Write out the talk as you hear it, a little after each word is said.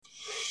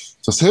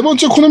자, 세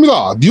번째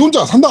코너입니다. 니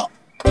혼자 산다.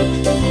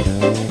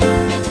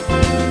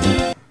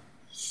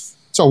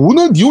 자,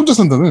 오늘 니 혼자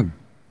산다는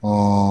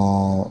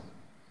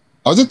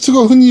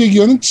아제트가 흔히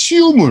얘기하는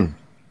치유물,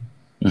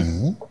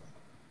 네.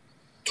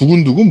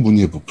 두근두근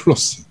문예부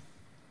플러스에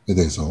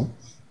대해서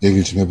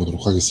얘기를 좀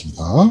해보도록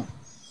하겠습니다.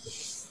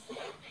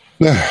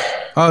 네.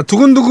 아,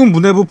 두근두근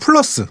문예부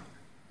플러스.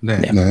 네.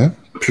 네.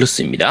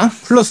 플러스입니다.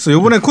 플러스.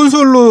 요번에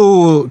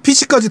콘솔로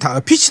PC까지 다,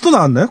 PC도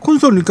나왔나요?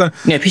 콘솔, 그러니까.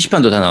 네,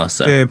 PC판도 다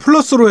나왔어요. 네,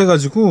 플러스로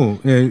해가지고,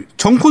 예,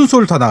 전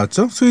콘솔 다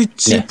나왔죠?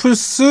 스위치, 네.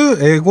 플스,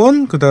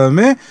 에곤, 그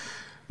다음에,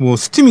 뭐,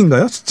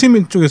 스팀인가요?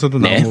 스팀 쪽에서도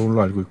나온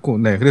걸로 알고 있고,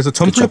 네. 그래서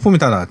전 그쵸. 플랫폼이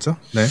다 나왔죠?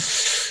 네.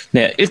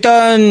 네,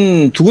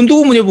 일단,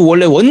 두근두근 문예부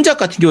원래 원작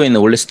같은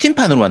경우에는 원래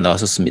스팀판으로만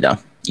나왔었습니다.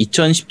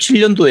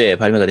 2017년도에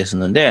발매가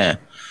됐었는데,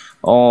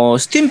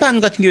 스팀판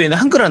같은 경우에는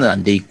한글화는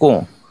안 돼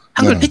있고,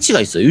 한글 패치가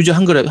있어요. 유저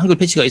한글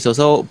패치가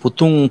있어서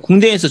보통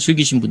국내에서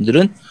즐기신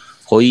분들은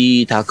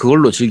거의 다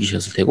그걸로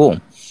즐기셨을 테고,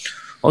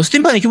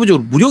 스팀판이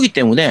기본적으로 무료이기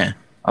때문에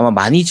아마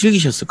많이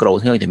즐기셨을 거라고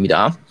생각이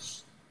됩니다.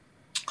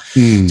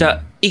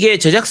 자, 이게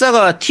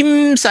제작사가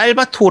팀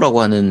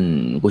살바토라고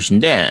하는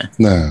곳인데,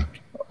 네.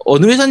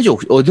 어느 회사인지,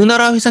 어느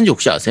나라 회사인지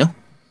혹시 아세요?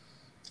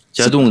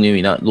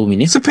 제아동님이나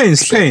노미님?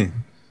 스페인.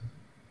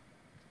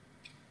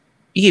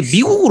 이게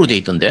미국으로 돼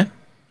있던데?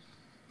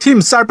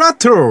 팀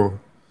살바토.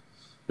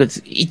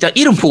 일단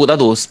이름 보고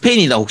나도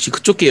스페인이나 혹시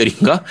그쪽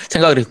계열인가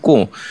생각을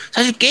했고,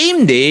 사실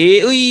게임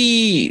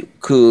내의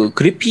그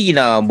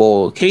그래픽이나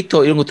뭐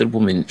캐릭터 이런 것들을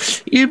보면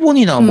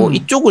일본이나 뭐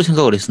이쪽을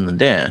생각을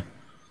했었는데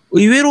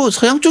의외로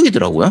서양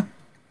쪽이더라고요.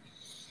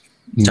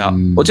 자,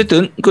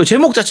 어쨌든 그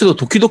제목 자체도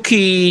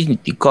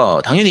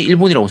도키도키니까 당연히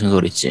일본이라고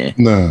생각을 했지.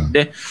 네.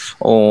 근데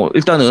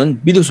일단은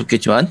믿을 수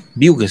없겠지만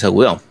미국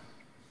회사고요.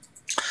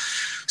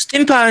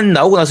 스팀판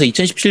나오고 나서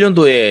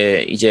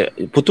 2017년도에 이제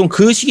보통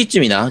그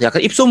시기쯤이나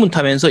약간 입소문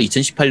타면서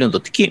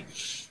 2018년도 특히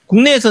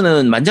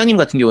국내에서는 만장님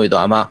같은 경우에도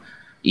아마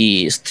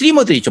이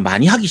스트리머들이 좀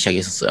많이 하기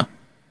시작했었어요.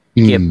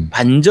 이게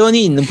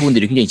반전이 있는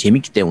부분들이 굉장히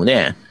재밌기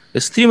때문에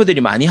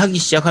스트리머들이 많이 하기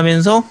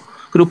시작하면서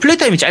그리고 플레이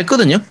타임이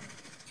짧거든요.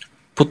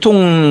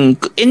 보통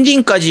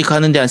엔딩까지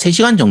가는데 한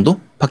 3시간 정도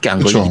밖에 안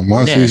걸리기 때문에.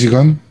 뭐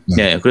 3시간?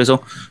 네, 그래서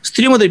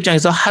스트리머들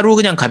입장에서 하루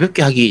그냥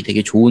가볍게 하기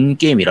되게 좋은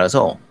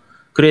게임이라서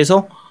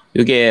그래서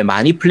이게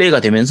많이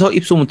플레이가 되면서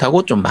입소문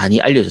타고 좀 많이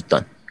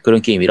알려졌던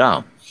그런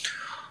게임이라,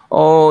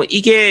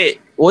 이게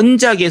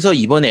원작에서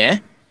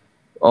이번에,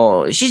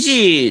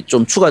 CG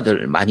좀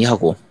추가들 많이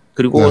하고,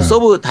 그리고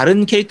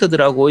다른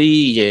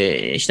캐릭터들하고의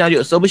이제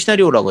서브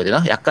시나리오라고 해야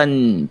되나?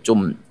 약간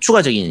좀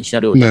추가적인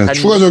시나리오. 네,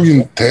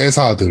 추가적인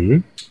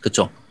대사들.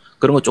 그쵸.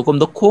 그런 거 조금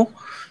넣고,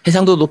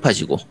 해상도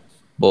높아지고,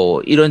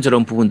 뭐,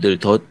 이런저런 부분들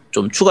더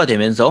좀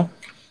추가되면서,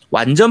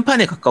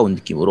 완전판에 가까운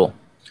느낌으로,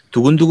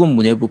 두근두근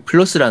문예부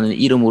플러스라는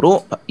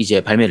이름으로 이제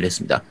발매를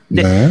했습니다.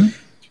 근데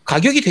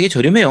가격이 되게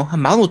저렴해요.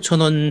 한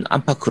 15,000원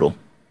안팎으로.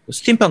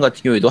 스팀판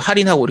같은 경우에도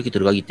할인하고 이렇게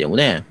들어가기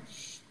때문에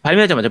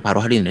발매하자마자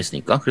바로 할인을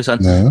했으니까. 그래서 한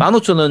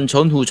 15,000원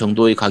전후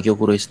정도의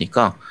가격으로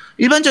했으니까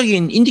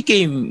일반적인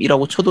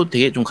인디게임이라고 쳐도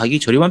되게 좀 가격이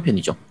저렴한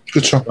편이죠.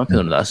 그렇죠. 저렴한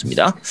편으로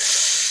나왔습니다.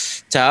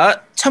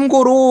 자,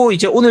 참고로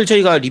이제 오늘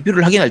저희가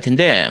리뷰를 하긴 할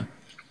텐데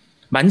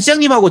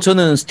만지장님하고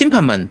저는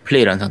스팀판만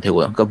플레이를 한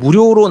상태고요. 그러니까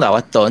무료로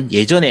나왔던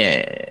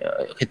예전에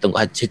했던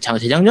거,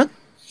 재작년?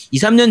 2,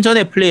 3년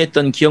전에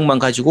플레이했던 기억만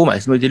가지고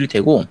말씀을 드릴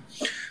테고,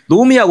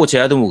 노미하고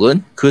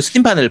제아도묵은 그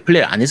스팀판을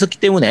플레이를 안 했었기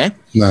때문에,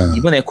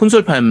 이번에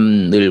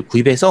콘솔판을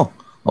구입해서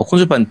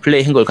콘솔판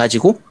플레이한 걸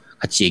가지고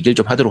같이 얘기를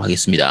좀 하도록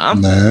하겠습니다.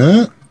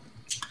 네.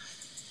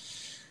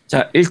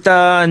 자,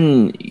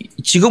 일단,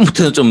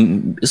 지금부터는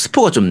좀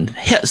스포가 좀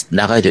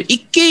나가야 돼요.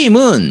 이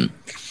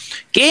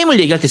게임을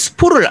얘기할 때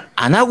스포를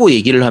안 하고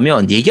얘기를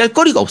하면 얘기할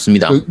거리가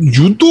없습니다.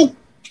 유독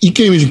이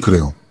게임이 좀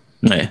그래요.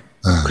 네.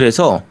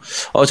 그래서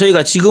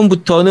저희가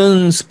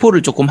지금부터는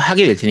스포를 조금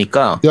하게 될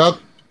테니까 약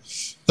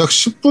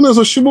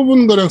 10분에서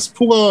 15분가량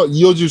스포가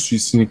이어질 수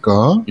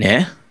있으니까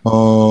네.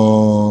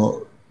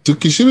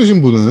 듣기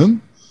싫으신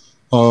분은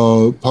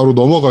바로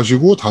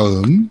넘어가시고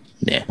다음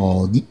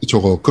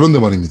그런데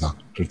말입니다.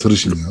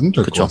 들으시면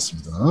될 것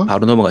같습니다.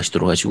 바로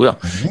넘어가시도록 하시고요.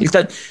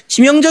 일단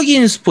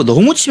치명적인 스포,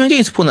 너무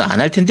치명적인 스포는 안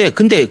할 텐데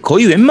근데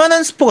거의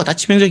웬만한 스포가 다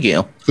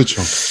치명적이에요.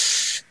 그렇죠.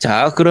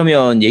 자,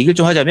 그러면 얘기를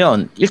좀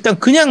하자면 일단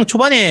그냥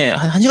초반에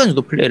한 1시간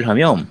정도 플레이를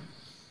하면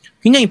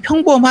굉장히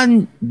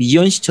평범한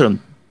미연시처럼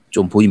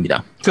좀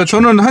보입니다. 그러니까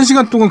저는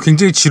 1시간 동안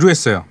굉장히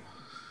지루했어요.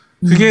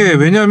 그게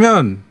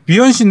왜냐면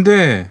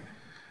미연시인데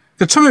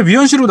그러니까 처음에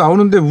미연시로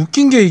나오는데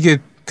웃긴 게 이게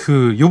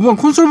요번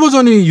콘솔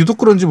버전이 유독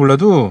그런지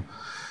몰라도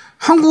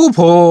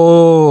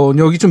한국어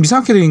번역이 좀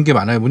이상하게 된 게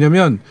많아요.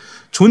 뭐냐면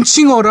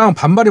존칭어랑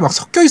반말이 막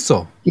섞여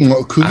있어.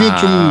 그게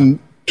좀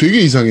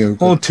되게 이상해요.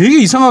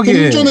 되게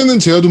이상하게. 전에는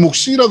제아두목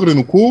씨라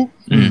그래놓고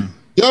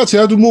야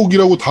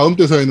제아두목이라고 다음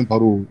대사에는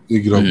바로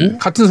얘기를 하고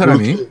같은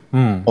사람이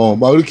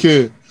막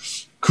이렇게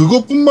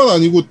그것뿐만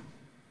아니고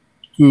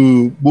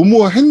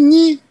뭐뭐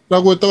했니?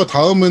 라고 했다가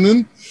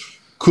다음에는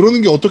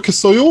그러는 게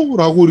어떻겠어요?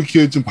 라고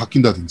이렇게 좀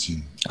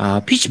바뀐다든지.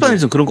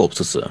 PC판에서는 그런 거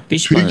없었어요.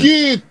 PC판은.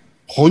 되게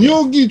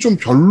번역이 좀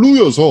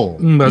별로여서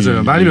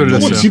맞아요. 많이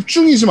별로였어요.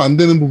 집중이 좀 안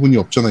되는 부분이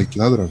없잖아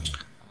있긴 하더라고요.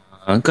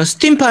 그러니까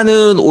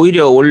스팀판은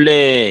오히려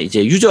원래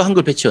이제 유저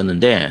한글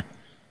패치였는데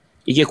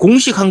이게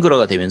공식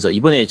한글화가 되면서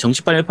이번에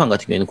정식 발매판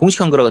같은 경우에는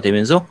공식 한글화가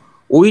되면서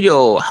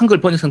오히려 한글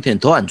번역 상태는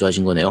더 안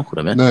좋아진 거네요.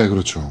 그러면. 네,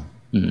 그렇죠.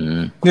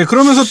 네,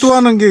 그러면서 또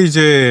하는 게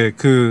이제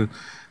그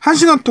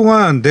 1시간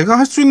동안 내가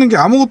할 수 있는 게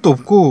아무것도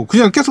없고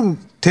그냥 계속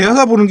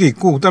대하다 보는 게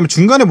있고 그다음에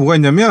중간에 뭐가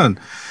있냐면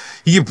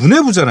이게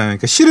문해부잖아요.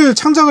 그러니까 시를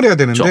창작을 해야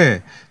되는데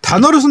그렇죠.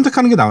 단어를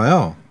선택하는 게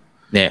나와요.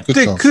 네.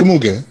 그렇죠. 그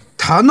 20개.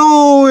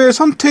 단어의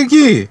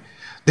선택이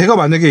내가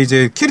만약에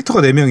이제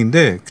캐릭터가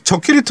 4명인데 저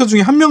캐릭터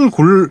중에 한 명을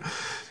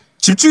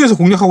집중해서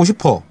공략하고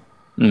싶어.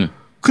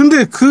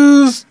 근데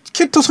그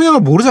캐릭터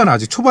성향을 모르잖아.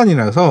 아직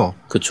초반이라서.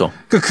 그렇죠.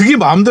 그러니까 그게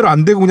마음대로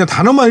안 되고 그냥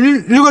단어만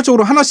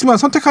일괄적으로 하나씩만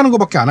선택하는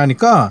것밖에 안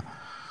하니까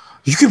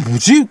이게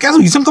뭐지?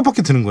 계속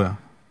이상값밖에 드는 거야.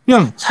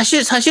 그냥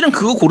사실은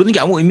그거 고르는 게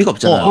아무 의미가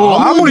없잖아요.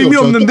 아무 의미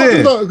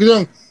없는데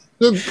그냥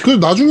그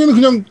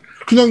나중에는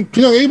그냥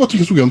A 버튼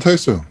계속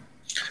연타했어요.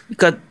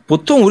 그러니까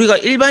보통 우리가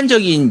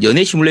일반적인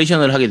연애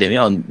시뮬레이션을 하게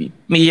되면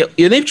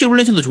연애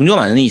시뮬레이션도 종류가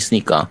많이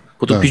있으니까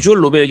보통 네. 비주얼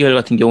노벨 계열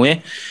같은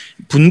경우에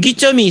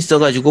분기점이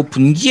있어가지고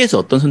분기에서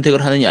어떤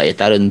선택을 하느냐에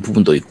따른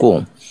부분도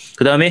있고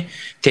그 다음에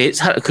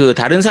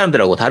다른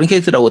사람들하고 다른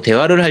캐릭터들하고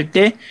대화를 할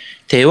때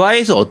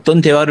대화에서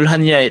어떤 대화를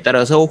하느냐에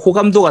따라서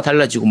호감도가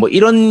달라지고 뭐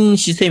이런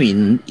시스템이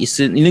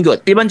있는 게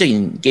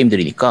일반적인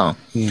게임들이니까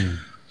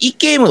이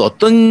게임은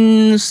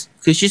어떤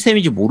그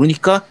시스템인지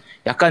모르니까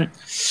약간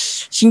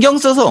신경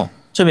써서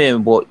처음에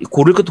뭐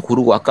고를 것도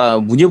고르고 아까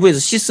문예부에서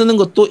시 쓰는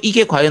것도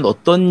이게 과연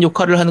어떤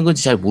역할을 하는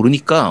건지 잘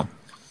모르니까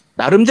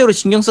나름대로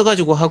신경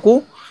써가지고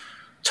하고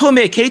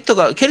처음에 캐릭터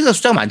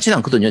숫자가 많지는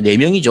않거든요.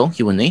 4명이죠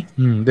기본이.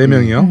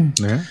 4명이요.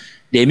 네.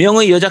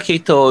 4명의 여자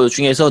캐릭터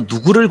중에서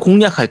누구를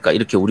공략할까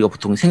이렇게 우리가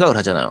보통 생각을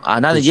하잖아요. 아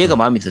나는 그렇죠. 얘가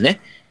마음에 드네.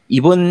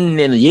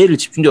 이번에는 얘를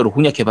집중적으로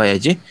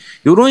공략해봐야지.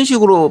 이런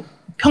식으로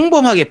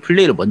평범하게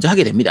플레이를 먼저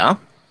하게 됩니다.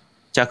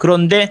 자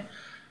그런데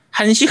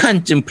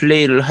 1시간쯤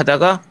플레이를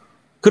하다가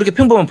그렇게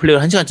평범한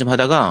플레이를 1시간쯤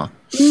하다가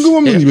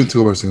뜬금없는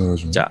이벤트가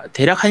발생하죠. 자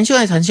대략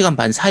 1시간에서 1시간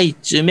반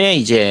사이쯤에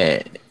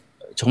이제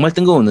정말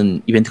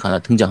뜬금없는 이벤트가 하나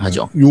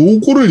등장하죠.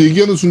 요거를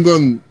얘기하는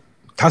순간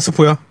다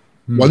스포야.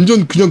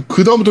 완전 그냥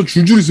그 다음부터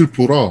줄줄이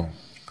슬퍼라.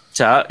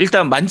 자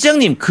일단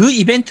만지장님 그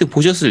이벤트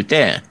보셨을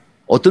때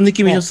어떤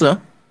느낌이셨어요?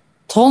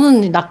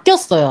 저는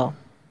낚였어요.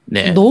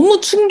 네.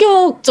 너무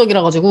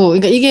충격적이라 가지고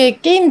그러니까 이게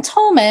게임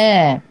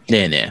처음에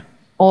네네.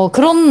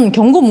 그런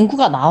경고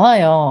문구가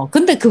나와요.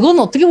 근데 그건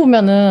어떻게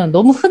보면은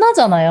너무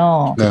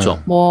흔하잖아요. 네.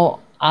 그렇죠.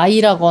 뭐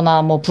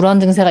아이라거나 뭐 불안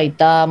증세가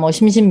있다, 뭐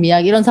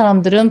심신미약 이런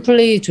사람들은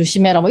플레이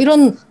조심해라, 뭐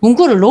이런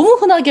문구를 너무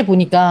흔하게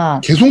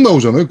보니까 계속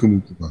나오잖아요, 그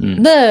문구가.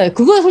 네,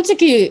 그거에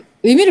솔직히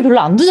의미를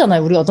별로 안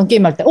두잖아요. 우리 어떤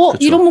게임 할 때, 그쵸.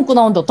 이런 문구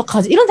나오는데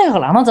어떡하지? 이런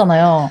생각을 안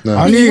하잖아요. 네.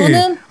 아니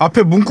이거는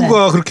앞에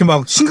문구가 그렇게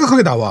막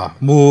심각하게 나와.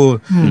 뭐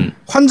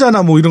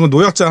환자나 뭐 이런 거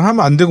노약자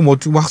하면 안 되고 뭐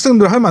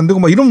학생들 하면 안 되고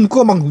막 이런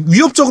문구가 막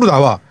위협적으로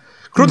나와.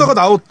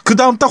 그러다가 그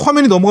다음 딱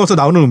화면이 넘어가서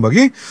나오는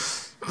음악이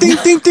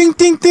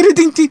띵띵띵띵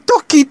띠리띵띵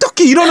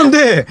떡기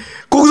이러는데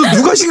거기서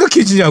누가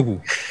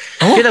심각해지냐고.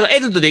 게다가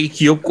애들도 되게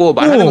귀엽고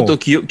말하는 것도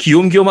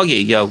귀염귀염하게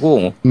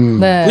얘기하고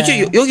네.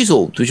 도대체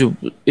여기서 도대체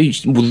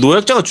뭐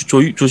노약자가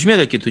조심해야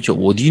될 게 도대체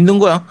어디 있는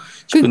거야?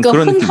 싶은 그러니까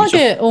그런 느낌이죠.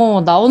 흔하게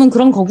나오는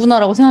그런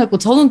거구나라고 생각했고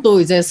저는 또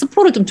이제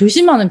스포를 좀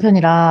조심하는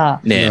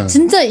편이라 네.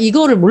 진짜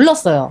이거를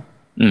몰랐어요.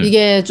 음.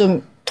 이게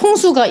좀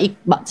통수가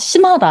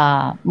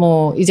심하다.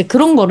 뭐 이제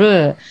그런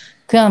거를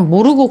그냥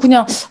모르고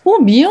그냥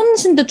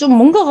미연씨인데 좀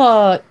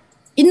뭔가가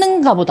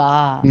있는가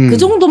보다. 그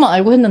정도만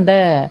알고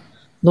했는데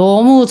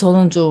너무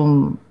저는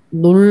좀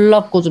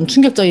놀랍고 좀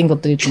충격적인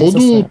것들이 좀 저도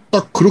있었어요.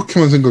 딱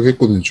그렇게만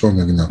생각했거든요,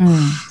 처음에 그냥.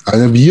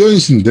 아니야,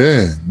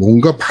 미연씨인데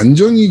뭔가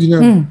반전이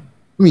그냥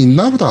좀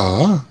있나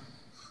보다.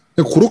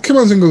 그냥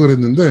그렇게만 생각을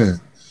했는데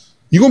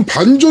이건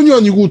반전이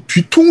아니고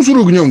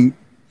뒤통수를 그냥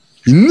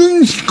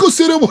있는 힘껏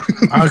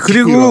세려버리는. 아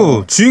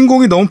그리고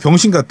주인공이 너무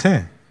병신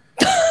같아.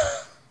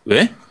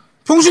 왜?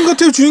 병신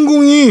같아요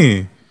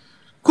주인공이.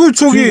 그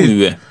주인공이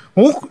왜?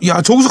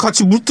 야 저기서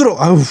같이 못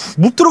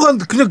들어간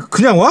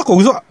그냥 와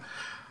거기서.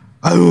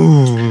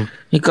 아유.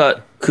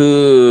 그러니까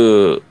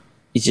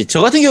이제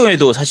저 같은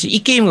경우에도 사실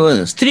이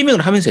게임은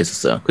스트리밍을 하면서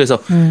했었어요. 그래서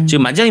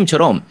지금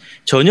만장님처럼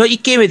전혀 이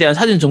게임에 대한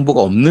사전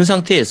정보가 없는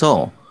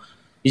상태에서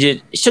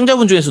이제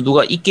시청자분 중에서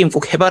누가 이 게임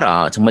꼭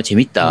해봐라 정말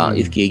재밌다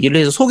이렇게 얘기를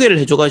해서 소개를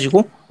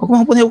해줘가지고 그럼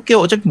한번 해볼게요.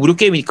 어차피 무료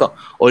게임이니까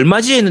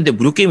얼마지 했는데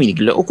무료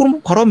게임이길래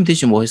그럼 바로 하면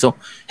되지 뭐 해서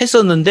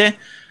했었는데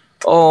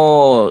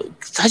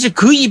사실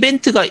그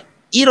이벤트가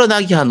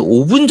일어나기 한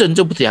 5분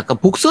전부터 약간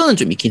복선은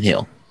좀 있긴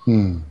해요.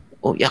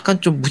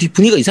 약간 좀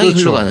분위기가 이상하게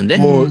그렇죠. 흘러가는데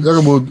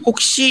약간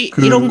혹시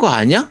이런 거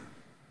아니야?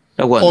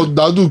 라고 하는.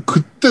 나도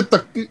그때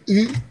딱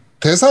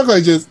대사가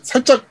이제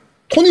살짝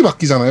톤이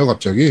바뀌잖아요,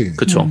 갑자기.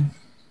 그렇죠.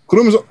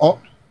 그러면서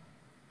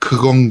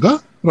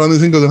그건가? 라는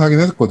생각을 하긴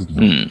했거든요.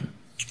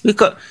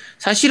 그러니까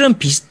사실은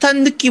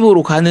비슷한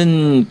느낌으로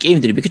가는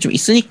게임들이 몇 개 좀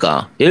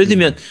있으니까 예를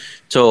들면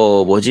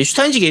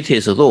슈타인즈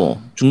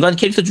게이트에서도 중간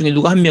캐릭터 중에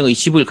누가 한 명의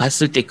집을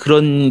갔을 때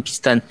그런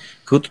비슷한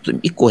그것도 좀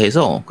있고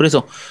해서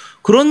그래서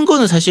그런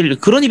거는 사실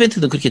그런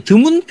이벤트는 그렇게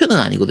드문 편은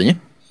아니거든요.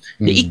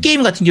 근데 이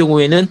게임 같은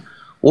경우에는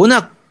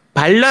워낙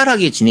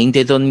발랄하게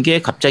진행되던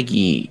게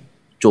갑자기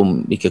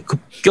좀 이렇게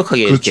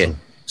급격하게 그렇죠. 이렇게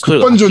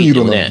급반전이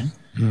일어나네.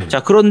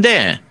 자,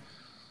 그런데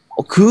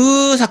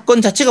그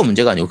사건 자체가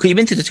문제가 아니고 그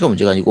이벤트 자체가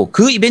문제가 아니고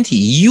그 이벤트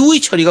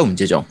이후의 처리가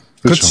문제죠.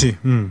 그렇지.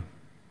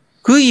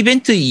 그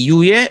이벤트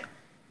이후에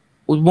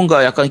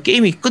뭔가 약간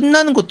게임이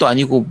끝나는 것도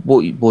아니고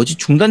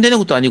중단되는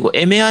것도 아니고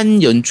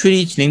애매한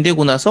연출이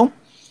진행되고 나서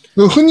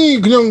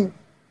흔히 그냥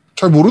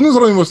잘 모르는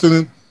사람이 봤을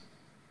때는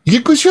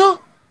이게 끝이야?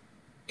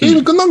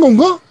 게임이 끝난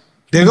건가?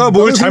 내가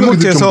뭘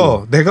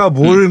잘못해서 내가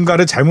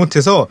뭔가를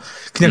잘못해서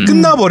그냥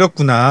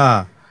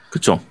끝나버렸구나.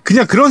 그렇죠.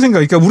 그냥 그런 생각.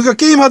 그러니까 우리가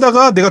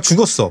게임하다가 내가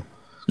죽었어.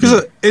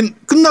 그래서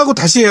끝나고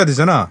다시 해야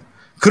되잖아.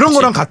 그런 그치.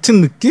 거랑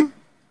같은 느낌?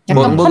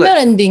 약간 파멸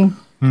엔딩.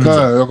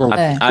 그러니까 약간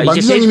네.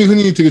 만지장님이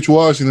흔히 되게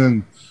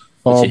좋아하시는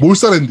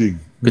몰살 엔딩.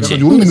 그치.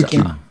 약간 이런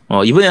느낌.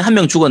 이번엔 한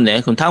명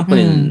죽었네. 그럼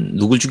다음번에는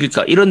누굴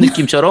죽일까? 이런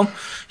느낌처럼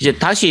이제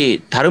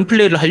다시 다른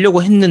플레이를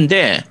하려고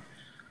했는데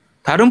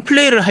다른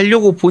플레이를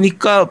하려고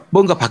보니까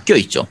뭔가 바뀌어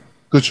있죠.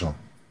 그렇죠.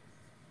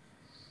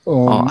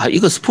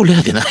 이거 스포일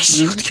해야 되나?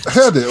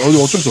 해야 돼.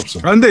 어쩔 수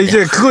없어. 근데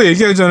이제 그거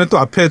얘기하기 전에 또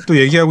앞에 또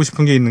얘기하고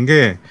싶은 게 있는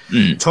게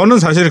저는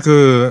사실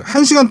그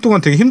 1시간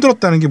동안 되게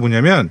힘들었다는 게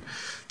뭐냐면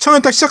처음에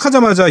딱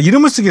시작하자마자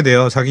이름을 쓰게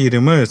돼요. 자기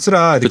이름을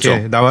쓰라 이렇게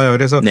그쵸. 나와요.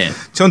 그래서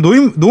전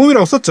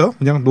노움이라고 썼죠.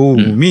 그냥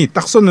노움이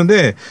딱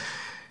썼는데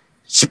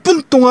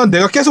 10분 동안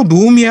내가 계속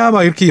노움이야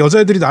막 이렇게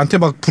여자애들이 나한테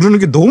막 부르는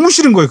게 너무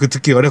싫은 거예요. 그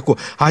듣기가. 그래갖고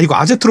이거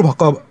아제트로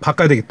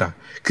바꿔야 되겠다.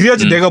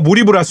 그래야지 내가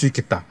몰입을 할 수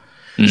있겠다.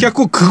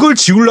 그래갖고 그걸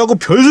지우려고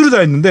별소리 다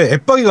했는데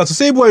앱박에 가서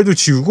세이브 파일도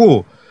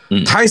지우고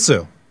다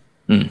했어요.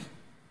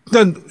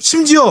 일단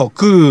심지어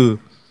그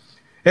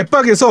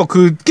앱박에서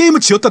그 게임을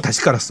지웠다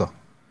다시 깔았어.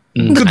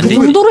 그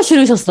정도로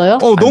싫으셨어요?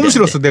 너무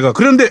싫었어 내가.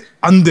 그런데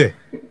안 돼.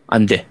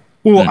 안 돼.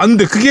 안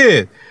돼.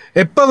 그게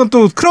앱박은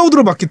또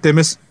크라우드로 받기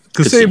때문에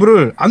그 그치.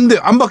 세이브를 안 돼.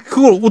 안 받.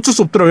 그걸 어쩔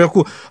수 없더라고.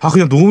 그래갖고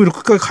그냥 노무미로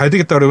끝까지 가야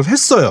되겠다. 그래서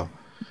했어요.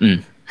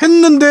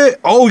 했는데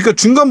그러니까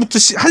중간부터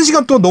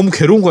 1시간 동안 너무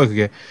괴로운 거야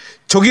그게.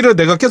 저기를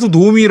내가 계속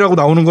노우미라고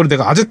나오는 걸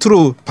내가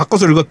아제트로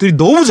바꿔서 읽었더니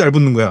너무 잘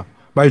붙는 거야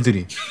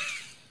말들이.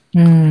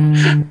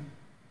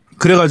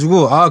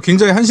 그래가지고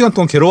굉장히 1시간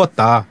동안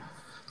괴로웠다.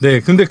 네,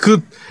 근데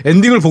그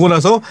엔딩을 보고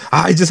나서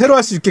이제 새로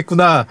할 수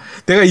있겠구나.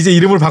 내가 이제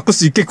이름을 바꿀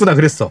수 있겠구나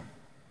그랬어.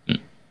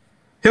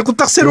 그래갖고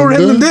딱 새로를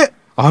했는데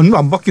안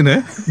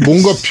바뀌네.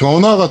 뭔가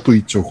변화가 또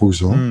있죠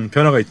거기서.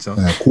 변화가 있죠.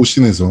 네, 그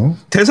씬에서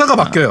대사가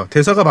바뀌어요.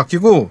 대사도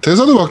바뀌고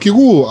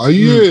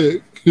아예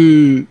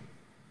그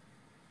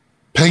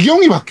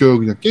배경이 바뀌어요.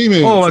 그냥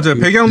게임의 맞아요.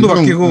 배경도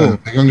바뀌고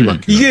배경이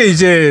바뀌어요. 이게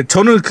이제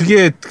저는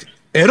그게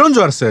에러인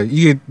줄 알았어요.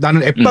 이게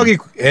나는 앱박이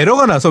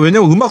에러가 나서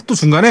왜냐면 음악도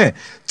중간에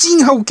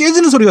찡 하고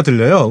깨지는 소리가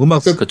들려요.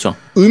 음악. 그렇죠.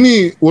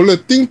 음이 원래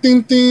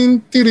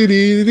띵띵띵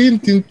띠리리린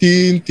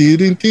띵띵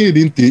띠린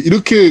띠린 띠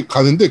이렇게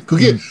가는데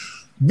그게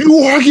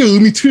묘하게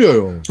음이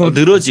틀려요.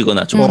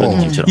 늘어지거나 좀 그런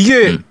느낌처럼.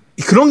 이게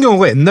그런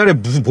경우가 옛날에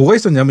뭐가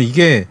있었냐면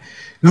이게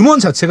음원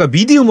자체가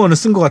미디 음원을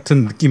쓴 것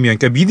같은 느낌이야.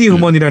 그러니까 미디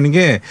음원이라는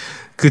게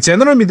그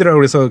제너럴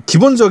미디라고 해서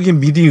기본적인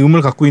미디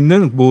음을 갖고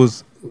있는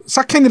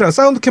사켄이라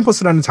사운드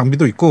캠퍼스라는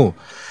장비도 있고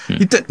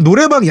이때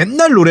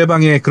옛날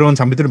노래방에 그런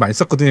장비들을 많이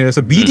썼거든요.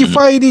 그래서 미디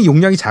파일이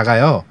용량이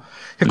작아요.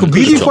 그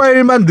미디 그렇죠.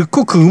 파일만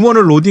넣고 그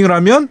음원을 로딩을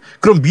하면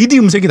그럼 미디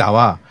음색이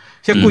나와.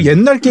 그래서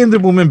옛날 게임들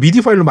보면 미디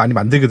파일로 많이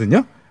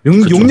만들거든요.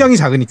 용량이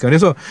작으니까.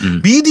 그래서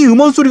미디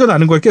음원 소리가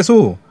나는 거예요,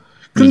 계속.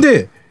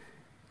 근데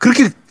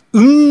그렇게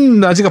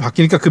음낮이가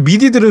바뀌니까 그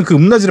미디들은 그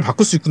음낮이를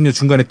바꿀 수 있거든요.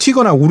 중간에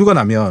튀거나 오류가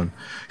나면.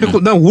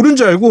 그래서 난 오른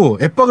줄 알고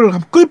앱박을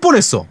끌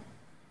뻔했어.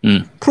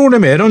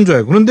 프로그램에 에러인 줄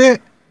알고. 그런데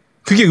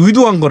그게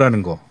의도한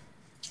거라는 거.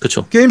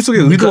 그렇죠. 게임 속에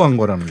의도한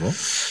거라는 거.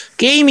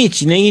 게임이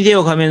진행이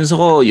되어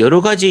가면서 여러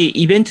가지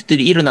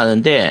이벤트들이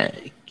일어나는데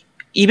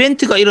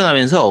이벤트가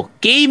일어나면서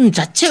게임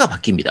자체가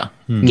바뀝니다.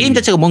 게임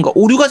자체가 뭔가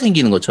오류가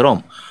생기는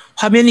것처럼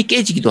화면이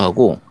깨지기도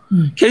하고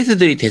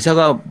캐릭터들이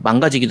대사가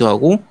망가지기도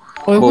하고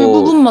얼굴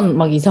부분만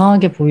막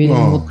이상하게 보이는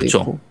것도 그쵸.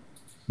 있고.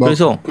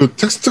 그래서 그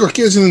텍스트가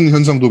깨지는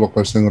현상도 막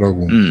발생을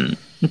하고.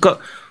 그러니까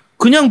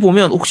그냥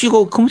보면 혹시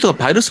이거 컴퓨터가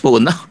바이러스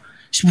먹었나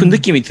싶은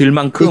느낌이 들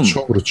만큼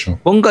그렇죠.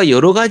 뭔가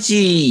여러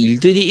가지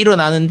일들이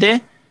일어나는데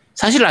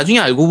사실 나중에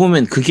알고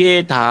보면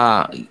그게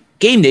다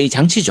게임 내의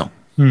장치죠.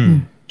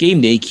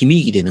 게임 내의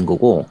기믹이 되는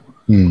거고.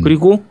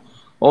 그리고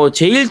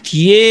제일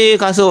뒤에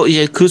가서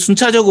이제 그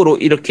순차적으로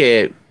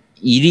이렇게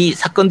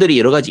사건들이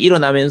여러 가지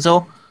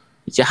일어나면서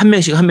이제 한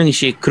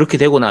명씩 그렇게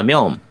되고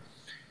나면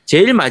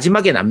제일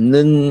마지막에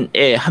남는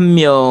애 한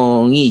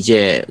명이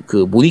이제 그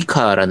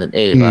모니카라는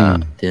애가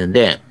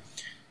되는데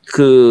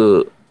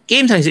그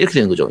게임상에서 이렇게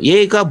되는 거죠.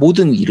 얘가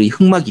모든 일의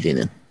흑막이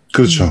되는.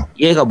 그렇죠.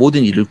 얘가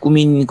모든 일을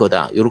꾸민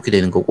거다. 이렇게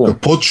되는 거고. 그러니까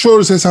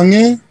버추얼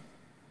세상에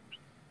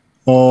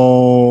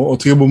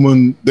어떻게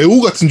보면 네오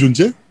같은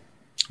존재?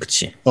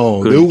 그치.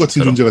 네오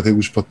같은 존재가 되고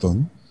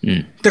싶었던.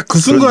 딱 그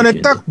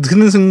순간에 딱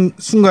드는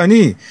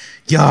순간이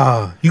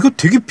야 이거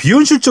되게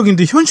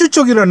비현실적인데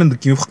현실적이라는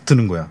느낌이 확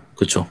드는 거야.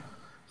 그렇죠.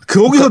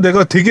 거기서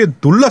내가 되게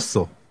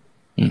놀랐어.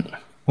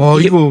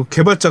 이거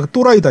개발자가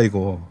또라이다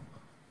이거.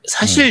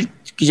 사실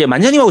이제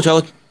만장님하고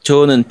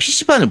저는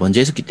PC판을 먼저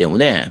했었기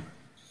때문에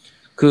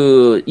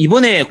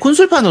이번에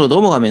콘솔판으로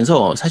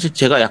넘어가면서 사실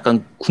제가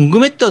약간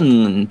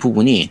궁금했던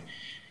부분이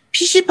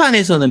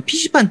PC판에서는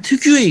PC판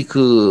특유의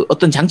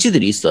어떤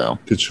장치들이 있어요.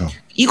 그렇죠.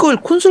 이걸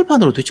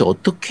콘솔판으로 도대체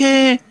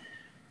어떻게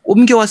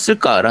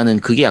옮겨왔을까라는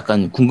그게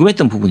약간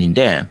궁금했던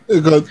부분인데.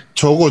 그러니까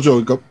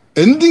저거죠. 그러니까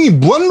엔딩이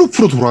무한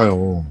루프로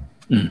돌아요.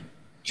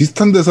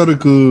 비슷한 대사를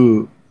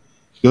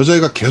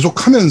여자애가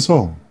계속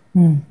하면서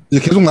이제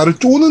계속 나를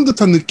쪼는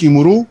듯한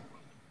느낌으로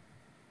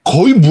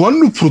거의 무한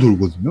루프로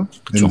돌거든요.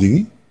 그쵸.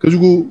 엔딩이.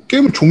 그래가지고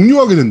게임을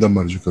종료하게 된단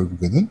말이죠.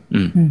 결국에는.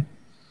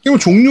 게임을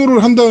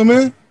종료를 한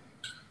다음에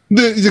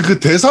근데 이제 그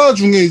대사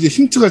중에 이제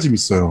힌트가 좀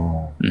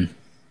있어요.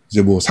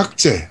 이제 뭐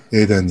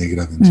삭제에 대한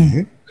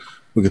얘기라든지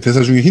이렇게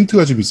대사 중에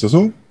힌트가 좀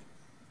있어서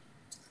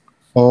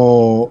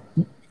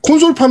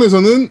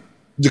콘솔판에서는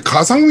이제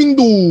가상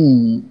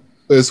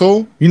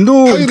윈도우에서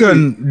그러니까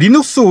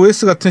리눅스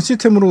OS 같은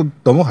시스템으로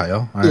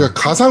넘어가요. 그러니까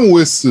가상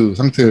OS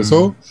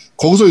상태에서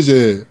거기서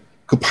이제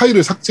그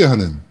파일을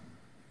삭제하는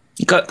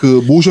그러니까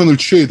그 모션을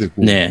취해야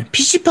되고. 네.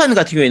 PC판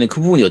같은 경우에는 그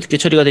부분이 어떻게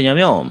처리가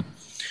되냐면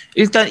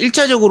일단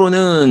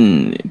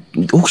 1차적으로는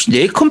혹시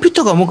내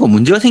컴퓨터가 뭔가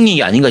문제가 생긴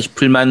게 아닌가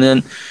싶을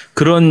만한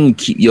그런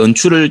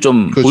연출을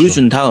좀 그렇죠.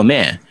 보여준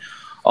다음에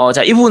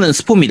자, 이 부분은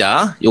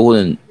스포입니다.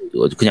 요거는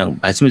그냥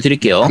말씀을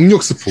드릴게요.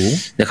 강력 스포.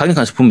 네,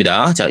 강력한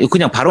스포입니다. 자, 이거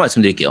그냥 바로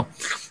말씀드릴게요.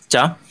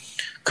 자,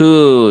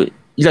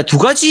 일단 두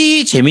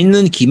가지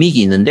재밌는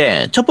기믹이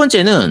있는데 첫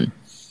번째는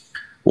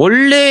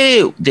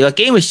원래 내가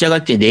게임을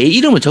시작할 때 내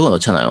이름을 적어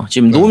넣잖아요.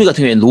 지금 노우미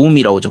같은 경우에는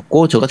노우미라고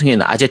적고 저 같은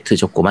경우에는 아제트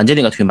적고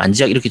만재린 같은 경우에는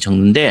만지작 이렇게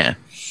적는데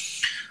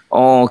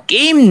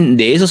게임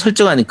내에서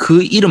설정하는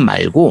그 이름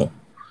말고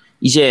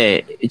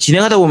이제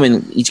진행하다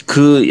보면 이제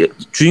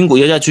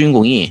여자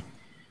주인공이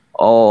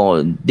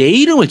내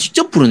이름을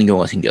직접 부르는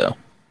경우가 생겨요.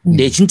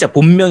 내 진짜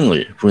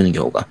본명을 부르는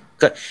경우가.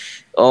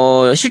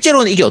 그러니까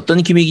실제로는 이게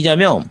어떤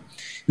기믹이냐면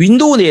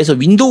윈도우 내에서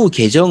윈도우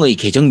계정의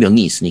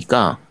계정명이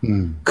있으니까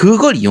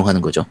그걸 이용하는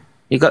거죠.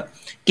 그러니까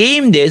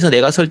게임 내에서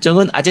내가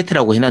설정은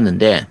아제트라고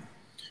해놨는데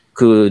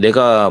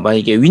내가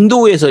만약에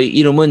윈도우에서의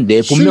이름은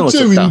내 본명을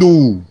실제 썼다.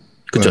 윈도우.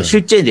 그렇죠. 네.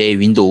 실제 내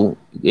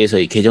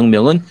윈도우에서의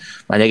계정명은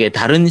만약에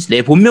다른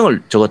내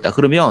본명을 적었다.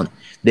 그러면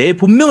내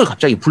본명을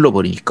갑자기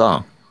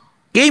불러버리니까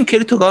게임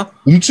캐릭터가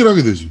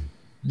움찔하게 되지.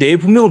 내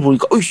본명을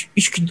보니까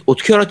이 새끼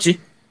어떻게 알았지?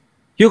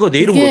 얘가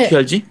내 이름을 어떻게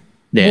알지?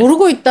 네.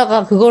 모르고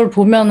있다가 그걸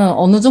보면은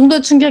어느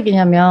정도의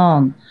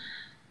충격이냐면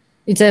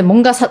이제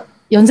뭔가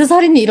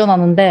연쇄살인이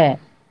일어나는데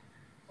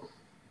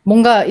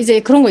뭔가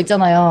이제 그런 거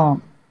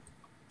있잖아요.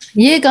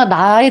 얘가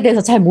나에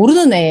대해서 잘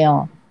모르는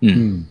애예요.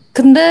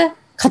 근데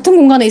같은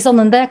공간에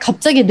있었는데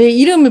갑자기 내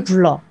이름을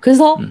불러.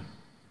 그래서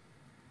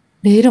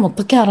내 이름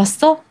어떻게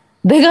알았어?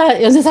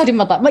 내가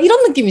연쇄살인마다 막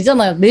이런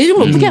느낌이잖아요. 내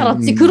이름을 어떻게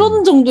알았지?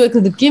 그런 정도의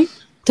그 느낌?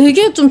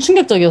 되게 좀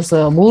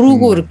충격적이었어요.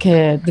 모르고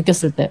이렇게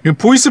느꼈을 때.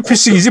 보이스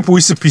피싱이지,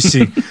 보이스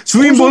피싱.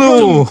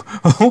 주민번호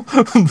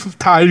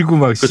다 알고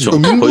막. 그렇죠.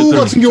 윈도우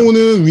같은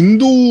경우는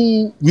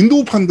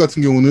윈도우판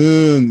같은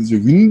경우는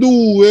이제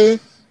윈도우의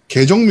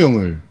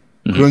계정명을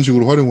그런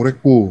식으로 활용을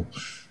했고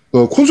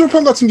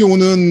콘솔판 같은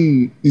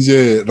경우는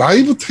이제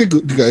라이브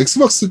태그, 그러니까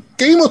엑스박스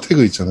게이머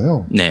태그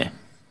있잖아요. 네.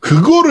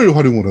 그거를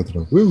활용을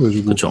하더라고요.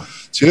 그래가지고 그렇죠.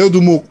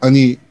 제어두목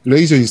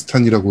레이저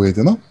인스탄이라고 해야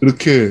되나?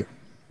 이렇게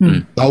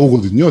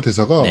나오거든요,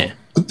 대사가. 네.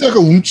 그때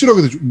약간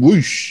움찔하게 되죠.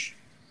 뭐이씨.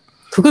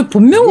 그걸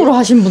본명으로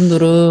하신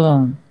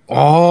분들은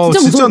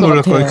진짜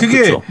놀랄 거예요.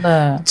 그게 그렇죠.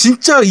 네.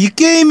 진짜 이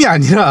게임이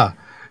아니라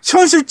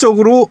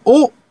현실적으로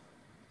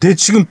내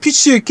지금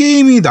PC에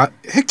게임이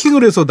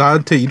해킹을 해서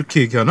나한테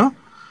이렇게 얘기하나?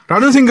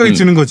 라는 생각이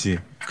드는 거지.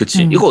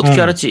 그치. 이거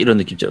어떻게 알았지? 이런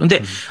느낌이죠.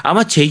 근데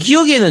아마 제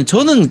기억에는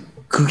저는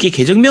그게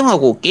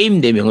계정명하고 게임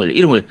내명을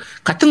이름을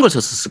같은 걸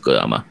썼을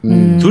거예요, 아마.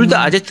 둘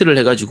다 아제트를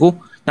해가지고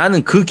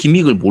나는 그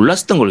기믹을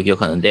몰랐었던 걸로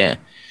기억하는데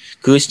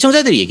그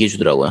시청자들이 얘기해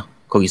주더라고요,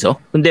 거기서.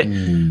 근데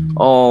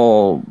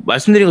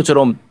말씀드린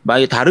것처럼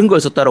만약에 다른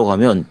걸 썼다라고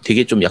하면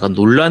되게 좀 약간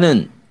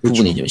놀라는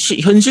그렇죠. 부분이죠.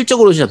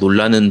 현실적으로 진짜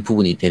놀라는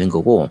부분이 되는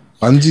거고.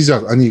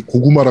 만지작, 아니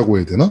고구마라고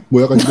해야 되나?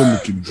 뭐 약간 이런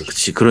느낌인 거죠.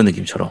 그렇지, 그런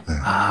느낌처럼. 네.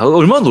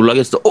 얼마나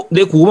놀라겠어.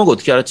 내 고구마가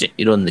어떻게 알았지?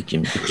 이런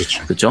느낌.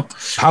 그렇죠. 그렇죠?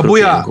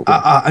 바보야.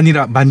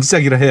 아니라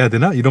만지작이라 해야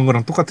되나? 이런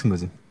거랑 똑같은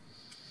거지.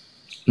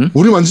 응?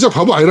 우리 만지작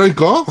바보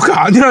아니라니까? 그게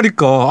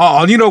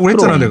아니라니까. 아니라고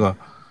했잖아, 내가.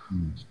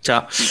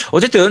 자,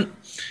 어쨌든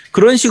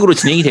그런 식으로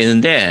진행이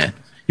되는데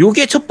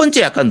요게 첫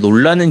번째 약간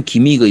놀라는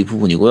기믹의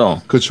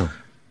부분이고요. 그렇죠.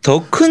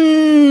 더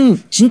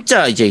큰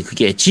진짜 이제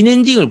그게 진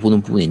엔딩을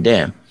보는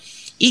부분인데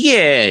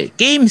이게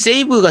게임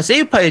세이브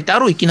파일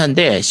따로 있긴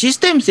한데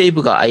시스템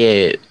세이브가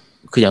아예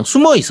그냥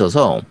숨어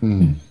있어서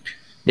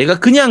내가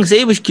그냥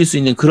세이브 시킬 수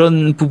있는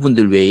그런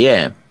부분들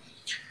외에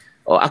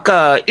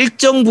아까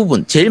일정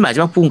부분, 제일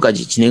마지막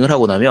부분까지 진행을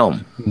하고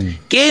나면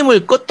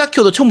게임을 껐다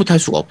켜도 처음부터 할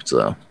수가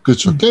없어요.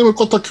 그렇죠. 게임을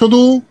껐다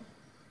켜도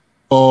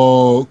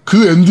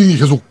그 엔딩이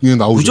계속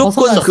나오죠.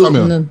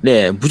 무조건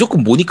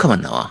무조건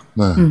모니카만 나와.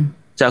 네.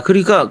 자,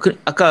 그러니까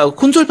아까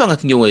콘솔판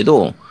같은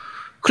경우에도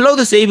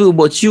클라우드 세이브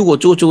뭐 지우고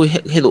어쩌고저쩌고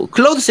해도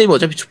클라우드 세이브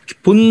어차피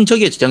본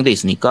저기에 저장돼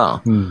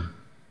있으니까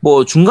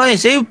뭐 중간에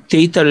세이브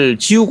데이터를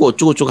지우고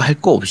어쩌고저쩌고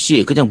할 거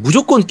없이 그냥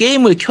무조건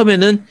게임을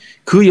켜면은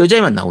그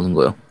여자애만 나오는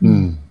거예요.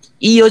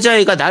 이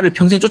여자애가 나를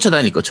평생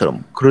쫓아다닐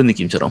것처럼 그런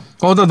느낌처럼.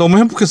 나 너무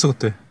행복했어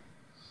그때.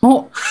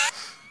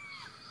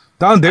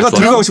 난 내가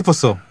들어가고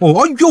싶었어.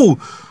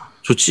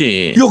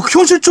 좋지. 야,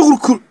 현실적으로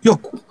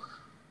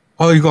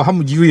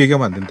이거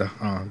얘기하면 안 된다.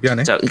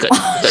 미안해. 자, 그러니까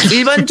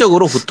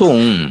일반적으로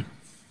보통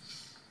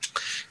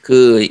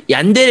그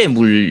얀데레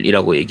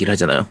물이라고 얘기를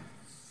하잖아요.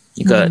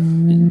 그러니까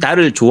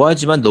나를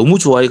좋아하지만 너무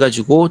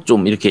좋아해가지고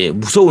좀 이렇게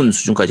무서운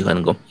수준까지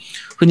가는 거.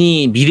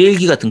 흔히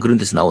미래일기 같은 그런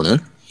데서 나오는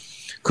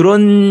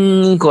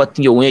그런 거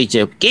같은 경우에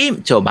이제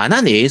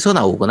만화 내에서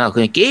나오거나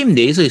그냥 게임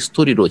내에서의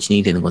스토리로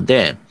진행이 되는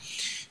건데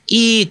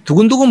이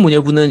두근두근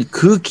모녀부는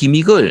그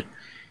기믹을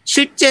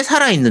실제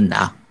살아있는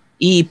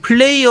이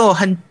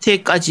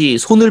플레이어한테까지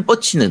손을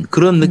뻗치는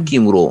그런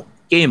느낌으로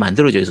게임이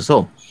만들어져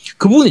있어서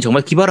그 부분이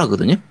정말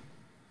기발하거든요.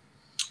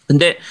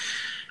 근데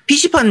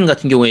PC판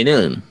같은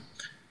경우에는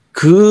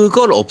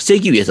그걸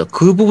없애기 위해서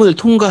그 부분을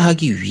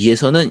통과하기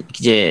위해서는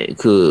이제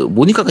그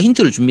모니카가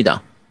힌트를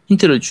줍니다.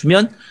 힌트를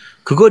주면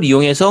그걸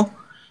이용해서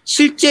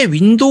실제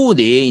윈도우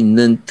내에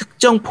있는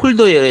특정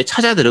폴더에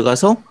찾아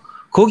들어가서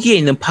거기에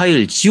있는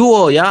파일을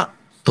지워야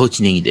더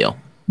진행이 돼요.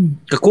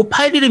 그러니까 그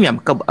파일 이름이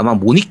아마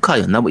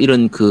모니카였나 뭐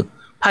이런 그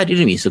파일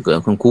이름이 있을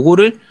거예요. 그럼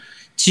그거를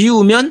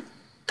지우면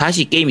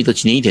다시 게임이 더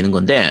진행이 되는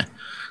건데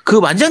그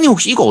만장님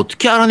혹시 이거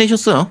어떻게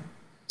알아내셨어요?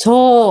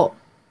 저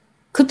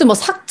그때 뭐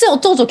삭제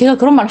어쩌고저쩌고 걔가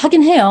그런 말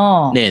하긴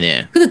해요.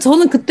 네네. 근데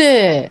저는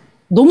그때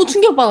너무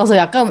충격받아서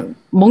약간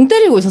멍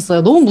때리고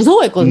있었어요. 너무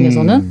무서워했거든요,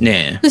 저는.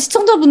 네. 근데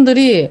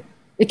시청자분들이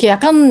이렇게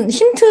약간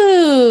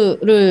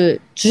힌트를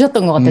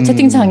주셨던 것 같아요,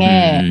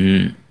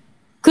 채팅창에.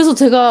 그래서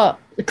제가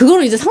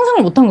그거를 이제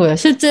상상을 못한 거예요.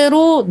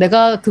 실제로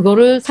내가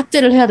그거를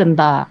삭제를 해야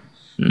된다.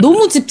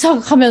 너무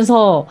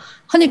집착하면서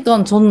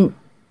하니까 전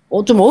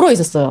좀 얼어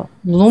있었어요.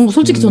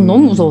 솔직히 전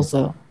너무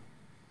무서웠어요.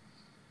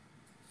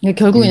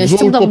 결국 이제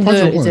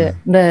시청자분들 이제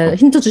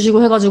힌트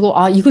주시고 해가지고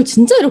이걸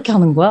진짜 이렇게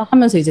하는 거야?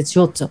 하면서 이제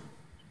지웠죠.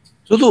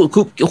 저도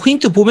그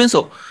힌트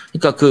보면서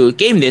그러니까 그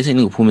게임 내에서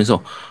있는 거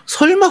보면서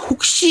설마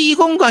혹시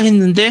이건가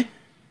했는데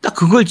딱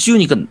그걸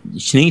지우니까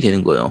진행이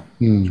되는 거예요.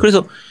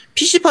 그래서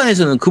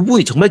PC판에서는 그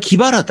부분이 정말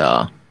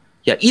기발하다.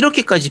 야,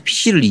 이렇게까지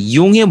PC를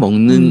이용해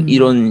먹는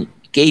이런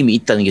게임이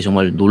있다는 게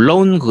정말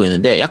놀라운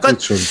그거였는데 약간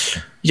그렇죠.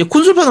 이제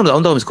콘솔판으로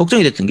나온다고 하면서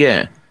걱정이 됐던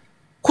게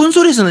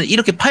콘솔에서는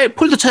이렇게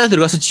폴더 찾아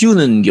들어가서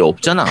지우는 게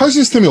없잖아. 파일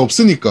시스템이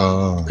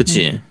없으니까.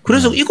 그치.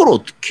 그래서 이걸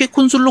어떻게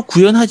콘솔로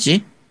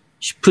구현하지?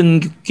 싶은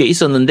게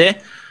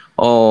있었는데,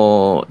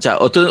 자,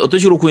 어떤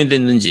식으로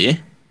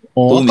구현됐는지.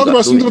 아까도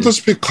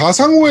말씀드렸다시피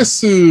가상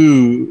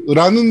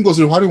OS라는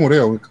것을 활용을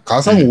해요. 그러니까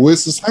가상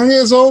OS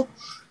상에서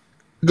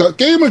그러니까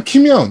게임을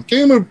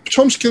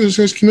처음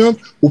시키면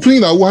오프닝이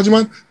나오고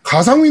하지만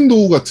가상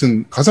윈도우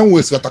같은 가상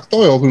OS가 딱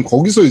떠요. 그럼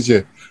거기서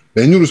이제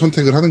메뉴를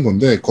선택을 하는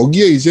건데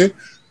거기에 이제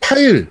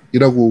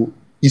파일이라고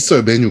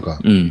있어요, 메뉴가.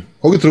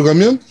 거기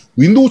들어가면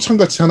윈도우 창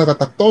같이 하나가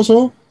딱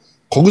떠서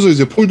거기서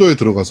이제 폴더에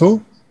들어가서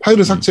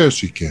파일을 삭제할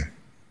수 있게.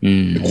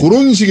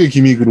 그런 식의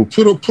기믹으로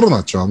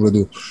풀어놨죠.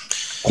 아무래도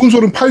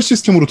콘솔은 파일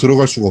시스템으로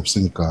들어갈 수가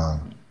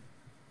없으니까.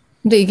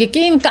 근데 이게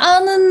게임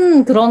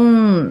까는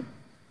그런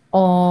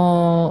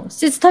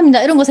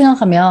시스템이나 이런 거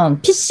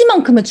생각하면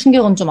PC만큼의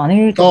충격은 좀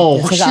아닐 것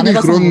같아요. 확실히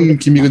그런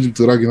기믹은 좀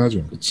덜하긴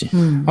하죠. 그치.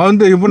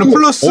 근데 이번에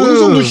플러스 어느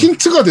정도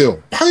힌트가 돼요.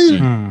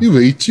 파일이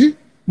왜 있지?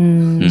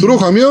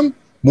 들어가면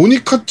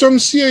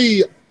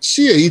monica.chr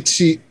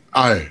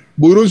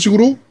뭐 이런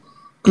식으로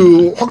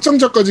그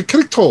확장자까지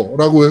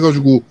캐릭터라고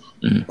해가지고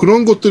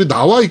그런 것들이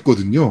나와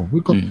있거든요.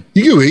 그러니까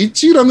이게 왜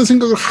있지라는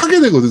생각을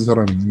하게 되거든,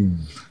 사람이.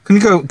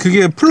 그러니까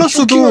그게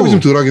플러스도 좀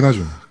덜하긴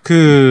하죠.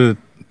 그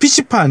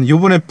PC판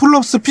요번에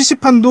플러스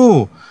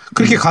PC판도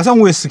그렇게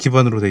가상 OS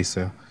기반으로 돼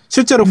있어요.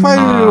 실제로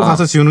파일로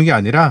가서 지우는 게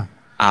아니라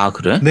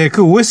그래? 네,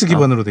 그 OS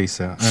기반으로 돼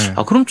있어요. 네.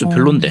 그럼 좀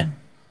별론데.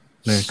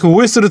 네, 그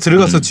OS로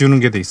들어가서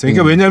지우는 게 돼 있어요.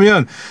 그러니까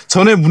왜냐면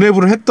전에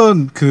문해부를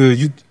했던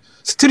그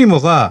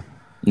스트리머가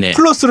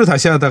플러스를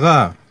다시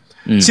하다가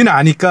지는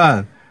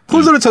아니까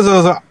폴더를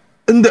찾아가서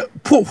근데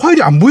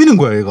파일이 안 보이는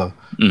거야, 얘가.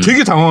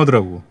 되게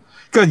당황하더라고.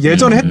 그러니까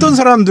예전에 했던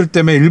사람들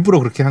때문에 일부러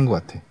그렇게 한 것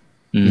같아.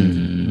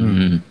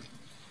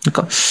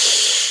 그러니까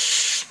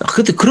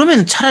근데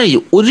그러면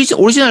차라리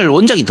오리지널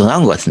원작이 더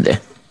나은 것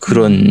같은데.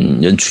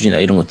 그런 연출이나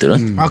이런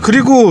것들은.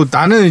 그리고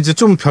나는 이제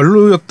좀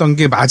별로였던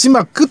게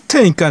마지막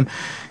끝에, 그러니까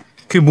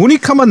그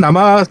모니카만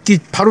남았기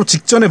바로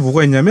직전에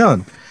뭐가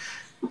있냐면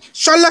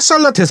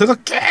샬라샬라 대사가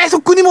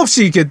계속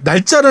끊임없이 이렇게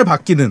날짜를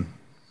바뀌는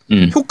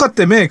효과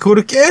때문에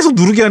그거를 계속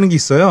누르게 하는 게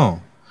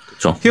있어요.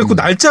 그렇죠. 그래갖고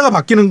날짜가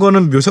바뀌는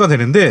거는 묘사가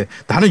되는데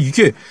나는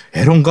이게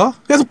에러인가?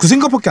 계속 그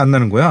생각밖에 안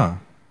나는 거야.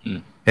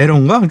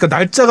 에러인가? 그러니까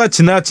날짜가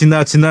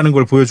지나는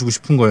걸 보여주고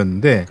싶은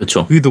거였는데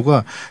그쵸.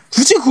 의도가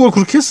굳이 그걸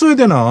그렇게 했어야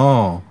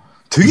되나?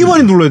 되게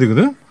많이 눌러야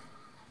되거든.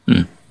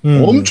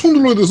 엄청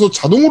눌러야 돼서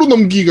자동으로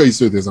넘기기가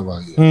있어야 대사가.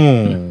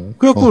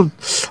 그래갖고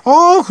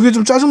그게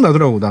좀 짜증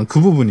나더라고. 난 그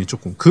부분이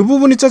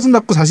짜증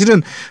났고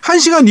사실은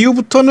 1시간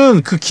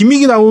이후부터는 그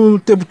기믹이 나올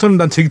때부터는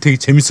난 되게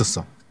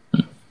재밌었어.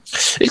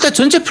 일단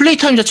전체 플레이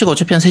타임 자체가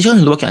어차피 한 3시간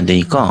정도밖에 안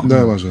되니까. 네,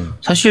 맞아요.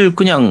 사실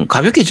그냥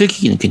가볍게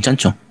즐기기는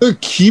괜찮죠. 그러니까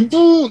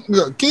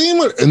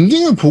게임을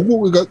엔딩을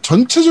보고, 그러니까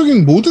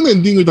전체적인 모든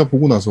엔딩을 다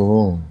보고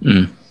나서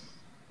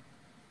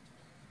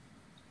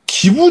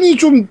기분이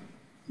좀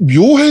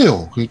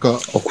묘해요. 그러니까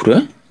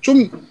그래?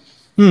 좀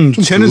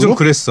쟤는 좀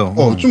그랬어.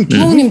 좀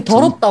부모님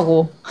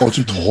더럽다고.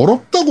 좀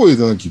더럽다고 해야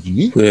되나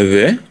기분이?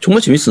 왜? 정말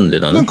재밌었는데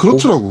나는. 그냥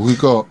그렇더라고.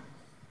 그러니까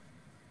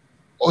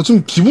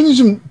좀 기분이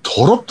좀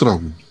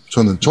더럽더라고.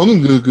 저는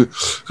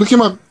그렇게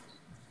막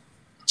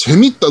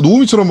재밌다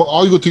노우미처럼 막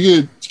이거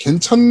되게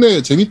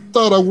괜찮네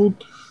재밌다라고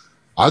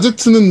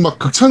아제트는 막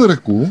극찬을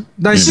했고.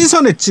 난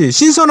신선했지.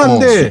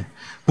 신선한데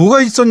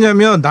뭐가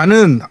있었냐면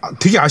나는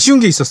되게 아쉬운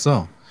게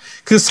있었어.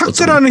 그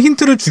삭제라는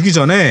힌트를 주기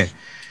전에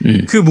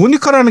그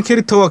모니카라는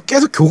캐릭터와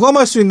계속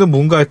교감할 수 있는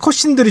뭔가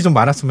컷신들이 좀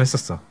많았으면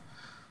했었어.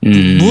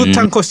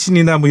 무탄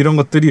컷신이나 뭐 이런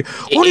것들이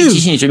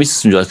지신이 좀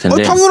있었으면 좋았을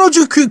텐데.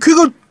 당연하지.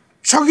 걔가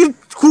자기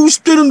그러고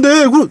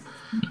싶다는데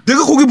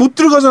내가 거기 못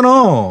들어가잖아.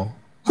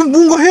 그럼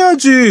뭔가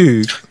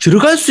해야지.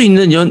 들어갈 수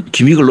있는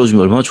기믹을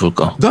넣어주면 얼마나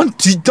좋을까? 난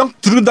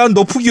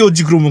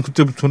너프기어지 그러면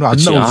그때부터는 안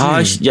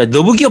나오지. 야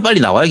너프기어 빨리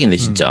나와야겠네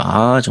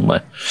진짜.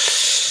 정말.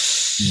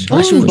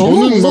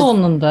 너무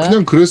무서웠는데.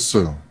 그냥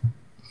그랬어요.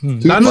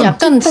 나는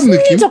약간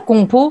심리적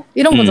공포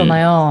이런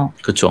거잖아요.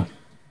 그렇죠.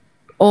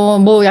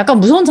 뭐 약간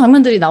무서운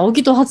장면들이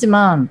나오기도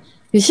하지만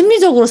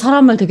심리적으로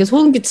사람을 되게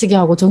소름 끼치게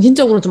하고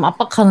정신적으로 좀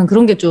압박하는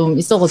그런 게 좀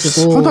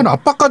있어가지고. 난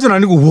압박까지는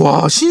아니고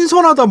와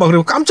신선하다 막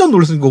그리고 깜짝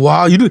놀랐으니까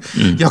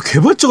야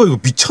개발자가 이거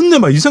미쳤네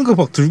막 이 생각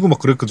막 들고 막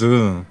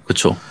그랬거든.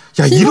 그렇죠.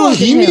 야 이런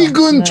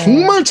기믹은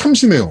정말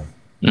참신해요.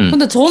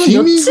 근데 저는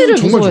며칠을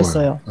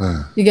무서워했어요. 네.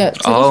 이게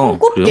제가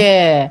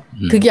손꼽게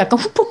그게 약간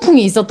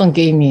후폭풍이 있었던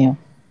게임이에요.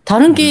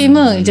 다른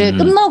게임은 이제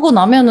끝나고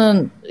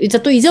나면은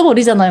이제 또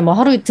잊어버리잖아요. 뭐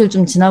하루 이틀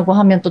좀 지나고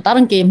하면 또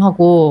다른 게임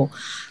하고.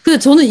 근데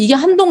저는 이게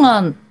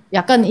한동안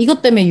약간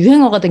이것 때문에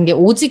유행어가 된 게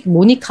오직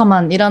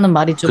모니카만이라는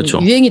말이 좀 그쵸.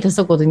 유행이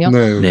됐었거든요.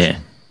 네.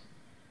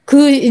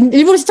 그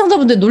일부러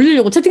시청자분들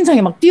놀리려고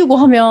채팅창에 막 띄우고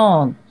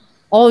하면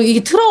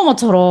이게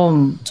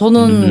트라우마처럼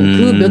저는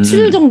그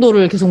며칠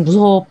정도를 계속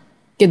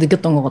무섭게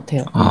느꼈던 것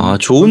같아요.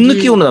 좋은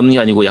느낌으로 남는 게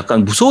아니고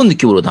약간 무서운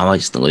느낌으로 남아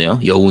있었던 거네요.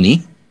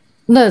 여운이.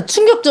 네,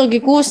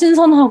 충격적이고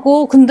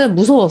신선하고 근데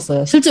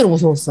무서웠어요. 실제로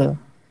무서웠어요.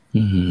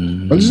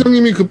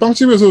 안지장님이 그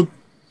빵집에서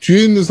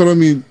뒤에 있는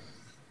사람이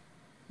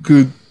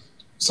그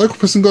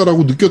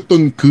사이코패스인가라고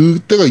느꼈던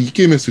그때가 이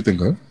게임 했을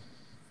때인가요?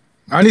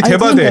 아니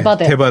대바대.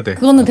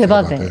 그거는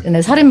대바대.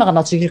 네, 살인마가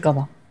나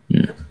죽일까봐.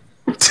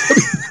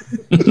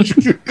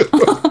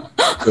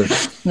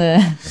 네.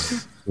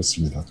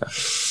 그렇습니다.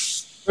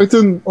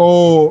 하여튼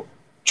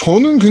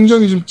저는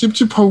굉장히 좀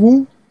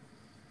찝찝하고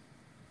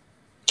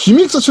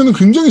기믹 자체는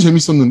굉장히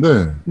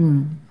재밌었는데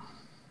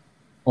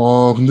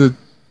근데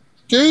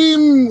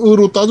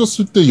게임으로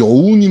따졌을 때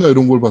여운이나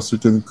이런 걸 봤을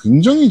때는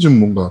굉장히 좀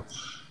뭔가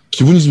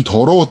기분이 좀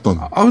더러웠던.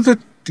 근데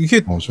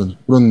이게 저는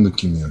그런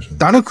느낌이에요. 저는.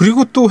 나는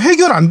그리고 또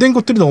해결 안 된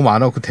것들이 너무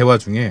많아. 그 대화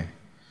중에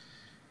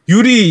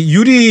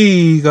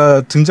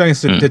유리가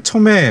등장했을 때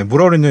처음에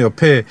뭐라 그랬냐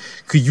옆에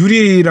그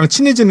유리랑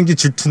친해지는 게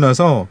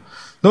질투나서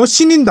너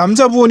신인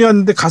남자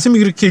부원이었는데 가슴이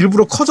그렇게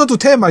일부러 커져도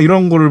돼? 막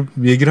이런 걸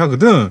얘기를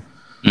하거든.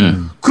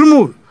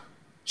 그러면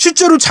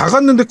실제로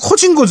작았는데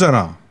커진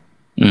거잖아.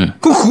 그럼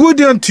그거에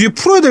대한 뒤에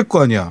풀어야 될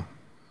거 아니야.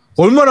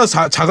 얼마나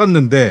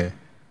작았는데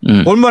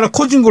얼마나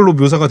커진 걸로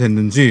묘사가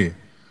됐는지.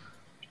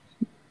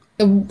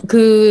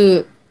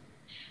 그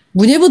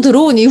문예부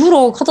들어온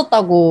이후로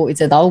커졌다고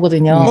이제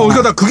나오거든요.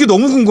 그러니까 나 그게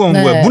너무 궁금한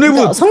거야. 문예부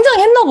그러니까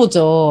성장했나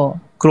보죠.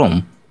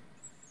 그럼.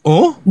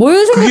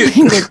 뭘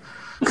생각하는 거?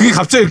 그게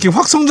갑자기 이렇게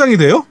확 성장이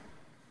돼요?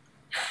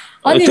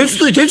 아니 될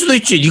수도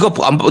있지. 네가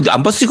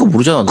안 봤으니까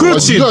모르잖아.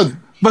 그렇지.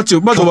 맞지.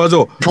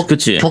 맞아.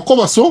 그렇지.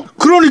 겪어봤어?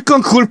 그러니까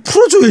그걸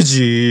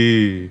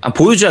풀어줘야지.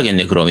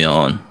 보여줘야겠네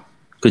그러면.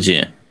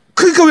 그지.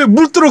 그러니까 왜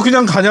물 들어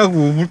그냥 가냐고.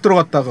 물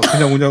들어갔다가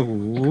그냥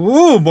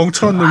오냐고.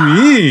 멍청한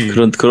놈이.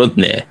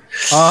 그렇네.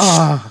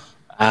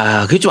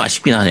 그게 좀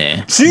아쉽긴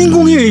하네.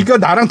 주인공이 그러니까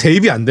나랑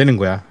대입이 안 되는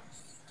거야.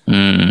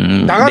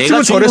 나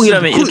같으면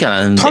주인공이라면 이렇게 안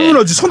하는데.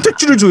 당연하지.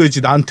 선택지를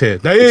줘야지 나한테.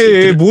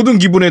 나의 모든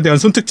기분에 대한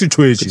선택지를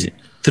줘야지. 그치.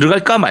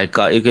 들어갈까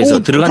말까 이렇게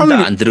해서 들어간다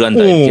당연히. 안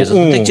들어간다 이렇게 해서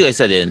선택지가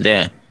있어야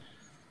되는데.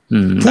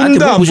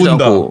 본다 안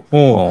본다.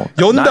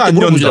 연다 안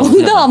연다.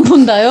 본다 안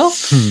본다요?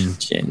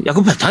 야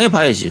그럼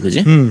당해봐야지,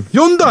 그지?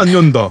 연다 안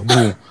연다.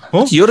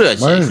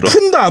 열어야지.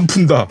 푼다 안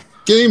푼다.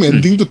 게임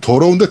엔딩도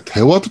더러운데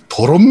대화도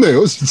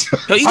더럽네요, 진짜.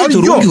 야 이게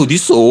더러운 게 어디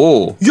있어?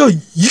 야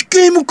이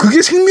게임은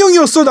그게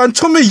생명이었어. 난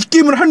처음에 이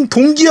게임을 한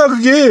동기야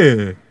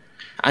그게.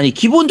 아니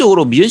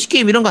기본적으로 미연식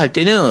게임 이런 거 할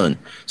때는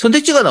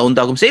선택지가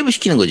나온다 그럼 세이브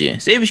시키는 거지.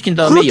 세이브 시킨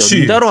다음에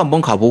그렇지. 연다로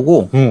한번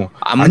가보고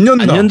안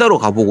연다. 안 연다로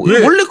가보고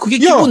왜? 원래 그게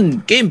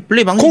기본 게임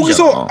플레이 방식이잖아.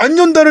 거기서 안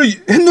연다를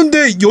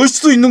했는데 열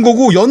수도 있는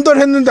거고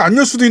연다를 했는데 안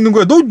열 수도 있는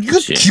거야. 너 이거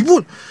그치.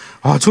 기본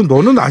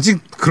너는 아직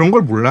그런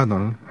걸 몰라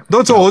너는.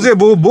 너 저 어제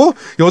뭐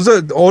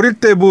여자 어릴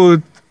때 뭐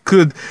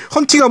그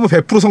헌팅하면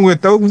 100%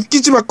 성공했다고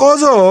웃기지 마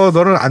꺼져.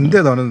 너는 안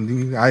돼.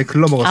 너는 아예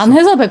글러먹었어. 안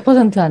해서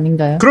 100%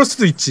 아닌가요? 그럴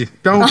수도 있지.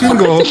 뺨 웃긴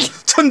거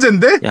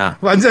천재인데? 야.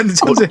 완전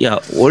천재. 야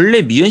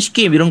원래 미연식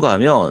게임 이런 거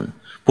하면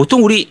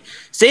보통 우리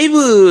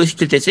세이브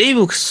시킬 때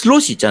세이브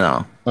슬롯이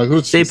있잖아. 아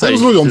그렇지. 세이브 세이브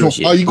슬롯이 엄청.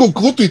 슬롯이. 이거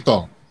그것도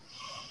있다.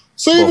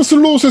 세이브 뭐.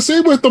 슬롯에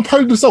세이브했던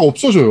파일들 싹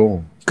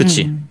없어져요.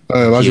 그치.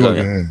 네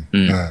마지막에.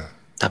 네.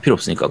 다 필요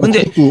없으니까.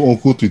 근데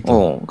그것도 있다.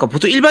 그러니까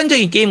보통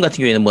일반적인 게임 같은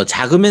경우에는 뭐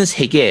작으면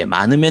 3개,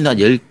 많으면 한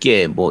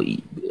 10개, 뭐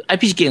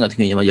RPG 게임 같은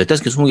경우에는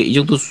 15개, 20개 이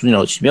정도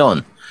수준이라고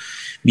치면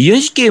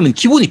미연식 게임은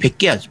기본이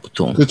 100개야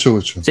보통.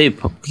 그렇죠.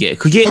 세이브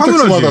그게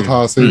선택지마다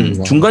다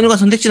세이브. 중간중간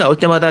선택지 나올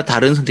때마다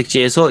다른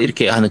선택지에서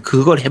이렇게 하는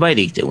그걸 해봐야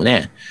되기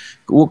때문에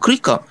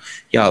그러니까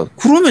야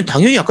그러면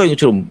당연히 아까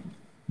이것처럼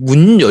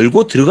문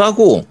열고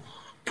들어가고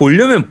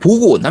보려면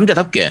보고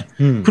남자답게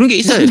그런 게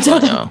있어야 될 거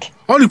아니야.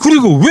 아니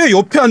그리고 왜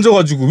옆에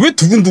앉아가지고 왜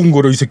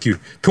두근두근거려 이 새끼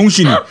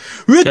병신이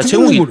왜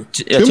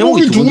두근두근거려.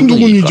 제목이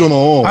두근두근이잖아.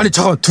 아니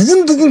잠깐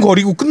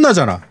두근두근거리고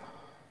끝나잖아.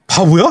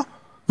 바보야?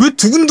 왜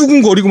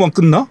두근두근거리고만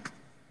끝나?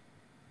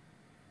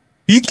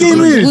 이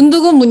게임을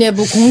두근두근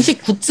문예부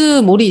공식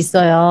굿즈몰이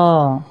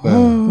있어요.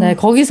 네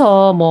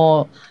거기서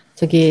뭐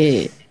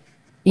저기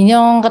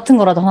인형 같은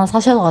거라도 하나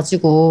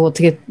사셔가지고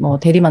어떻게 뭐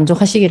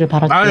대리만족하시기를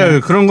바랄게요. 아니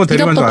그런 거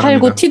대리만족 안 합니다.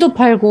 팔고 티도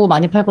팔고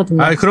많이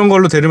팔거든요. 아니 그런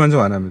걸로 대리만족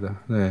안 합니다.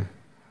 네.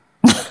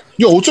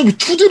 야 어차피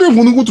 2D를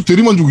보는 것도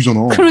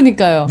대리만족이잖아.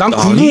 그러니까요. 난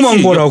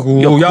궁금한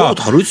거라고. 야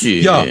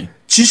다르지. 야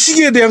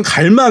지식에 대한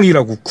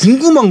갈망이라고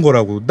궁금한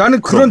거라고.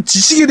 나는 그런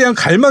지식에 대한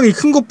갈망이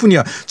큰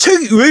것뿐이야.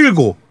 책 왜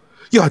읽어?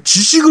 야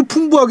지식을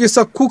풍부하게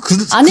쌓고 그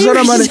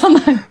사람만의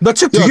나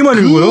책 되게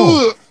많이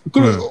읽어요.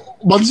 그래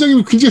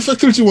만지장님이 굉장히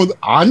팩트를 지금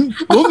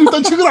넌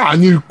일단 책을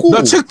안 읽고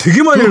나 책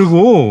되게 많이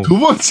읽어. 두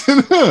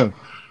번째는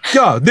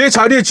야 내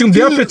자리에 지금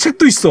내 앞에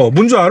책도 있어.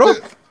 뭔 줄 알아?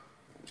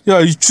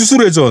 야 이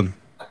주술회전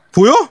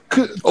보여?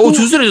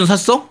 주술회전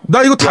샀어?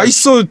 나 이거 다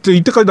있어.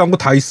 이때까지 나온 거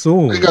다 있어.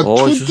 그러니까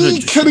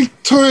 2D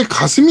캐릭터의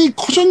가슴이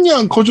커졌냐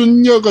안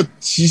커졌냐가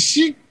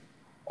지식?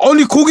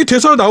 아니 거기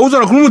대사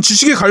나오잖아. 그러면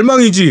지식의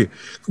갈망이지.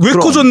 왜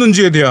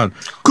커졌는지에 대한.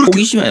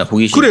 호기심이야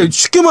호기심. 그래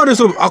쉽게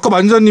말해서 아까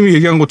만자님이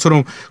얘기한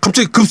것처럼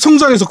갑자기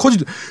급성장해서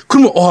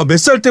그러면 몇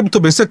살 때부터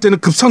몇 살 때는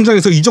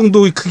급성장해서 이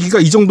정도의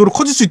크기가 이 정도로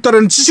커질 수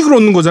있다라는 지식을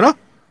얻는 거잖아.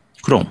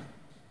 그럼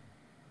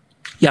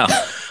야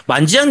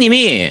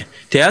만지장님이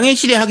대항해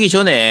시대 하기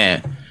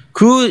전에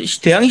그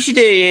대항해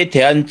시대에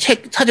대한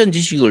책 사전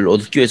지식을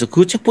얻기 위해서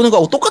그 책 보는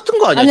거하고 똑같은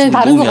거 아니야? 아니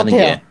다른 거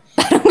같아요.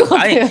 다른 거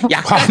아니 같아요.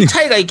 약간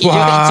차이가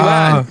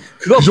있지만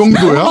그거 그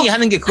정도야?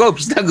 하는 게 그거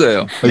비슷한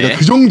거예요. 그러니까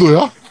그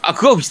정도야?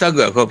 그거 비슷한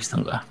거야. 그거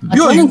비슷한 거야.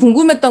 저는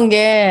궁금했던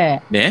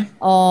게 네.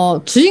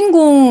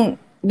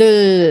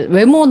 주인공들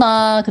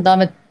외모나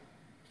그다음에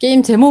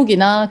게임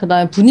제목이나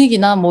그다음에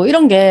분위기나 뭐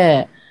이런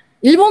게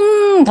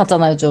일본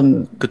같잖아요,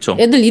 좀. 그쵸.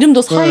 애들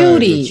이름도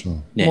사유리,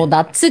 네. 뭐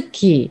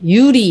나츠키,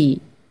 유리,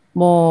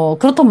 뭐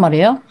그렇단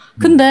말이에요.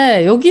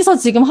 근데 여기서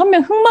지금 한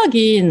명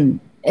흑막인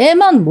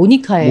애만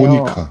모니카예요.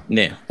 모니카.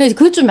 네.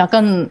 그게 좀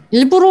약간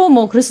일부러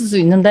뭐 그랬을 수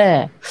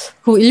있는데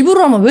그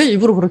일부러라면 왜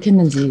일부러 그렇게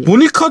했는지.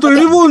 모니카도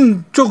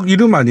일본 쪽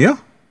이름 아니야?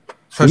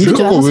 사실.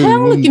 그렇죠. 약간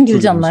서양 느낌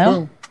들지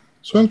않나요?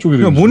 서양 쪽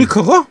이름. 야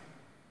모니카가?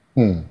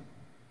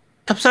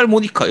 탑살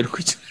모니카 이런 거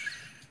있잖아.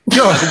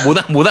 야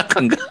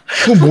모나카인가?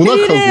 그건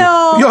모나카고.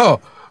 야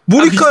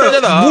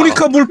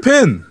모니카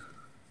볼펜.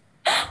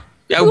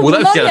 야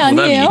모나미잖아.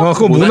 모나미.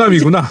 그거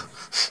모나미구나.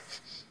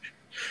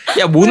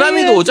 야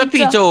모나미도 네, 어차피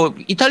진짜. 저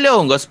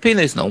이탈리아어인가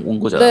스페인에서 나온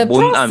거잖아. 네,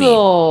 모나미.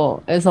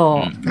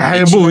 프랑스에서.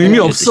 아유 뭐 의미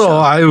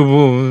없어. 아유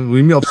뭐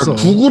의미 없어.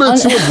 구글에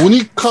치면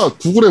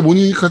구글에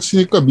모니카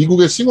치니까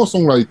미국의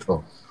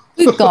싱어송라이터.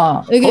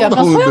 그러니까 이게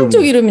약간 서양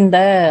쪽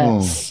이름인데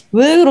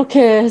왜 그렇게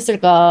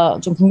했을까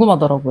좀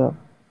궁금하더라고요.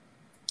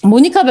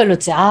 모니카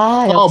벨루치.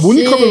 역시.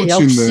 모니카 벨루치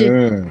역시.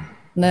 있네.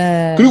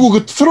 네. 그리고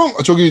그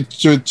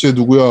쟤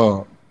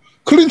누구야?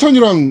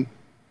 클린턴이랑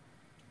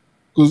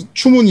그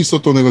추문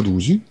있었던 애가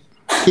누구지?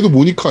 걔도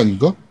모니카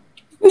아닌가?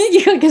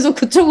 분위기가 계속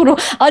그쪽으로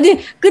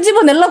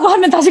끄집어내려고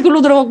하면 다시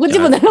글로 들어가고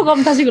끄집어내려고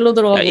하면 다시 글로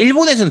들어가고.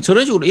 일본에서는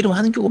저런 식으로 이름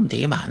하는 경우는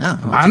되게 많아.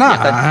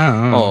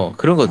 많아.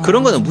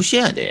 그런 거는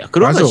무시해야 돼.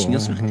 그런 거 신경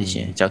쓰면 안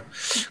되지. 자,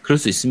 그럴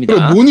수 있습니다.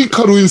 그래,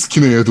 모니카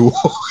루인스키네 얘도.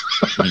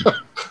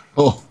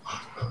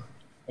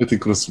 하여튼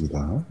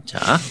그렇습니다.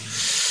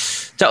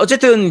 자,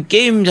 어쨌든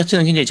게임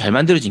자체는 굉장히 잘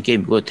만들어진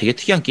게임이고 되게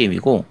특이한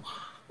게임이고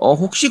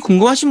혹시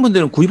궁금하신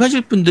분들은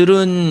구입하실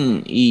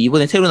분들은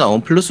이번에 새로 나온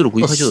플러스로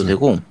구입하셔도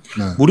되고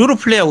네. 무료로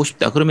플레이하고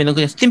싶다 그러면은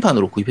그냥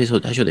스팀판으로 구입해서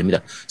하셔도 됩니다.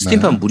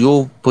 스팀판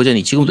무료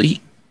버전이 지금도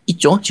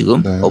있죠?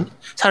 지금 네.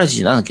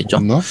 사라지진 않았겠죠?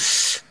 없나?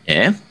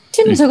 네.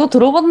 스팀 제가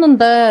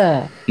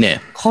들어봤는데 네.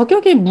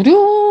 가격이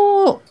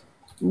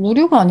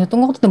무료가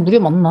아니었던 것 같은데 무료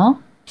맞나?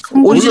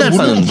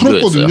 오리지널판은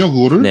무료였어요.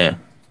 그거를? 네.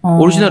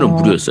 오리지널은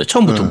무료였어요.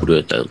 처음부터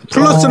무료였다.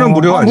 플러스는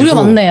무료가 아니고. 무료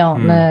맞네요.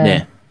 네.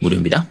 네,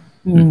 무료입니다.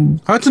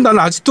 하여튼 나는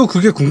아직도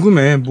그게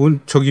궁금해.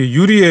 저기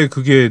유리의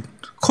그게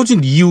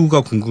커진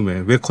이유가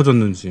궁금해. 왜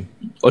커졌는지.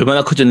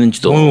 얼마나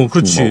커졌는지도.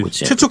 그렇지.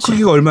 최초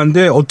크기가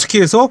얼마인데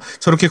어떻게 해서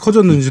저렇게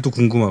커졌는지도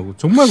궁금하고.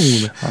 정말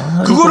궁금해.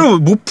 그거를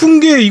못 푼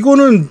게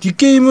이거는 이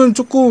게임은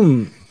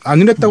조금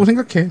아니랬다고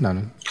생각해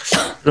나는.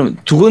 그럼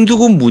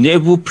두근두근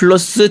문예부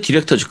플러스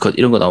디렉터즈 컷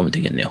이런 거 나오면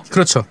되겠네요.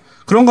 그렇죠.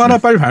 그런 거 하나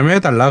빨리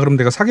발매해달라. 그럼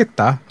내가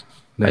사겠다.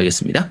 네.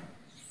 알겠습니다.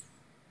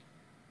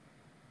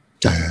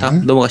 자, 네.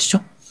 다음 넘어가시죠.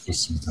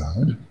 그렇습니다.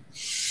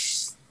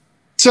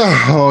 자,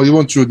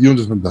 이번 주 니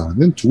혼자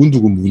산다는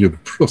두근두근 문예부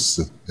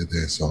플러스에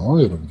대해서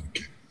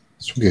여러분들께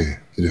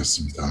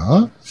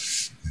소개해드렸습니다.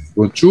 네,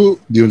 이번 주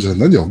니 혼자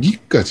산다는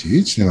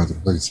여기까지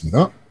진행하도록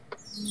하겠습니다.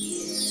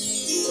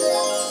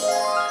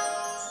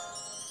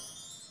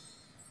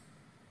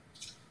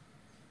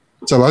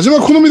 자, 마지막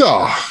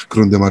코너입니다.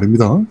 그런데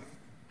말입니다.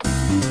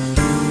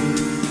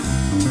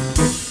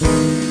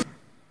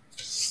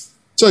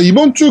 자,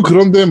 이번 주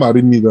그런데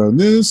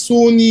말입니다는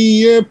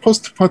소니의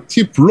퍼스트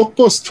파티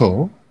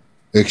블록버스터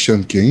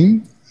액션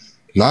게임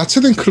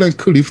라쳇 앤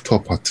클랭크 리프트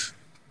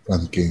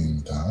어파트라는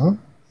게임입니다.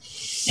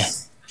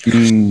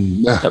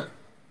 네. 자,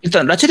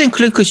 일단 라쳇 앤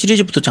클랭크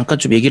시리즈부터 잠깐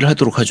좀 얘기를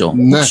하도록 하죠.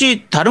 네.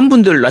 혹시 다른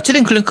분들 라쳇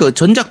앤 클랭크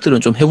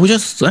전작들은 좀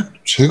해보셨어요?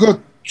 제가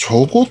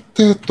저거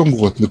때 했던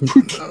것 같은데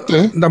풀2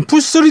 때? 난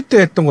풀3 때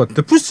했던 것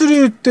같아.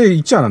 풀3 때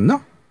있지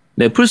않았나?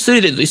 네,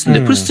 풀3 때도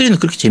있었는데 풀3는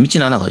그렇게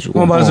재밌진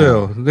않아가지고.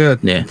 맞아요. 내가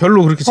네.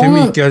 별로 그렇게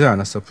재미있게 하지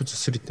않았어.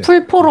 풀3 때.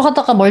 풀4로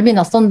하다가 멀미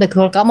났었는데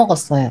그걸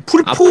까먹었어요.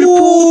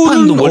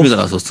 풀4판도 멀미가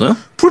났었어요?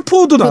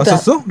 풀4도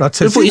나왔었어?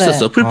 라쳇 풀4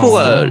 있었어.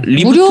 풀4가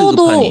리부트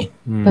무료도 판이.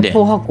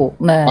 배포하고.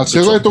 네. 아,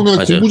 제가 그렇죠. 했던 게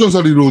맞아요.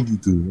 공부전사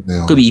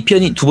리로디드네요. 그럼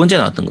 2편이 두 번째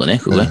나왔던 거네,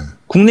 그거에. 네.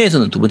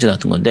 국내에서는 두 번째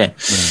나왔던 건데.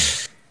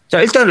 자,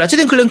 일단 라쳇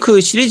앤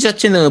클랭크 시리즈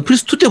자체는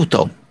플스2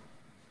 때부터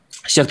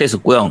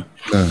시작됐었고요.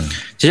 네.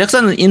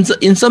 제작사는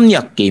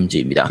인썸니악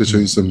게임즈입니다. 그렇죠,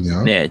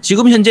 인썸니아. 네,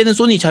 지금 현재는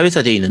소니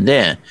자회사 되어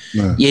있는데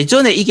네.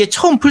 예전에 이게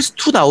처음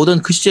플스2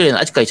 나오던 그 시절에는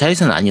아직까지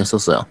자회사는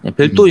아니었었어요.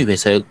 별도의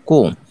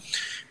회사였고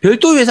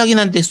별도의 회사긴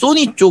한데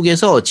소니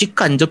쪽에서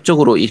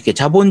직간접적으로 이렇게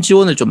자본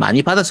지원을 좀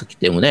많이 받았었기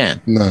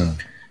때문에 네.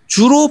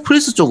 주로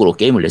플스 쪽으로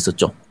게임을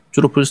냈었죠.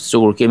 주로 플스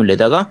쪽으로 게임을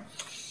내다가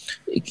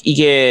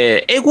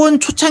이게 에곤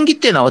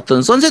초창기 때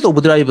나왔던 선셋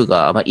오브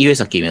드라이브가 아마 이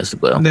회사 게임이었을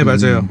거예요. 네,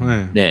 맞아요.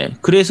 네. 네,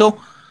 그래서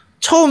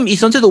처음 이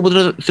선셋 오브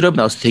드라이브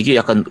나왔을 때 되게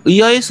약간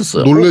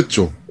의아했었어요.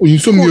 놀랬죠.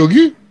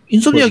 인썸니악이?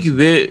 인썸니악이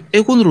왜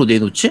에곤으로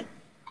내놓지?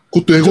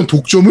 그것도 에곤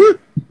독점을?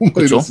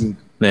 그렇죠.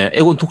 네,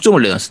 에곤 독점을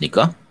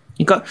내놨으니까.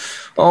 그러니까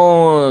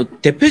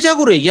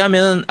대표작으로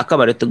얘기하면 아까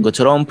말했던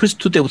것처럼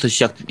플스2 때부터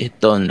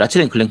시작했던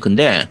라쳇 앤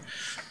클랭크인데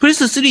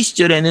플스3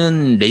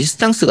 시절에는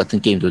레지스탕스 같은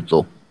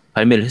게임들도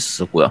발매를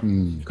했었고요.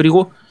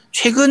 그리고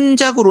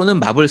최근작으로는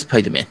마블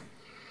스파이더맨.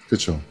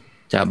 그렇죠.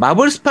 자,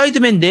 마블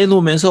스파이더맨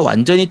내놓으면서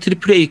완전히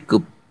트리플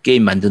A급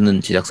게임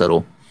만드는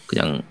제작사로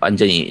그냥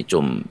완전히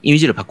좀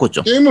이미지를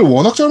바꿨죠. 게임을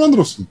워낙 잘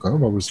만들었으니까요,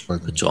 마블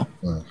스파이더맨. 그렇죠.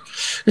 네.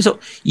 그래서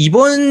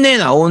이번에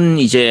나온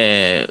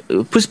이제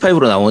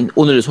플스5로 나온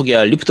오늘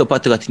소개할 리프트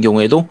어파트 같은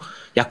경우에도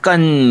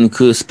약간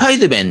그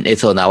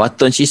스파이더맨에서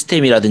나왔던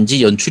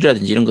시스템이라든지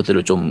연출이라든지 이런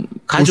것들을 좀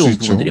가져온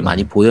부분들이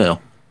많이 보여요.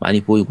 많이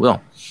보이고요.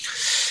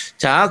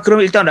 자, 그럼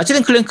일단 라쳇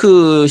앤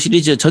클랭크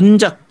시리즈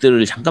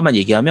전작들을 잠깐만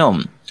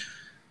얘기하면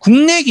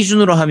국내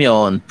기준으로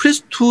하면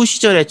플스2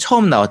 시절에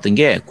처음 나왔던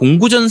게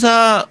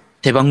공구전사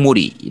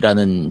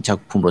대박몰이라는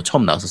작품으로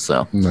처음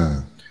나왔었어요. 네.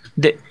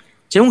 근데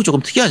제목이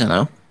조금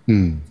특이하잖아요.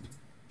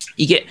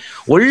 이게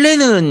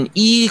원래는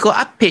이거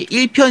앞에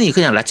 1편이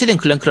그냥 라쳇 앤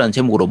클랭크라는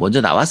제목으로 먼저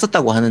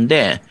나왔었다고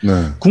하는데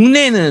네.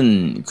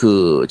 국내에는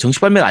그 정식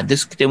발매가 안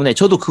됐었기 때문에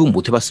저도 그건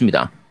못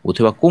해봤습니다. 못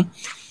해봤고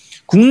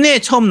국내에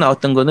처음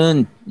나왔던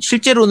거는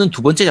실제로는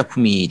두 번째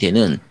작품이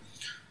되는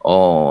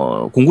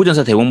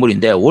공구전사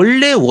대박몰인데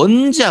원래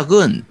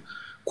원작은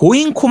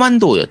고잉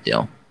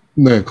코만도였대요.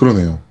 네,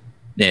 그러네요.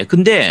 네,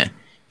 근데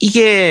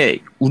이게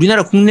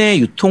우리나라 국내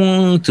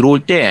유통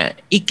들어올 때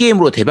이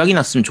게임으로 대박이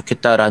났으면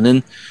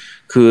좋겠다라는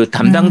그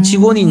담당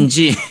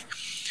직원인지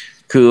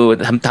그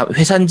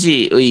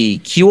회사인지의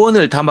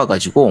기원을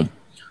담아가지고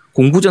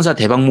공구전사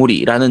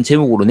대박몰이라는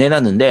제목으로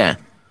내놨는데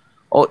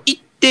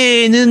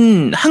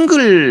이때는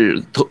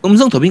한글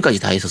음성 더빙까지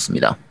다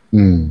했었습니다.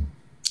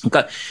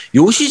 그러니까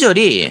요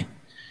시절이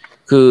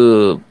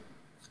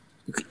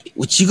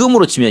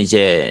지금으로 치면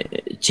이제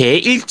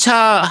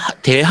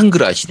제1차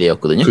대한글화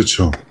시대였거든요.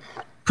 그렇죠.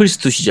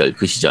 플스2 시절,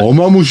 그 시절.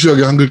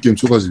 어마무시하게 한글 게임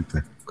쏟아질 때.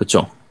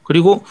 그렇죠.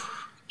 그리고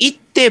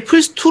이때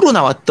플스2로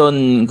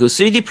나왔던 그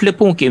 3D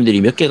플랫폼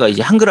게임들이 몇 개가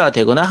이제 한글화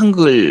되거나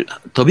한글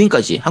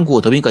더빙까지,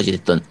 한국어 더빙까지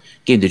됐던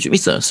게임들이 좀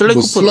있어요. 슬라이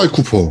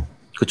쿠퍼.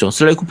 그렇죠.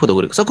 슬라이 쿠퍼도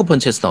그렇고,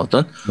 서커펀치에서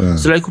나왔던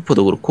슬라이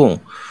쿠퍼도 그렇고.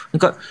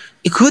 그러니까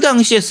그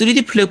당시에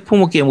 3D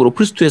플랫폼 게임으로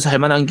플스2에서 할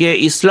만한 게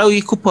이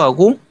슬라이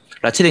쿠퍼하고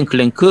라쳇 앤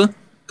클랭크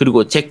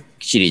그리고 잭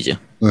시리즈.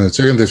 네,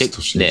 잭 앤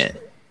덱스터 시리즈. 네.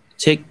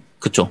 잭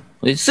그쵸.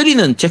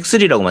 3는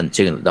잭3라고만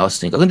제가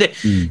나왔으니까. 근데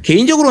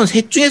개인적으로는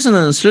셋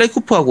중에서는 슬라이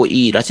쿠퍼하고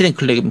이 라쳇 앤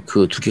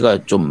클랭크 두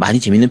개가 좀 많이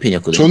재밌는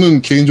편이었거든요.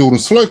 저는 개인적으로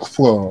슬라이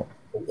쿠퍼가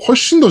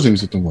훨씬 더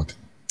재밌었던 것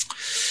같아요.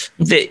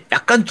 근데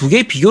약간 두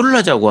개 비교를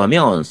하자고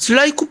하면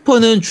슬라이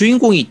쿠퍼는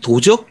주인공이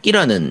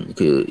도적이라는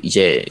그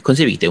이제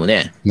컨셉이기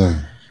때문에 네.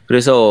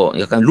 그래서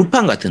약간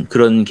루팡 같은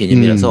그런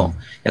개념이라서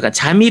약간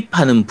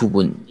잠입하는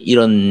부분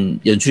이런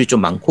연출이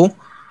좀 많고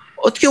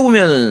어떻게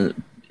보면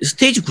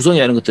스테이지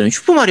구성이라는 것들은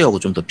슈퍼마리오하고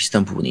좀 더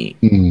비슷한 부분이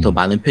더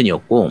많은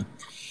편이었고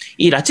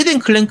이 라쳇 앤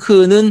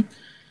클랭크는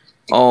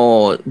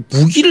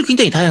무기를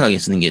굉장히 다양하게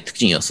쓰는 게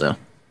특징이었어요.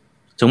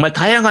 정말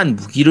다양한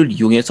무기를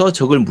이용해서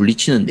적을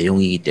물리치는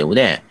내용이기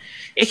때문에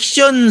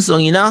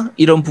액션성이나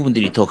이런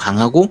부분들이 더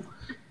강하고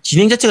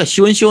진행 자체가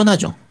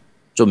시원시원하죠.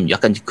 좀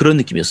약간 그런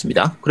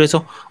느낌이었습니다.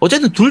 그래서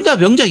어쨌든 둘 다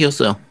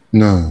명작이었어요.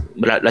 네.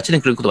 라쳇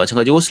앤 클랭크도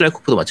마찬가지고 슬라이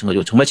쿠퍼도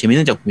마찬가지고 정말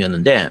재밌는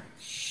작품이었는데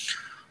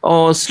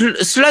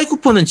슬라이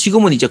쿠퍼는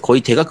지금은 이제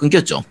거의 대가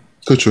끊겼죠.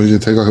 그렇죠. 이제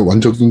대가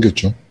완전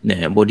끊겼죠.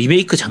 네, 뭐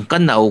리메이크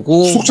잠깐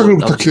나오고 속작을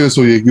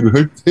부탁해서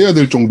얘기를 해야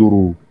될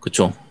정도로.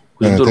 그렇죠.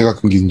 네, 대가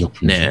끊긴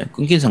작품. 네,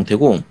 끊긴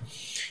상태고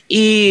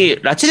이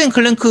라쳇 앤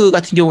클랭크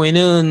같은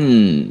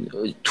경우에는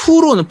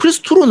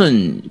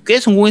플스2로는 꽤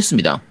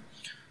성공했습니다.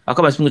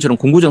 아까 말씀드린 것처럼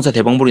공구전사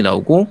대방몰이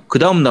나오고 그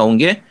다음 나온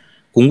게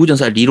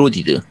공구전사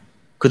리로디드,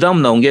 그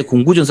다음 나온 게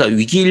공구전사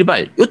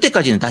위기일발.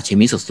 요때까지는 다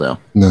재미있었어요.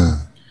 네.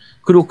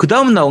 그리고 그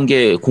다음 나온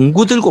게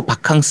공구 들고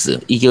바캉스,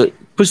 이게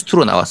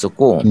플스2로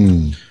나왔었고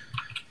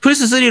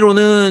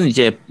플스3로는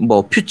이제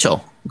뭐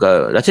퓨처,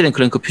 그러니까 라쳇 앤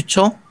클랭크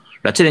퓨처,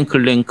 라쳇 앤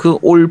클랭크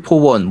올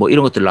포 원 뭐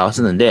이런 것들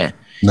나왔었는데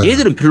네.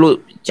 얘들은 별로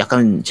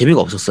약간 재미가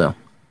없었어요.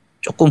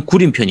 조금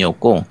구린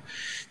편이었고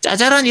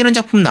짜잘한 이런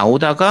작품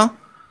나오다가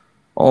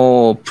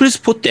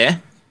플스4 때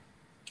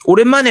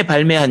오랜만에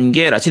발매한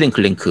게 라쳇 앤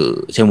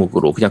클랭크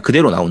제목으로 그냥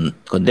그대로 나온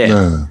건데 네.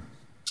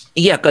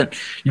 이게 약간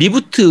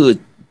리부트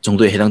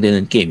정도에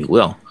해당되는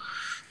게임이고요.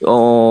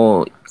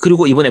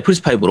 그리고 이번에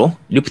플스5로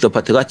리프트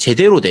어파트가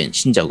제대로 된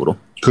신작으로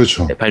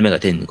그렇죠. 발매가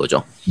된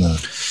거죠. 네.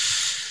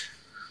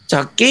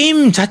 자,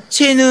 게임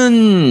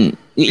자체는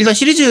일단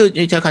시리즈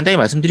제가 간단히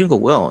말씀드린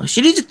거고요.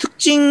 시리즈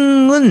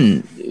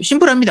특징은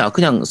심플합니다.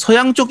 그냥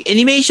서양 쪽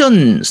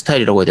애니메이션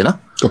스타일이라고 해야 되나?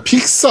 그러니까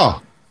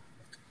픽사.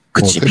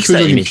 그치, 픽사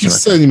애니메이션.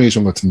 픽사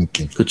애니메이션 같은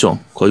느낌. 그렇죠.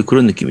 거의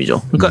그런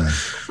느낌이죠. 그러니까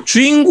네.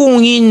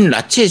 주인공인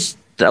라쳇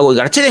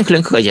앤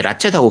클랭크가 이제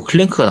라쳇하고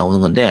클랭크가 나오는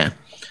건데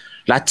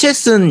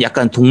라쳇은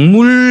약간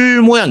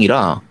동물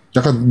모양이라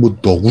약간 뭐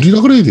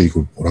너구리라 그래야 돼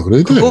이걸 뭐라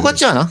그래야 돼? 그거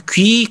같지 않아?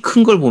 귀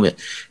큰 걸 보면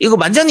이거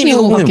만장님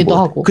이거 보면 같기도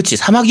뭐 하고. 그치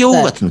사막여우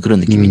네. 같은 그런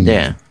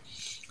느낌인데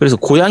그래서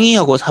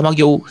고양이하고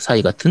사막여우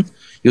사이 같은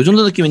요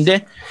정도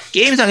느낌인데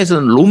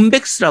게임상에서는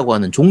롬백스라고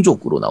하는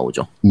종족으로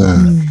나오죠. 네.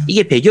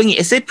 이게 배경이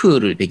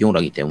SF를 배경으로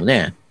하기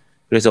때문에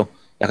그래서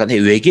약간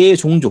외계의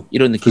종족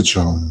이런 느낌.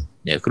 그렇죠.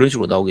 네, 그런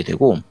식으로 나오게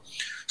되고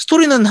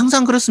스토리는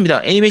항상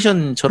그렇습니다.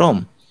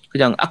 애니메이션처럼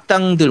그냥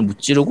악당들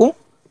무찌르고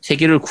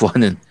세계를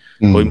구하는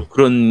거의 뭐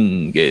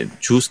그런 게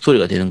주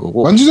스토리가 되는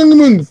거고.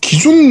 만지장님은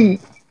기존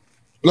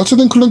라쳇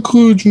앤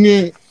클랭크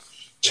중에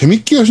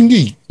재밌게 하신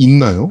게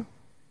있나요?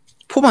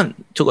 포만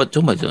정말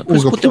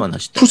플스4 때만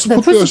하시다.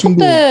 플스4 때 하신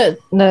거. 네,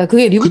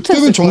 그게 리부트.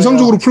 그때는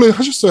정상적으로 플레이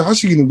하셨어요.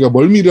 하시기는 그러니까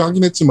멀미를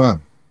하긴 했지만.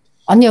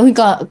 아니요,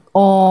 그러니까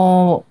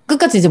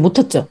끝까지 이제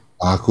못했죠.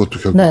 아, 그것도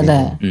결국.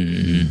 네네.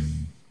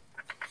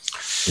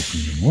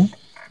 그렇군요.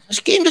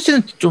 사실 게임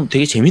자체는 좀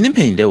되게 재밌는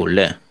편인데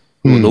원래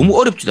너무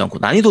어렵지도 않고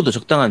난이도도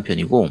적당한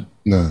편이고.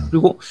 네.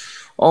 그리고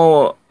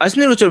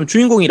말씀드린 것처럼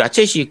주인공이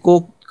라쳇이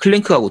있고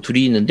클랭크하고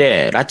둘이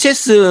있는데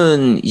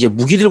라쳇은 이제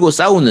무기 들고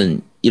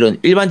싸우는 이런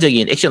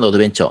일반적인 액션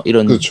어드벤처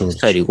이런 그렇죠.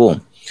 스타일이고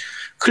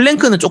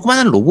클랭크는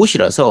조그마한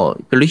로봇이라서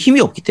별로 힘이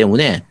없기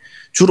때문에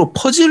주로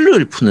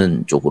퍼즐을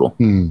푸는 쪽으로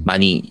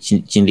많이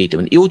진행되기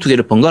때문에 이 두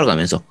개를 번갈아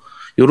가면서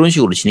이런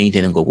식으로 진행이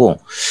되는 거고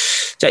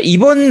자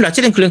이번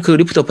라쳇 앤 클랭크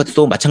리프트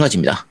어파트도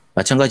마찬가지입니다.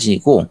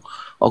 마찬가지이고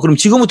그럼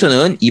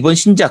지금부터는 이번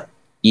신작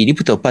이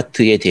리프트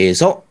어파트에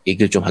대해서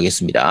얘기를 좀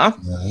하겠습니다.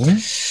 네.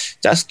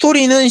 자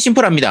스토리는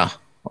심플합니다.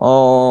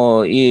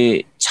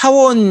 이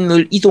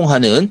차원을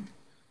이동하는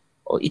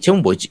이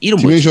제목 뭐였지? 이름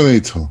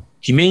뭐였지?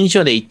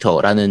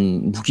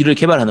 디멘셔네이터라는 무기를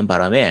개발하는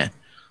바람에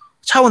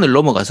차원을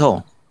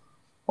넘어가서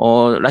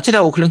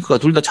라쳇하고 클랭크가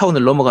둘 다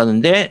차원을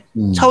넘어가는데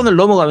차원을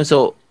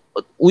넘어가면서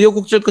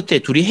우여곡절 끝에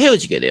둘이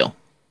헤어지게 돼요.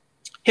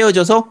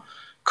 헤어져서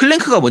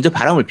클랭크가 먼저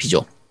바람을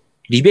피죠.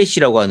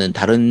 리벳이라고 하는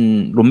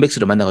다른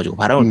롬백스를 만나가지고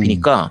바람을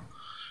피니까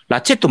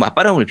라쳇도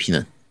맞바람을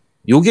피는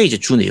요게 이제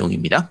주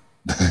내용입니다.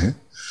 네.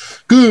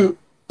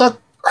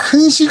 딱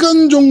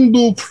 1시간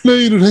정도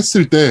플레이를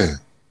했을 때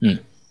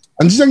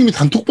안지장님이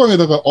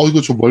단톡방에다가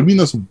이거 저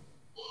멀미나서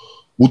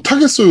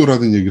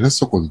못하겠어요라는 얘기를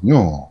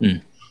했었거든요.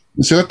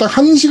 제가 딱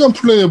 1시간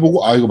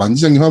플레이해보고 이거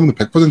만지장님 하면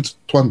 100%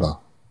 토한다.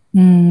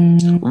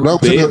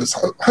 라고 제가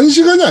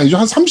 1시간이 아니죠.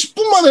 한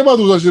 30분만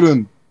해봐도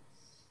사실은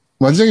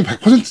만지장님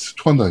 100%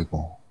 토한다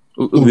이거.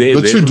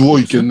 며칠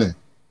누워있겠네.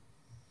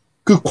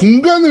 그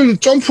공간을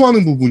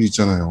점프하는 부분이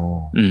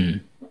있잖아요.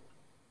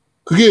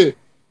 그게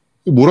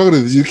뭐라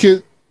그래야 되지?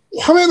 이렇게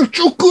화면을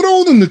쭉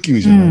끌어오는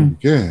느낌이잖아요.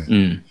 이게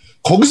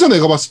거기서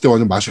내가 봤을 때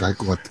완전 맛이 갈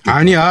것 같아.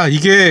 아니야,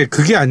 이게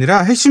그게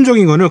아니라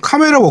핵심적인 거는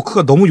카메라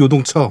워크가 너무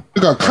요동쳐.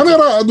 그러니까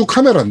카메라도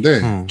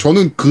카메라인데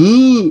저는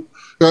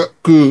그러니까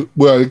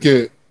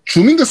이렇게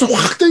줌인돼서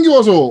확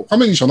당겨와서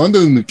화면이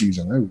전환되는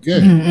느낌이잖아요.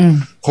 그게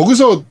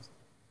거기서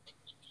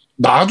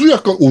나도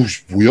약간 오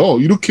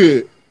뭐야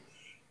이렇게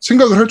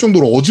생각을 할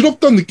정도로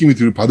어지럽다는 느낌이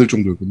받을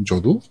정도였거든요.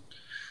 저도.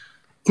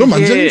 그럼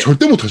만지는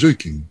절대 못하죠 이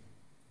게임.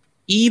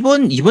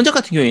 이번작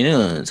같은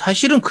경우에는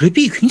사실은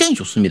그래픽이 굉장히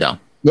좋습니다.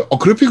 네,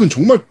 그래픽은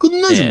정말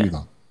끝내줍니다.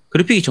 네.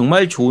 그래픽이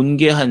정말 좋은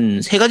게 한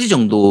 3가지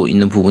정도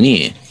있는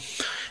부분이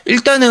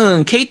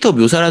일단은 캐릭터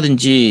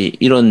묘사라든지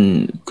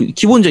이런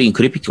기본적인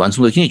그래픽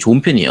완성도가 굉장히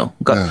좋은 편이에요.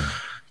 그러니까 네.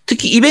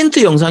 특히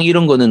이벤트 영상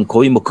이런 거는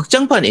거의 뭐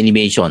극장판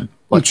애니메이션.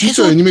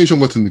 진짜 애니메이션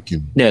같은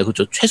느낌. 네,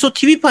 그렇죠. 최소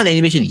TV판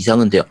애니메이션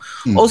이상은 돼요.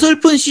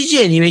 어설픈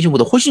CG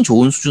애니메이션보다 훨씬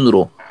좋은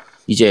수준으로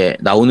이제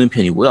나오는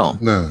편이고요.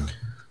 네.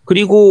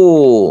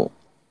 그리고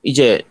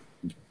이제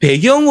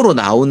배경으로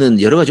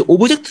나오는 여러 가지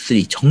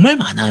오브젝트들이 정말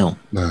많아요.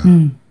 네.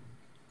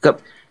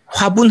 그러니까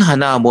화분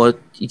하나, 뭐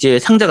이제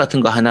상자 같은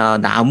거 하나,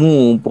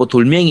 나무, 뭐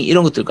돌멩이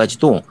이런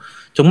것들까지도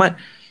정말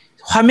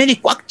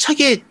화면이 꽉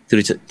차게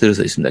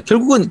들어서 있습니다.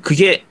 결국은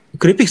그게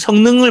그래픽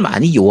성능을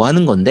많이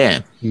요하는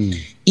건데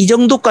이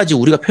정도까지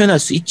우리가 표현할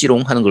수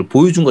있지롱 하는 걸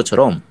보여준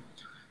것처럼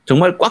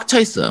정말 꽉 차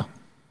있어요.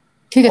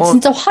 그러니까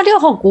진짜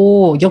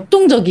화려하고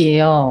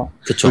역동적이에요.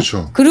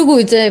 그렇죠. 그리고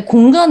이제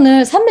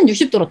공간을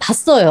 360도로 다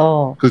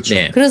써요. 그렇죠.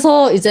 네.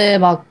 그래서 이제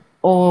막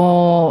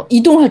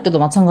이동할 때도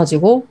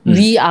마찬가지고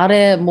위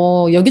아래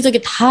뭐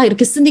여기저기 다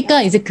이렇게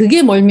쓰니까 이제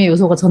그게 멀미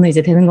요소가 저는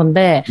이제 되는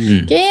건데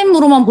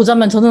게임으로만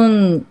보자면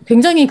저는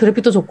굉장히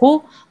그래픽도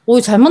좋고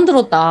잘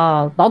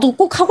만들었다. 나도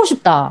꼭 하고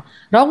싶다.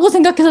 라고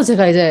생각해서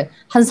제가 이제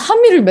한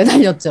 3일을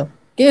매달렸죠.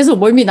 계속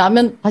멀미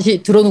나면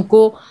다시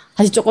들어놓고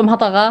다시 조금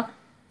하다가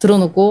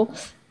들어놓고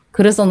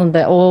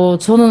그랬었는데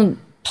저는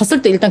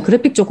봤을 때 일단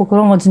그래픽 좋고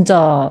그런 건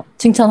진짜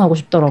칭찬하고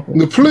싶더라고요.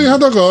 근데 플레이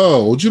하다가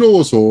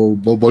어지러워서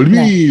뭐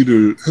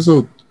멀미를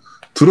해서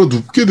들어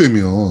눕게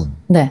되면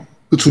네.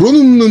 그 들어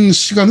눕는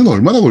시간은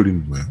얼마나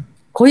걸리는 거예요?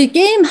 거의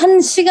게임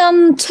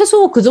 1시간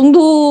최소 그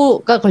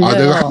정도가 걸려요.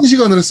 내가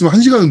 1시간을 했으면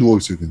 1시간은 누워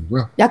있어야 되는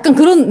거야? 약간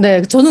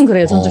네, 저는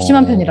그래요. 저는 좀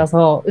심한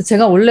편이라서.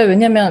 제가 원래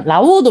왜냐면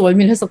라오도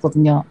멀미를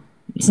했었거든요.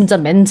 진짜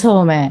맨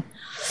처음에.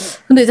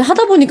 근데 이제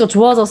하다 보니까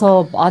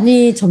좋아져서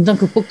많이 점점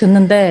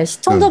극복됐는데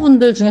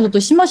시청자분들 중에서도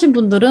심하신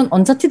분들은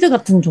언차티드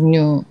같은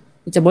종류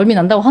이제 멀미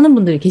난다고 하는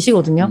분들이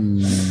계시거든요.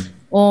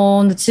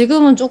 근데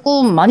지금은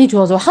조금 많이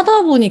좋아져.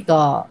 하다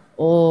보니까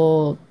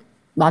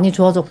많이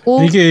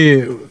좋아졌고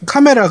이게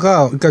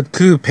카메라가 그러니까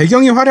그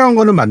배경이 화려한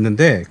거는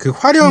맞는데 그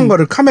화려한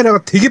거를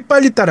카메라가 되게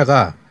빨리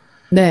따라가.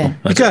 네.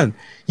 그러니까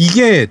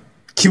이게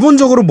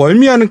기본적으로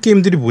멀미하는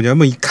게임들이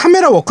뭐냐면 이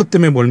카메라 워크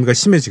때문에 멀미가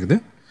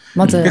심해지거든.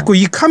 맞아요. 그리고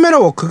이 카메라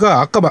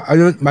워크가 아까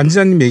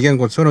만지자님 얘기한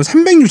것처럼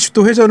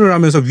 360도 회전을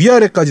하면서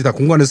위아래까지 다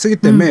공간을 쓰기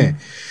때문에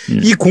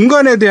이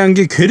공간에 대한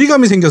게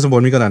괴리감이 생겨서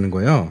멀미가 나는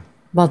거예요.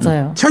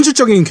 맞아요.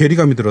 현실적인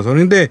괴리감이 들어서.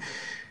 그런데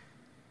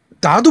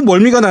나도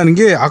멀미가 나는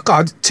게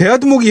아까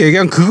제아드목이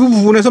얘기한 그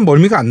부분에서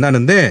멀미가 안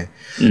나는데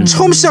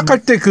처음 시작할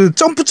때 그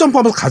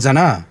점프하면서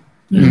가잖아.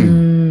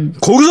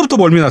 거기서부터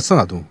멀미 났어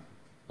나도.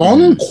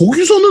 나는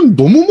거기서는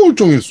너무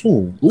멀쩡했어.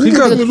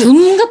 그러니까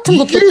둠 같은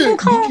것도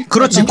쾅쾅.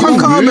 그렇지.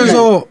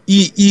 쾅쾅하면서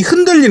이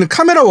흔들리는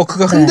카메라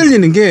워크가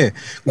흔들리는 게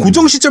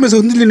고정 시점에서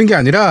흔들리는 게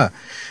아니라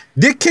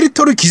내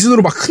캐릭터를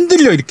기준으로 막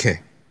흔들려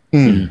이렇게.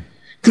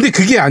 근데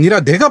그게 아니라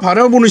내가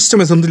바라보는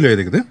시점에서 흔들려야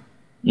되거든.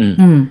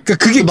 그러니까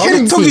그게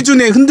캐릭터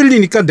기준에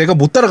흔들리니까 내가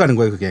못 따라가는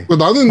거예요 그게.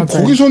 그러니까 나는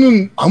맞아요.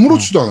 거기서는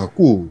아무렇지도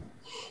않았고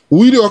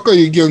오히려 아까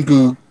얘기한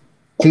그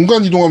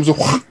공간 이동하면서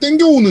확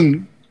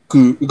땡겨오는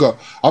그러니까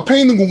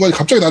앞에 있는 공간이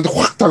갑자기 나한테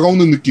확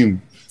다가오는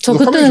느낌. 저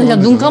그때는 그냥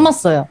눈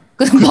감았어요.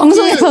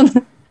 방송에서는.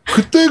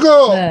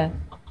 그때가 네.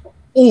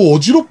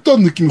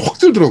 어지럽다는 느낌이 확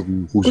들더라고.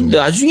 근데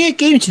나중에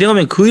게임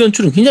진행하면 그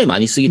연출은 굉장히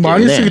많이 쓰기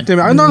때문에. 많이 쓰기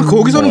때문에. 아니, 난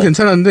거기서는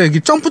괜찮았는데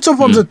이게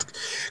점프하면서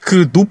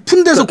그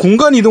높은 데서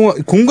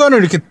공간을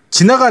이렇게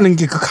지나가는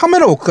게 그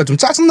카메라 워크가 좀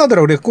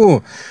짜증나더라고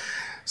그랬고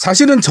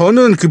사실은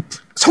저는 그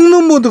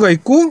성능 모드가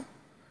있고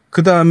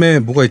그 다음에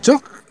뭐가 있죠?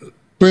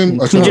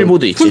 품질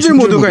모드 있지. 품질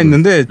모드가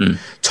있는데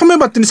처음에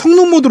봤더니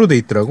성능 모드로 돼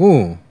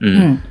있더라고.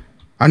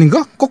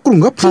 아닌가?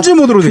 거꾸로인가? 품질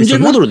모드로 돼 있었나? 품질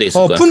모드로 돼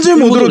있을 거야. 품질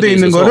모드로 돼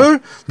있는 거를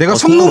내가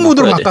성능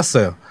모드로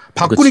바꿨어요.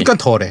 바꾸니까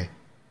그치. 덜해.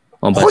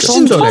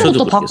 훨씬 덜해.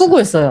 처음부터 바꾸고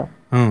했어요.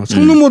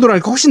 성능 모드로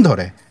하니까 훨씬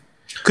덜해.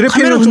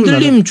 카메라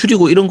흔들림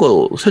줄이고 이런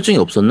거 설정이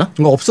없었나?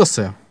 이거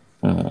없었어요.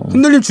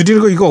 흔들림 줄이는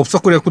거 이거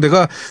없었고 그래갖고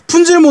내가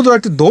품질 모드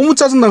할 때 너무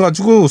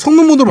짜증나가지고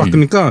성능 모드로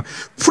바꾸니까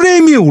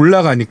프레임이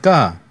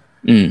올라가니까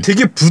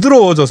되게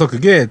부드러워져서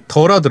그게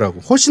덜하더라고.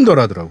 훨씬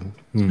덜하더라고.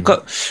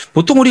 그러니까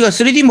보통 우리가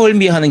 3D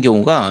멀미 하는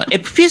경우가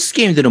FPS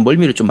게임들은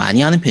멀미를 좀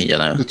많이 하는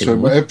편이잖아요. 그렇죠.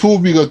 뭐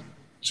FOB가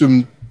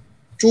좀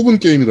좁은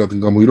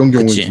게임이라든가 뭐 이런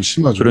경우는 좀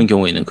심하죠. 그런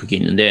경우에는 그게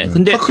있는데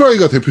근데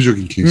파크라이가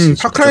대표적인 케이스.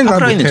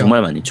 파크라이는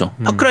정말 많이 있죠.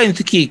 파크라이는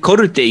특히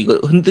걸을 때 이거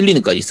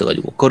흔들리는 까지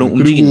있어가지고 걸음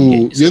움직이는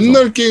게 있어서.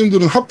 옛날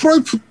게임들은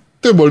하프라이프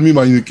때 멀미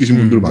많이 느끼신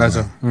분들 많아요.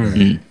 맞아.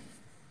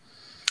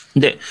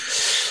 근데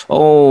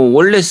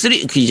원래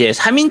이제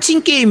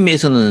 3인칭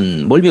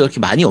게임에서는 멀미가 그렇게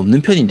많이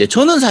없는 편인데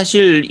저는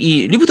사실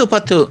이 리부트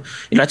파트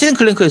라체트 앤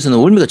클랭크에서는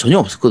멀미가 전혀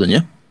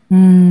없었거든요.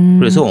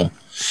 그래서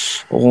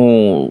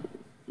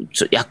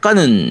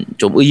약간은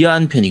좀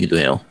의아한 편이기도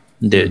해요.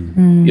 근데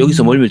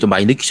여기서 멀미를 좀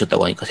많이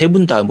느끼셨다고 하니까 세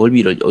분 다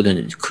멀미를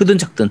크든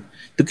작든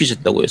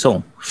느끼셨다고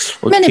해서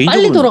화면이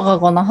빨리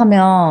돌아가거나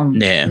하면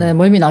네,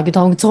 멀미 나기도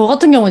하고 저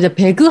같은 경우 이제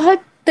배그 할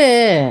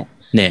때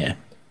네.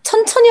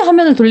 천천히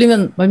화면을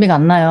돌리면 멀미가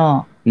안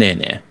나요.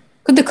 네네.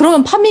 근데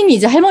그러면 파밍이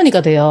이제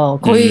할머니가 돼요.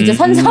 거의 이제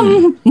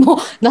산삼을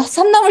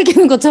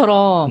깨는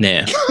것처럼.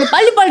 네.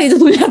 빨리빨리 이제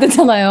돌려야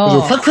되잖아요.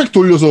 그래서 휙휙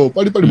돌려서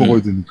빨리빨리 먹어야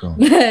되니까.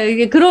 네,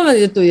 이게 그러면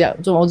이제 또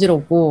좀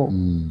어지럽고.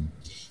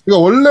 그러니까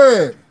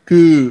원래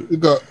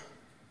그러니까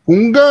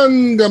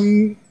공간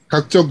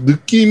감각적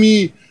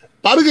느낌이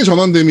빠르게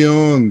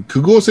전환되면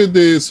그것에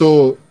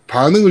대해서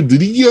반응을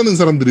느리게 하는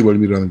사람들이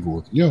멀미라는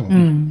거거든요.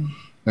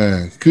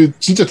 네, 그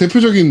진짜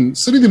대표적인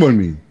 3D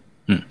멀미.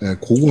 네,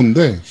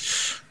 그건데.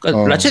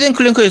 그러니까 라체트 앤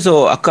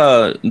클랭크에서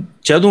아까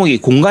제아동욱이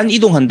공간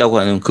이동한다고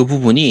하는 그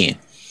부분이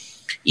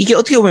이게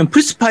어떻게 보면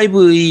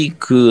플스5의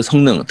그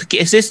성능, 특히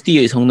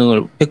SSD의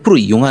성능을 100%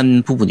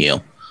 이용한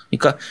부분이에요.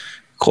 그러니까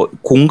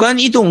공간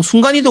이동,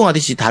 순간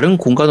이동하듯이 다른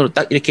공간으로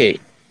딱 이렇게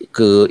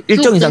그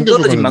일정 이상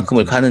떨어진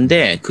만큼을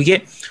가는데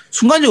그게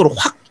순간적으로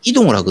확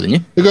이동을 하거든요.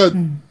 그러니까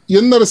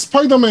옛날에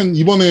스파이더맨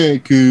이번에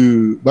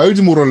그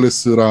마일즈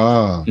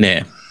모랄레스랑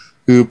네.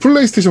 그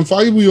플레이스테이션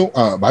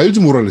 5용 마일즈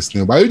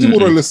모랄레스네요. 마일즈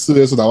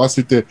모랄레스에서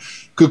나왔을 때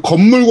그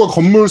건물과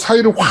건물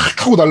사이를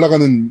확 하고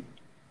날아가는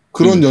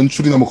그런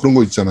연출이나 뭐 그런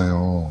거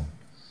있잖아요.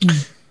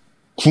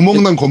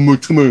 구멍난 건물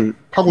틈을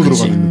파고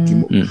들어가는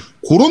느낌.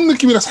 그런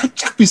느낌이랑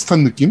살짝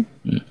비슷한 느낌?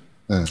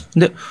 네.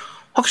 근데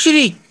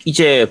확실히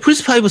이제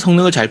플스5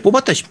 성능을 잘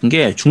뽑았다 싶은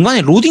게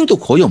중간에 로딩도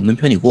거의 없는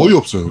편이고. 거의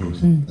없어요.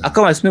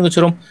 아까 말씀드린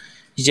것처럼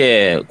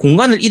이제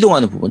공간을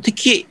이동하는 부분,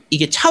 특히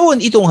이게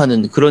차원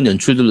이동하는 그런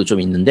연출들도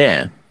좀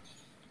있는데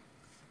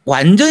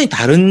완전히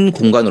다른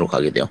공간으로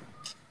가게 돼요.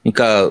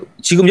 그러니까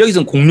지금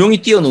여기서는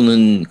공룡이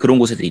뛰어노는 그런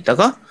곳에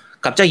있다가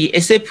갑자기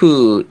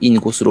SF인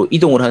곳으로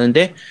이동을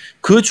하는데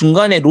그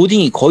중간에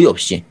로딩이 거의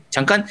없이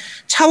잠깐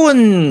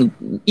차원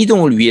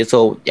이동을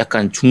위해서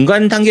약간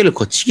중간 단계를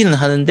거치기는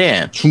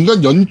하는데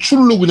중간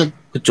연출로 그냥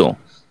그렇죠.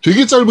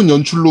 되게 짧은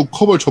연출로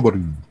커버를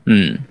쳐버리는.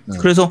 네.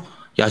 그래서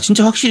야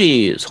진짜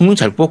확실히 성능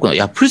잘 뽑았구나.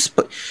 야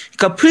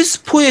그러니까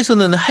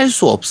플스4에서는 할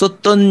수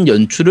없었던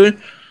연출을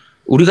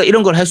우리가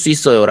이런 걸 할 수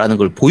있어요라는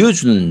걸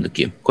보여주는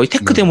느낌. 거의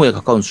테크 데모에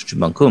가까운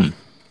수준만큼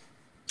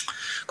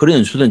그런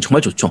연출은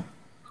정말 좋죠.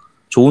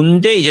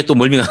 좋은데 이제 또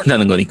멀미가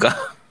난다는 거니까.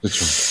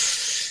 그렇죠.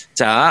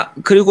 자,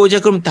 그리고 이제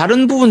그럼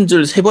다른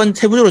부분들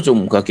세부적으로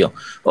좀 갈게요.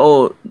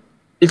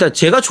 일단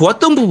제가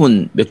좋았던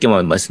부분 몇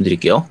개만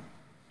말씀드릴게요.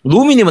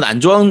 노미님은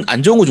안 좋은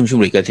거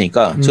중심으로 얘기할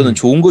테니까 저는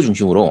좋은 거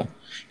중심으로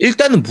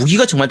일단은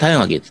무기가 정말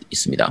다양하게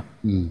있습니다.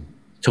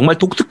 정말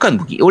독특한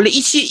무기. 원래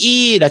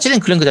이 라체트 앤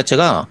클랭크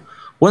자체가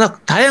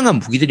워낙 다양한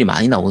무기들이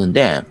많이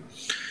나오는데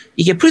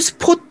이게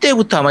플스4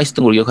 때부터 아마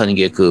있었던 걸 기억하는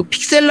게 그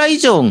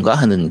픽셀라이저인가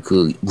하는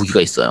그 무기가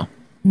있어요.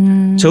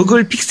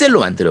 적을 픽셀로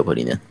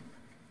만들어버리는.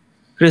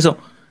 그래서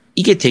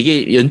이게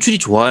되게 연출이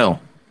좋아요.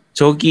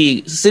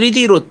 저기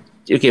 3D로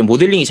이렇게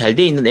모델링이 잘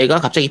돼 있는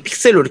애가 갑자기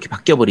픽셀로 이렇게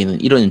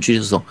바뀌어버리는 이런 연출이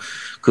있어서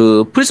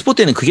그 플스4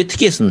 때는 그게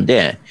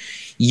특이했었는데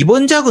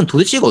이번 작은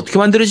도대체 이거 어떻게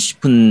만들어지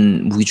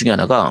싶은 무기 중에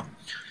하나가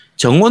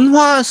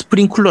정원화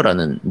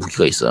스프링쿨러라는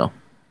무기가 있어요.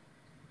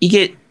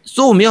 이게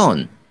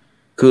쏘면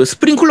그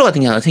스프링쿨러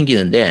같은 게 하나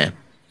생기는데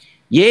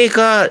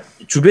얘가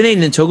주변에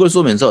있는 적을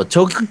쏘면서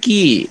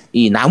적이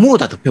이 나무로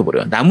다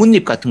덮여버려요.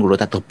 나뭇잎 같은 걸로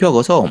다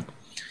덮여서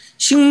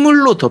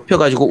식물로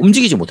덮여가지고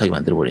움직이지 못하게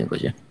만들어버리는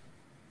거죠.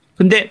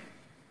 근데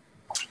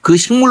그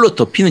식물로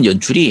덮이는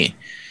연출이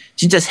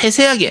진짜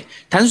세세하게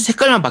단순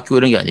색깔만 바뀌고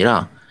이런 게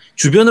아니라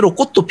주변으로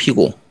꽃도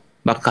피고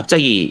막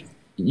갑자기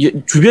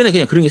주변에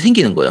그냥 그런 게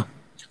생기는 거예요.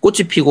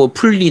 꽃이 피고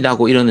풀이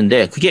나고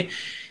이러는데 그게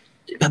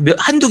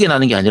한두 개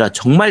나는 게 아니라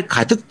정말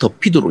가득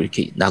덮이도록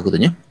이렇게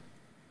나거든요.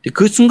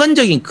 그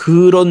순간적인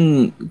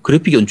그런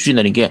그래픽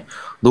연출이라는 게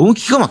너무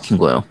기가 막힌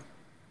거예요.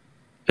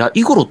 야,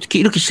 이걸 어떻게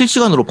이렇게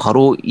실시간으로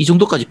바로 이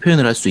정도까지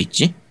표현을 할 수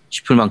있지?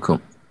 싶을 만큼.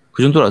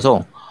 그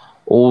정도라서,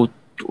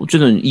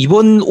 어쨌든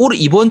이번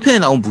편에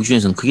나온 무기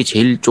중에서는 그게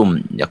제일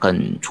좀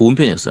약간 좋은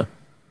편이었어요.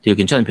 되게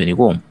괜찮은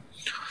편이고,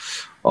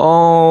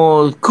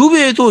 그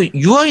외에도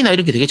UI나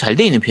이렇게 되게 잘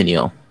돼 있는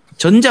편이에요.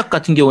 전작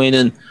같은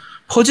경우에는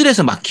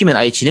퍼즐에서 막히면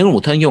아예 진행을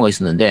못하는 경우가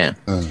있었는데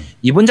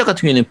이번 작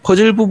같은 경우에는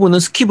퍼즐 부분은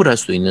스킵을 할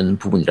수 있는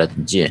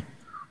부분이라든지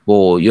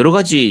뭐 여러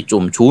가지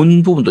좀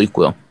좋은 부분도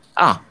있고요.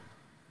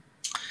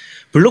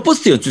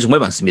 블록버스터 연출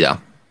정말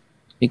많습니다.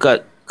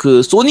 그러니까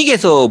그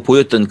소닉에서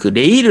보였던 그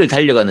레일을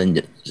달려가는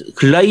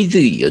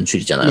글라이드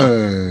연출이잖아요.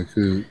 네,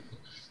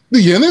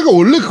 근데 얘네가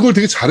원래 그걸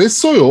되게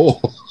잘했어요.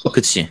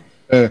 그치.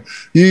 네,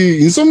 이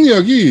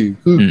인썸니악이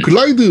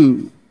글라이드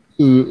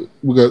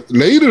뭐가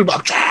레일을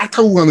막 쫙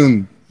타고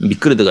가는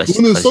미끄러드가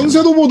그거는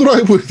선셋 오버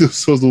드라이브에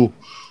있어서도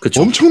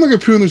그쵸. 엄청나게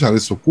표현을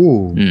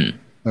잘했었고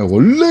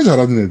원래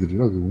잘하는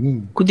애들이라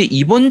그거는. 근데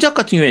이번 작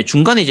같은 경우에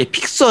중간에 이제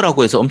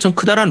픽서라고 해서 엄청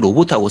크다란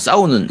로봇하고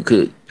싸우는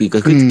그러니까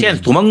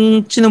그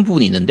도망치는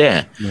부분이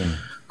있는데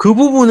그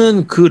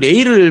부분은 그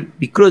레일을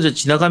미끄러져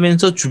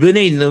지나가면서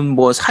주변에 있는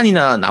뭐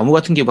산이나 나무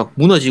같은 게 막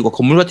무너지고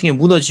건물 같은 게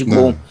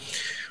무너지고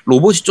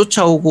로봇이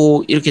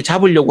쫓아오고 이렇게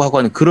잡으려고 하고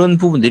하는 그런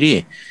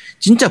부분들이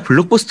진짜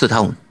블록버스터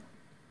다운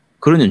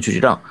그런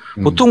연출이라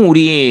보통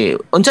우리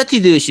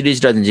언차티드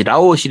시리즈라든지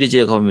라오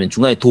시리즈에 가보면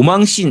중간에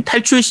도망씬,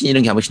 탈출씬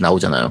이런 게 한 번씩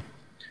나오잖아요.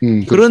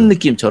 그런 그렇죠.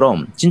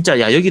 느낌처럼 진짜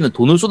야 여기는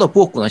돈을 쏟아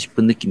부었구나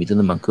싶은 느낌이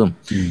드는 만큼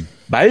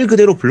말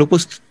그대로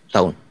블록버스터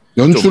다운.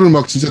 연출을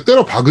막 진짜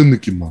때려 박은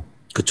느낌만.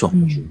 그렇죠.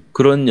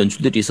 그런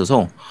연출들이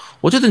있어서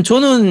어쨌든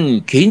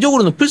저는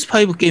개인적으로는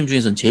플스5 게임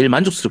중에서는 제일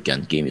만족스럽게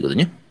한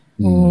게임이거든요.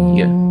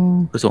 이게.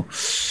 그래서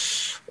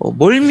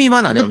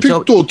멀미만 안 해요.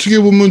 그래픽도 어떻게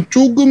보면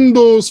조금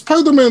더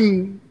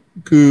스파이더맨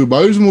그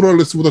마일즈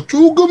모랄레스보다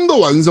조금 더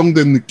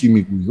완성된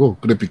느낌이고요.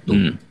 그래픽도.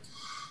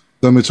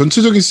 그다음에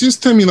전체적인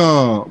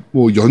시스템이나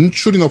뭐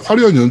연출이나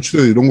화려한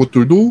연출이나 이런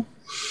것들도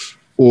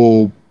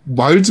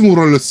마일즈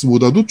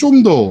모랄레스보다도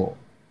좀 더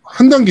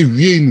한 단계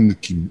위에 있는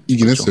느낌이긴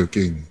그렇죠. 했어요.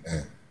 게임이.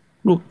 네.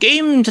 그리고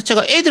게임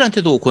자체가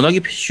애들한테도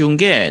권하기 쉬운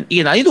게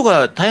이게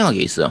난이도가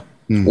다양하게 있어요.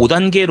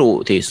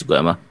 5단계로 되어 있을 거야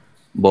아마.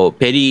 뭐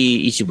베리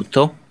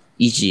이지부터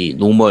이지,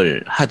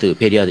 노멀, 하드,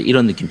 베리 하드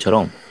이런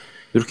느낌처럼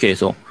이렇게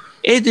해서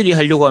애들이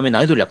하려고 하면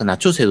난이도를 약간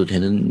낮춰서 해도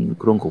되는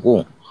그런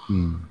거고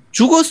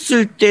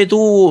죽었을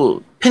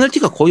때도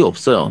페널티가 거의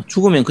없어요.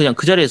 죽으면 그냥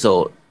그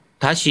자리에서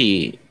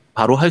다시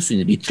바로 할 수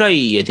있는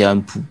리트라이에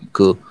대한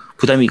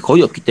부담이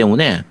거의 없기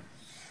때문에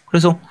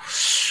그래서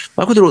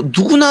말 그대로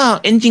누구나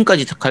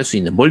엔딩까지 갈 수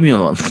있는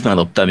멀미만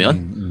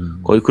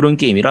없다면 거의 그런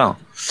게임이라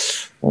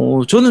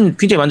저는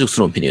굉장히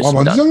만족스러운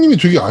편이었습니다. 만지장님이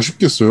되게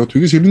아쉽겠어요.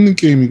 되게 재밌는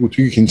게임이고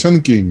되게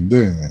괜찮은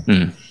게임인데.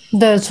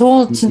 네,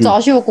 저 진짜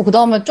아쉬웠고 그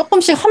다음에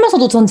조금씩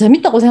하면서도 전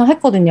재밌다고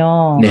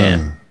생각했거든요. 네.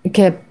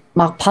 이렇게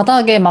막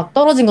바닥에 막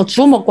떨어진 거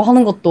주워 먹고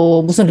하는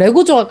것도 무슨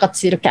레고 조각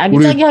같이 이렇게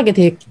아기자기하게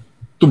돼.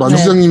 또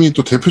만지장님이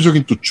또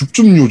대표적인 또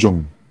줍줍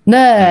요정.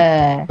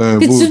 네. 그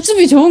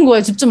줍줍이 좋은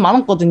거예요. 줍줍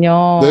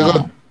많았거든요.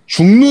 내가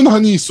죽는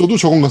한이 있어도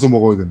저건 가서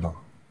먹어야 된다.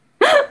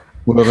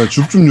 뭐 약간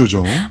줍줍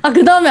요정.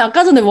 그 다음에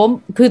아까 전에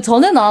그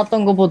전에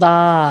나왔던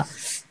거보다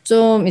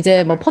좀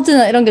이제 뭐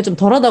퍼즐이나 이런 게 좀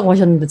덜하다고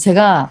하셨는데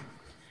제가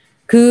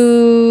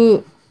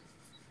그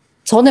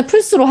전에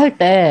플스로 할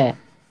때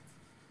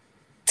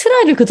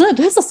트라이를 그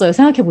전에도 했었어요.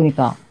 생각해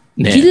보니까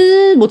네.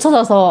 길 못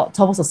찾아서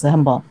접었었어요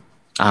한번.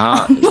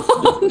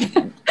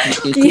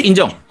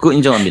 그거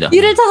인정합니다.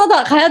 길을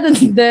찾아다 가야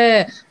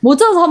되는데 못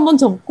찾아서 한번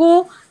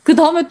접고 그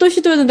다음에 또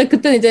시도했는데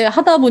그때는 이제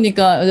하다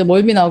보니까 이제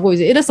멀미 나고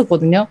이제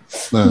이랬었거든요.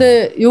 네.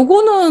 근데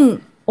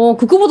요거는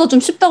그거보다 좀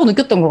쉽다고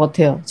느꼈던 것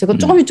같아요. 제가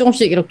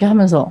조금씩 이렇게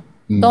하면서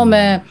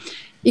그다음에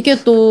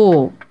이게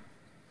또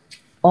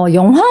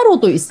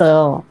영화로도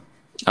있어요.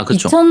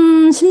 그렇죠.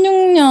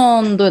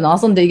 2016년도에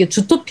나왔었는데 이게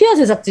주토피아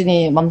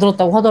제작진이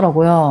만들었다고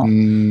하더라고요.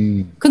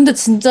 근데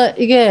진짜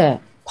이게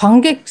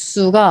관객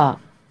수가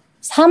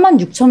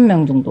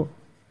 46,000명 정도.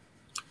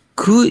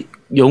 그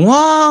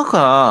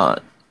영화가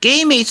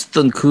게임에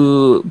있었던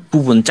그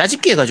부분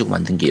짜집게 해가지고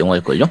만든 게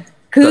영화일걸요?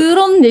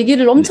 그런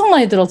얘기를 엄청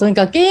많이 들어서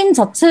그러니까 게임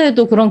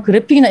자체도 그런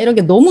그래픽이나 이런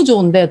게 너무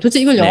좋은데 도대체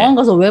이걸 영화관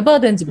가서 왜 봐야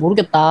되는지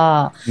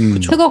모르겠다.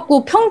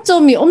 해갖고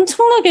평점이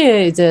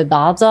엄청나게 이제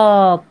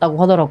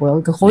낮았다고 하더라고요.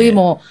 그러니까 거의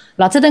뭐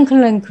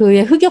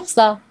라체덴클랭크의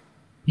흑역사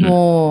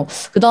뭐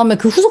그다음에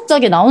그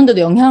후속작에 나오는데도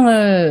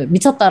영향을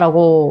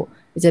미쳤다라고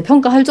이제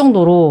평가할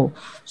정도로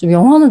좀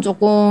영화는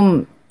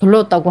조금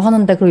별로였다고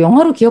하는데 그리고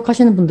영화로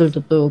기억하시는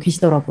분들도 또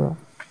계시더라고요.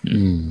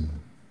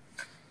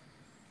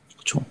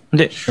 그렇죠.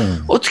 근데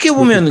어떻게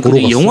보면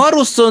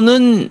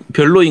영화로서는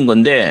별로인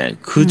건데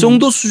그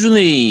정도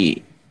수준의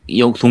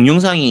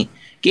동영상이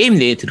게임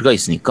내에 들어가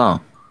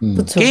있으니까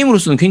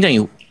게임으로서는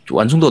굉장히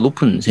완성도가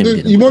높은 셈이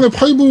되는 이번에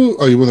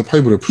이번에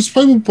 5래.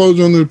 플스5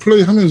 버전을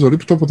플레이하면서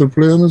리프트 버튼을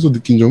플레이하면서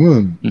느낀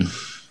점은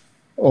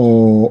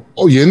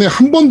얘네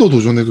한 번 더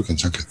도전해도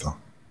괜찮겠다.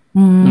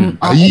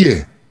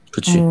 아예.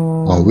 그렇지.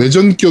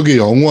 외전격의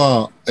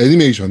영화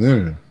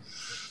애니메이션을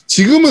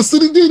지금은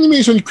 3D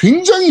애니메이션이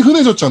굉장히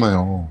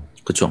흔해졌잖아요.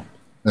 그렇죠.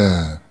 네.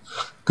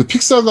 그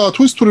픽사가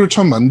토이스토리를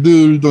처음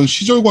만들던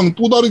시절과는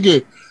또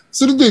다르게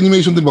 3D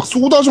애니메이션들이 막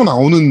쏟아져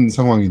나오는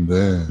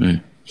상황인데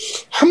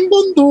한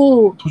번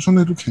더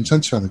도전해도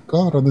괜찮지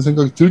않을까라는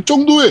생각이 들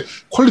정도의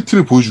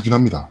퀄리티를 보여주긴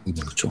합니다.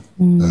 그렇죠.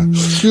 네.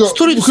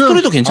 그러니까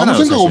스토리도 괜찮아요.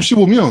 아무 생각 사실. 없이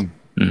보면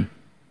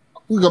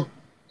그러니까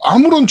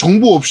아무런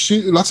정보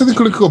없이 라체덴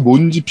클랭크가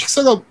뭔지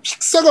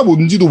픽사가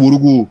뭔지도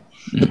모르고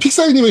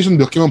픽사 애니메이션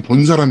몇 개만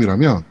본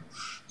사람이라면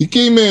이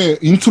게임의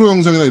인트로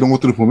영상이나 이런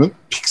것들을 보면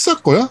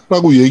픽사 거야?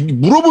 라고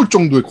물어볼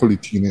정도의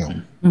퀄리티긴 해요.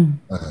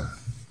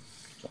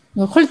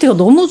 네. 퀄리티가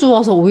너무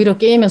좋아서 오히려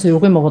게임에서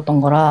욕을 먹었던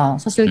거라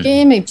사실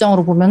게임의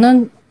입장으로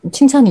보면은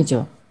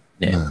칭찬이죠.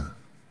 네.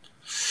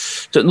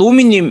 자,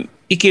 노우미님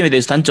이 게임에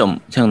대해서 단점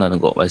생각나는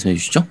거 말씀해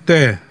주시죠.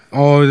 네.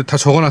 다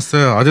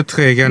적어놨어요.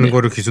 아제트가 얘기하는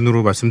거를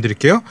기준으로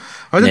말씀드릴게요.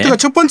 아제트가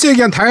첫 번째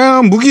얘기한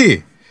다양한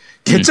무기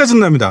개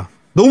짜증납니다.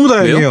 너무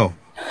다양해요.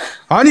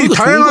 아니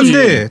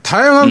다양한데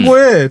다양한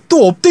거에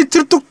또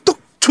업데이트를 또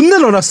존나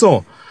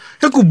넣어놨어.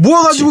 그래갖고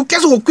모아가지고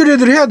계속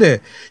업그레이드를 해야 돼.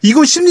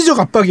 이건 심리적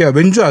압박이야.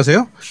 왠지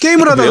아세요?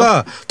 게임을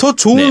하다가 더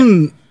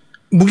좋은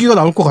무기가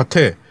나올 것 같아.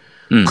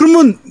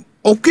 그러면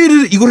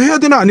업그레이드 이걸 해야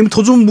되나 아니면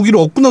더 좋은 무기를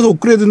얻고 나서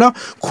업그레이드나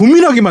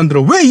고민하게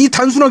만들어. 왜 이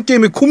단순한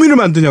게임에 고민을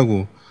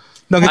만드냐고.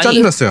 나 그게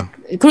짜증났어요.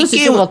 그럴 수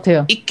있을 것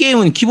같아요. 이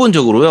게임은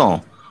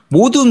기본적으로요.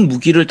 모든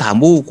무기를 다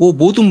모으고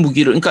모든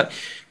무기를 그러니까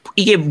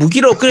이게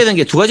무기를 업그레이드하는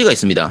게 두 가지가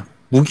있습니다.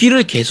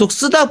 무기를 계속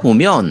쓰다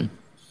보면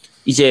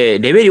이제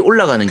레벨이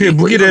올라가는 게 있고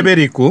무기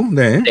레벨이 있고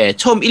네.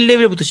 처음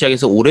 1레벨부터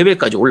시작해서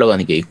 5레벨까지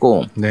올라가는 게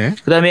있고 네.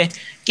 그다음에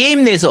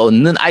게임 내에서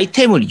얻는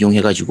아이템을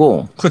이용해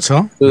가지고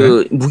그렇죠.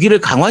 무기를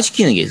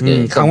강화시키는 게 있어요.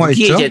 그러니까 강화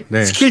무기에 있죠.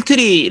 이제 스킬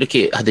트리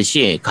이렇게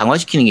하듯이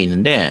강화시키는 게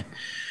있는데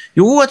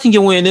요거 같은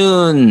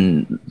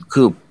경우에는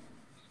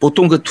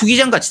보통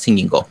투기장 같이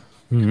생긴 거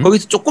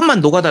거기서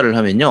조금만 노가다를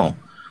하면요.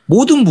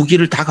 모든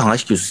무기를 다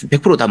강화시킬 수 있습니다.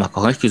 100% 다 막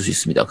강화시킬 수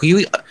있습니다.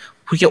 그게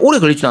그렇게 오래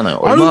걸리진 않아요.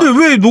 아니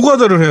근데 왜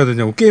노가다를 해야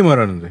되냐고 게임을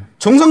하는데.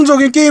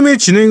 정상적인 게임을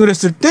진행을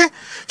했을 때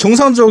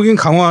정상적인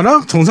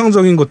강화나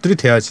정상적인 것들이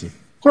돼야지.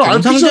 그럼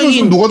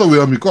RPG는 노가다 왜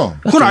합니까?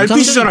 그건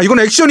RPG잖아. 이건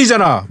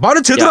액션이잖아.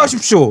 말을 제대로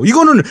하십시오.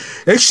 이거는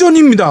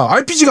액션입니다.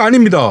 RPG가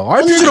아닙니다.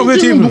 RPG라 왜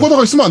게임을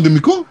노가다가 있으면 안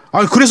됩니까?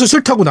 아 그래서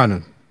싫다고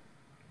나는.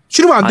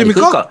 싫으면 안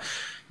됩니까?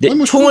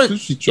 그러니까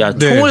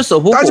총을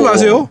써보고 따지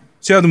마세요.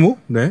 제아드모.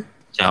 네.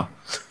 자,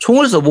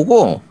 총을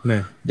써보고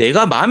네.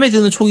 내가 마음에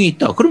드는 총이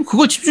있다. 그럼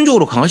그걸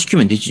집중적으로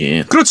강화시키면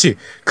되지. 그렇지.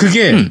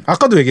 그게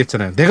아까도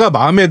얘기했잖아요. 내가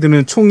마음에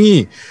드는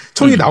총이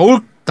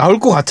나올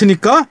것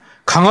같으니까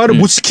강화를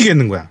못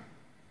시키겠는 거야.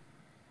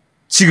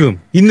 지금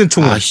있는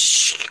총은.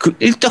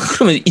 일단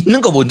그러면 있는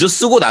거 먼저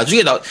쓰고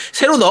나중에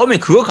새로 나오면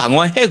그거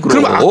강화해.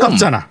 그럼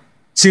아깝잖아.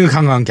 지금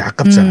강화한 게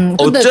아깝잖아.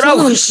 근데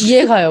어쩌라고. 저는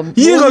이해가요.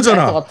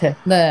 이해가잖아. 것 같아.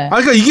 네.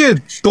 그러니까 이게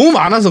너무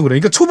많아서 그래.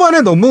 그러니까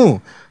초반에 너무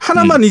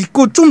하나만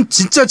있고 좀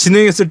진짜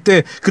진행했을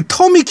때 그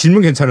텀이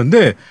길면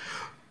괜찮은데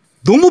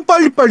너무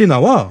빨리빨리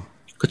나와.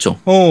 그렇죠.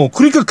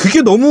 그러니까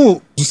그게 너무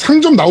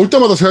상점 나올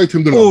때마다 새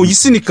아이템들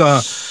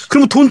있으니까.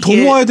 그러면 돈 더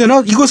모아야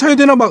되나? 이거 사야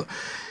되나? 막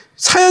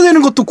사야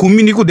되는 것도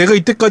고민이고 내가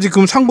이때까지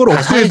그럼 산 거를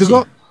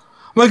업그레이드가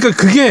그러니까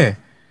그게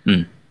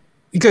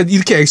그러니까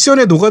이렇게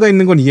액션에 녹아다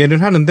있는 건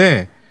이해를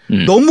하는데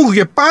너무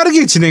그게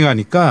빠르게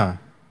진행하니까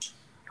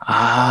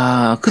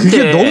근데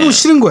그게 너무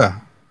싫은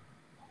거야.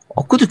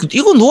 근데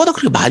이거 노가다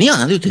그렇게 많이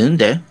안 해도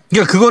되는데.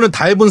 그러니까 그거는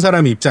다 해본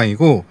사람의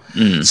입장이고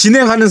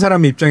진행하는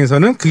사람의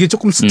입장에서는 그게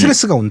조금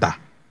스트레스가 온다.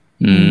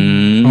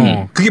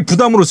 그게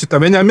부담으로 수 있다.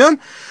 왜냐하면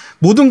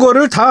모든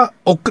거를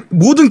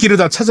모든 길을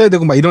다 찾아야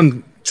되고 막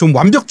이런 좀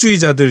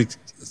완벽주의자들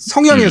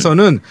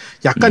성향에서는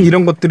약간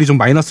이런 것들이 좀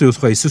마이너스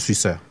요소가 있을 수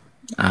있어요.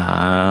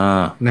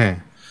 네.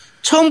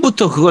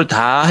 처음부터 그걸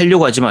다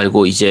하려고 하지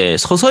말고 이제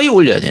서서히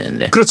올려야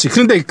되는데. 그렇지.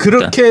 그런데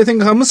그렇게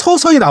생각하면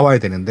서서히 나와야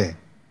되는데.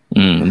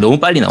 너무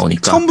빨리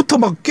나오니까. 처음부터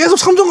막 계속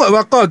상점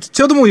아까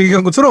제아도모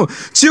얘기한 것처럼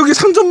지역에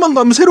상점만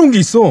가면 새로운 게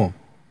있어.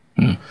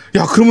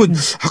 야 그러면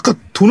아까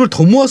돈을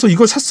더 모아서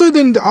이걸 샀어야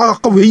되는데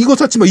아까 왜 이거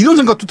샀지 막 이런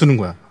생각도 드는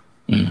거야.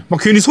 막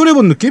괜히 손해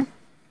본 느낌?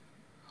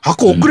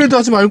 아까 업그레이드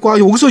하지 말고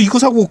여기서 이거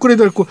사고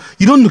업그레이드 할 거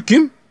이런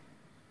느낌?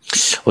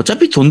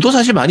 어차피 돈도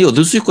사실 많이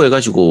얻을 수 있고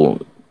해가지고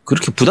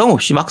그렇게 부담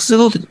없이 막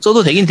써도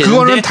되긴 되는데.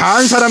 그거는 다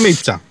한 사람의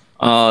입장.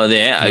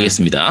 네,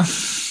 알겠습니다.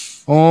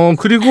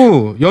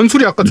 그리고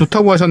연출이 아까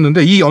좋다고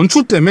하셨는데 이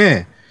연출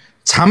때문에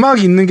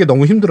자막이 있는 게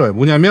너무 힘들어요.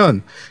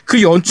 뭐냐면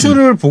그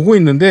연출을 보고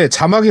있는데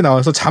자막이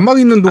나와서 자막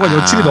있는 동안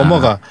연출이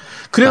넘어가.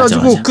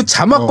 그래가지고 맞아. 그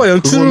자막과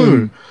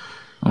연출을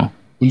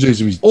문제가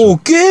좀 있죠.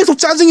 계속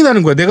짜증이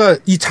나는 거야. 내가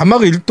이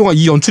자막을 읽을 동안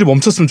이 연출이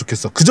멈췄으면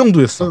좋겠어. 그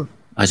정도였어.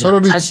 맞아.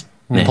 차라리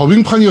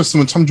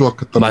더빙판이었으면 참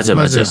좋았겠다. 맞아요.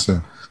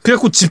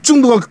 그래갖고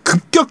집중도가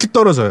급격히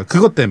떨어져요.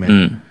 그것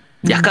때문에.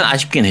 약간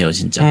아쉽긴 해요,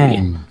 진짜.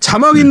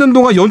 자막 있는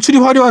동안 연출이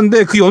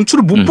화려한데 그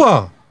연출을 못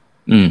봐.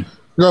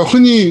 그러니까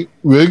흔히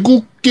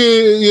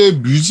외국계의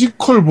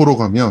뮤지컬 보러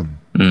가면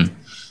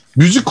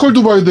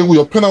뮤지컬도 봐야 되고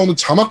옆에 나오는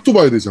자막도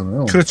봐야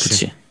되잖아요.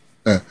 그렇지.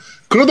 네.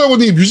 그러다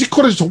보니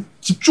뮤지컬에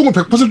집중을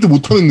 100%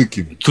 못하는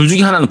느낌. 둘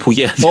중에 하나는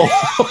포기해야 돼.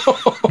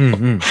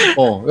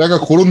 약간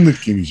그런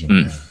느낌이죠.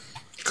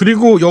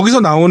 그리고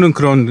여기서 나오는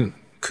그런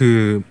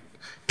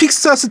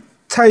픽사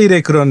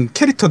스타일의 그런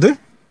캐릭터들?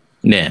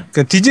 네.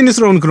 그러니까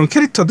디즈니스러운 그런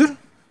캐릭터들?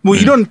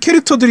 이런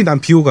캐릭터들이 난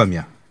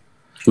비호감이야.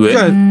 왜?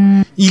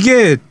 그러니까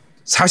이게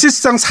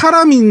사실상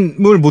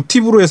사람을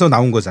모티브로 해서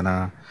나온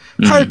거잖아.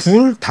 팔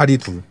둘, 다리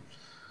둘.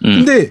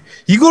 근데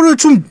이거를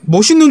좀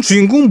멋있는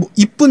주인공,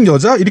 이쁜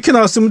여자 이렇게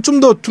나왔으면 좀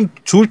더 좀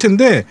좋을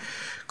텐데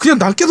그냥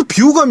난 계속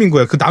비호감인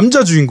거야. 그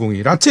남자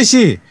주인공이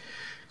라쳇이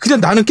그냥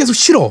나는 계속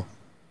싫어.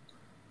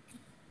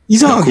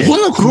 이상하게.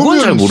 그건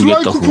잘 모르겠다.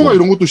 슬라이 쿠퍼가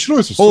이런 것도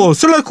싫어했었어.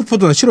 슬라이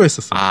쿠퍼도 난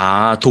싫어했었어.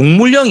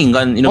 동물형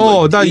인간 이런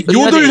거. 나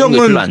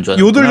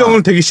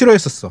요들형을 되게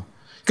싫어했었어.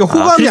 그러니까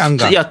호감이 안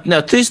가. 야,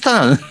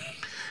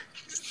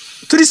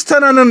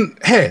 트리스타나는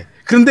해.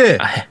 그런데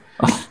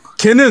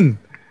걔는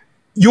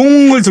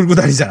용을 들고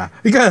다니잖아.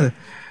 그러니까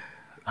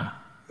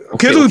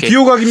걔도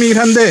비호감이긴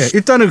한데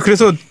일단은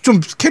그래서 좀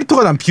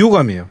캐릭터가 난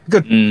비호감이에요.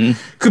 그러니까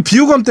그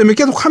비호감 때문에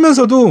계속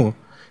하면서도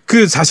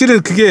그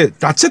사실은 그게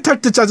라쳇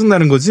할 때 짜증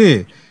나는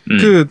거지.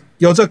 그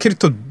여자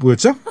캐릭터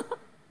뭐였죠?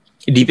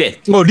 리벳.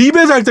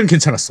 리벳 할 때는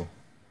괜찮았어.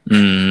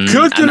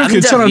 그럴 때는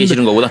괜찮았는데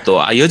싫은 거보다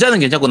또 여자는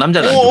괜찮고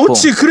남자는 안 좋고.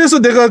 그렇지. 그래서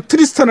내가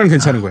트리스타는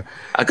괜찮은 거야.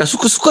 아까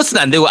수컷은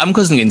안 되고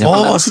암컷은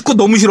괜찮아. 수컷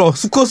너무 싫어.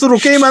 수컷으로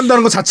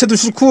게임한다는 거 자체도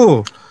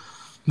싫고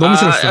너무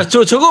싫었어.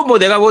 저거 뭐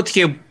내가 뭐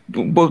어떻게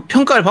뭐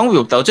평가할 방법이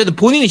없다. 어쨌든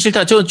본인이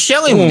싫다. 저건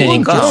취향의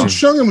문제니까.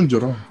 취향의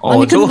문제라.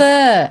 아니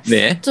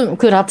근데 좀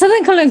그 라쳇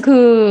앤 클랭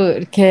그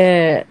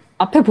이렇게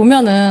앞에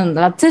보면은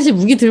라쳇이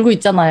무기 들고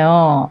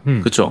있잖아요.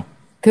 그렇죠.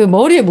 그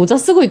머리에 모자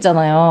쓰고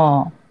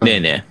있잖아요.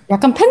 네네.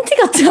 약간 팬티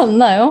같지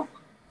않나요?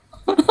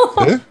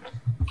 네?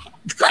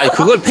 아니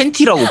그걸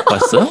팬티라고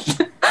봤어요?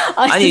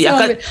 아니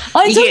약간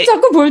이게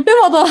자꾸 볼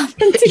때마다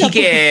팬티가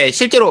이게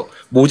실제로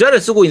모자를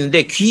쓰고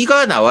있는데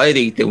귀가 나와야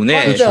되기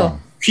때문에 맞죠?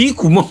 귀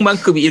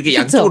구멍만큼 이렇게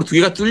양쪽으로 두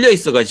개가 뚫려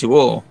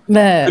있어가지고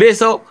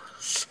그래서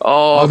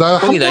나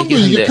한 번도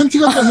이게 팬티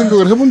같다는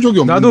생각을 해본 적이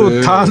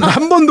없는데 나도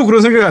한 번도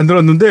그런 생각이 안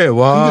들었는데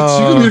와. 근데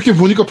지금 이렇게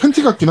보니까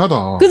팬티 같긴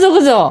하다.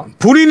 그죠.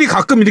 본인이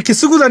가끔 이렇게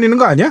쓰고 다니는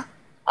거 아니야?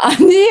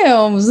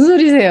 아니에요. 무슨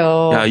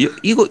소리세요? 야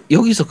이거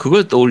여기서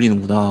그걸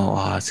떠올리는구나.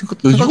 와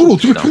이걸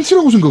어떻게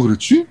팬티라고 생각을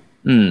했지?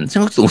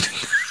 생각도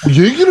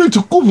못했네. 얘기를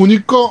듣고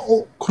보니까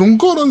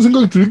그런가라는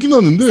생각이 들긴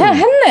하는데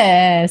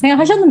생각했네.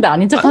 생각하셨는데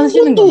아닌 척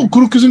하시는 거.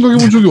 그렇게 생각해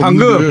본 적이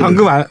없는데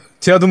방금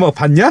제아도 뭐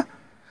봤냐?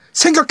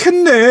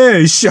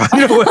 생각했네. 이씨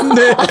아니라고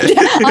했네.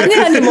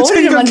 아니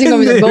머리를 만진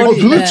겁니다. 머리.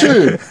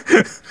 도대체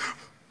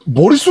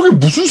머릿속에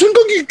무슨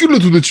생각이 있길래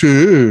도대체.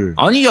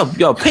 아니 야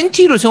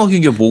팬티를 생각한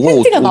게 뭐가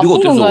팬티가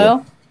나쁜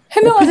건가요?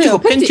 해명하세요.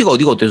 팬티가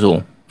어디가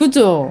어때서?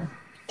 그죠.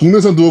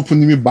 국내산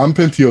두어프님이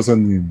만팬티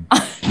여사님.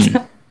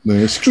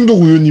 네, 식중독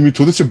우유님이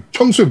도대체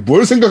평소에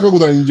뭘 생각하고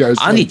다니는지 알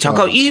수 없다. 아니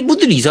잠깐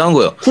이분들이 이상한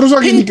거예요.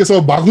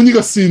 쿠로사기님께서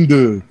마구니가 쓰인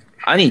듯.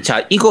 아니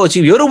자 이거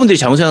지금 여러분들이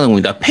잘못 생각하는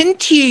겁니다.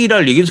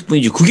 팬티를 얘기했을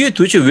뿐이지 그게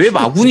도대체 왜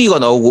마구니가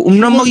나오고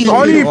음란마귀가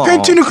나오고. 아니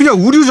팬티는 그냥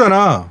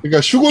의류잖아.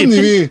 그러니까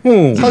슈고님이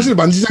사실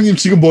만지장님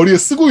지금 머리에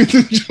쓰고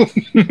있는 중.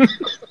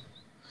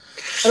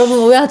 여러분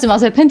오해하지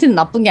마세요. 팬티는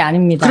나쁜 게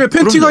아닙니다. 그래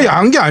팬티가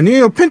야한 게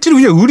아니에요. 팬티는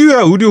그냥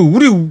의류야 의류.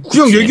 우리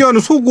그냥 그치. 얘기하는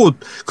속옷.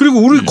 그리고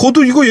우리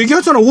겉옷 이거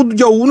얘기하잖아. 옷,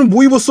 야 오늘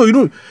뭐 입었어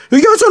이런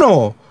얘기하잖아.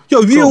 야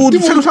위에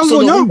옷 새로 산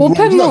거냐? 뭐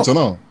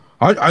팬티잖아.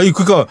 아니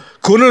그러니까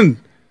그거는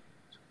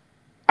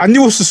안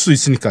입었을 수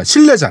있으니까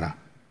실내잖아.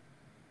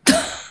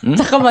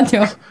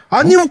 잠깐만요.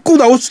 안 입고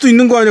나올 수도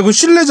있는 거 아니야? 그거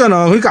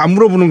실내잖아. 그러니까 안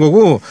물어보는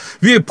거고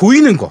위에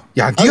보이는 거.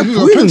 야 네가 그러니까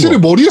보이는 팬티를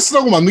거. 머리에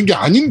쓰라고 만든 게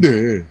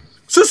아닌데.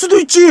 쓸 수도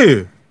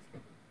있지.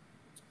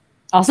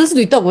 쓸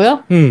수도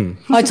있다고요?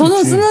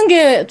 저는 쓰는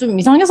게 좀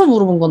이상해서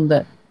물어본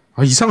건데.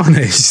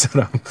 이상하네, 이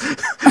사람.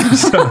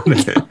 이상하네.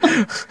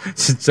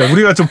 진짜,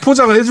 우리가 좀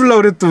포장을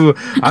해주려고 그래도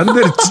안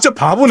돼. 진짜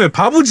바보네,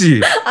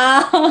 바보지.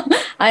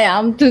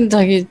 아무튼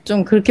자기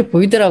좀 그렇게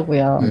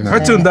보이더라고요. 네.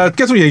 하여튼, 나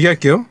계속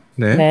얘기할게요.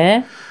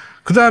 네.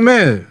 그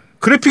다음에,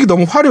 그래픽이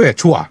너무 화려해,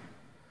 좋아.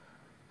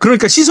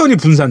 그러니까 시선이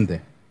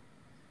분산돼.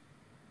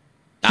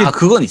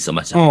 그건 있어,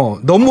 맞아.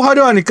 너무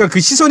화려하니까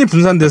그 시선이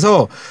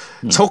분산돼서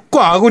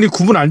적과 아군이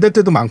구분 안 될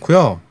때도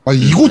많고요.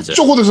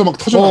 이곳저곳에서 막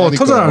터져나가니까.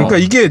 터져나가니까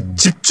이게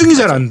집중이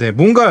잘 안 돼.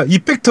 뭔가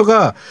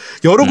이펙터가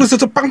여러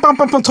곳에서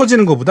빵빵빵빵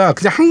터지는 것보다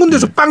그냥 한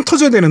군데서 빵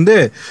터져야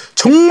되는데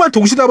정말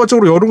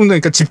동시다발적으로 여러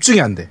군데니까 집중이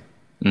안 돼.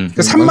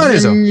 그러니까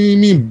산만해져.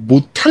 선생님이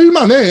못할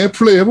만해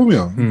플레이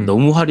해보면.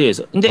 너무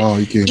화려해서. 근데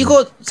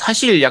이거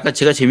사실 약간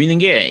제가 재밌는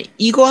게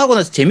이거 하고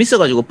나서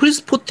재밌어가지고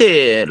플스4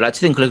 때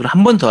라쳇 앤 클랭크를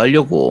한 번 더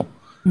하려고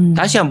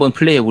다시 한번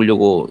플레이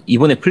해보려고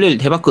이번에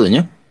플레이를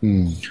해봤거든요.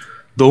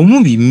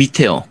 너무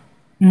밋밋해요.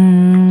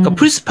 그러니까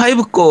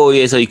플스5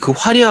 거에서 그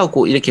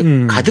화려하고 이렇게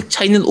가득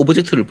차 있는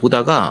오브젝트를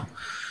보다가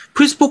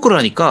플스4 거를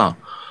하니까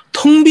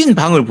텅 빈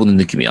방을 보는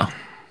느낌이야.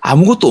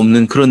 아무것도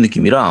없는 그런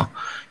느낌이라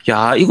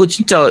야 이거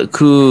진짜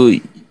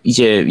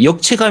이제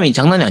역체감이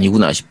장난이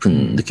아니구나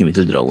싶은 느낌이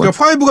들더라고요.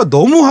 그러니까 5가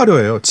너무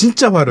화려해요.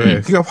 진짜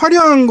화려해. 그러니까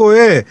화려한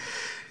거에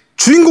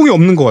주인공이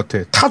없는 것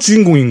같아. 다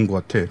주인공인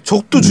것 같아.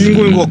 적도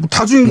주인공인 것 같고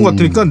다 주인공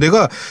같으니까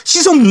내가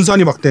시선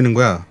분산이 막 되는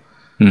거야.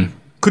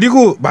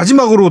 그리고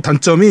마지막으로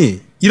단점이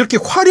이렇게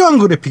화려한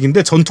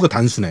그래픽인데 전투가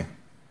단순해.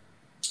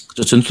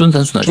 그렇죠. 전투는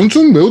단순하죠.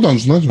 전투는 매우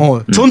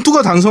단순하죠.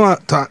 전투가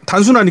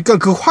단순하니까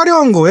그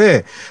화려한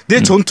거에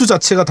내 전투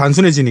자체가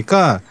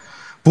단순해지니까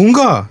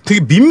뭔가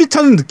되게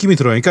밋밋한 느낌이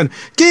들어요. 그러니까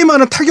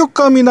게임하는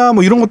타격감이나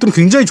뭐 이런 것들은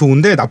굉장히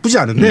좋은데 나쁘지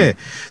않은데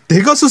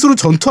내가 스스로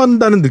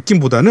전투한다는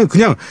느낌보다는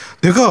그냥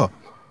내가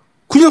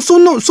그냥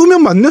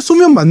쏘면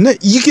맞네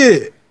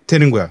이게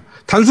되는 거야.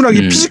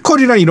 단순하게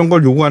피지컬이나 이런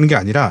걸 요구하는 게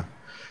아니라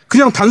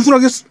그냥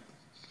단순하게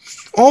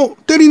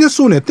때리네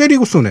쏘네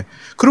때리고 쏘네.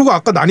 그리고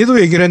아까 난이도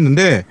얘기를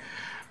했는데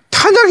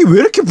탄약이 왜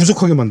이렇게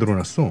부족하게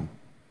만들어놨어?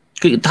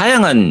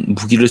 다양한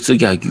무기를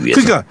쓰게 하기 위해서.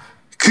 그러니까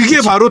그게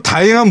그치. 바로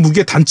다양한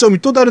무기의 단점이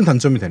또 다른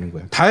단점이 되는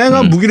거예요.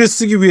 다양한 무기를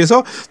쓰기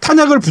위해서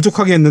탄약을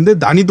부족하게 했는데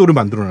난이도를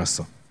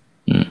만들어놨어.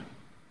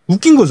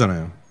 웃긴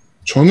거잖아요.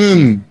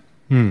 저는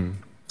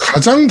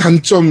가장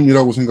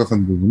단점이라고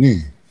생각하는 부분이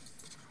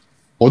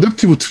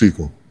어댑티브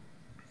트리거.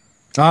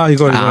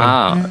 이거.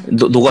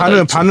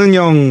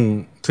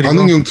 반응형 트리거.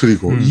 반응형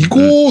트리거. 이거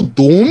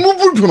너무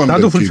불편합니다.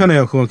 나도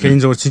불편해요. 그거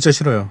개인적으로 진짜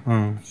싫어요.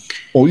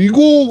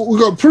 이거,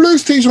 그러니까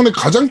플레이스테이션의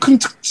가장 큰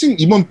특징,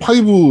 이번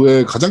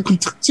 5의 가장 큰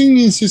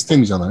특징인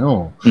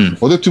시스템이잖아요.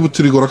 어댑티브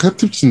트리거랑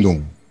햅틱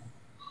진동.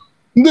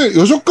 근데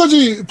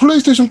여태까지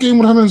플레이스테이션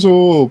게임을 하면서,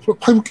 5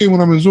 게임을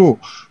하면서,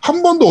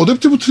 한 번도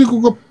어댑티브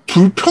트리거가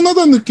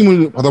불편하다는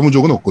느낌을 받아본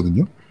적은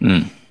없거든요.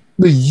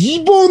 근데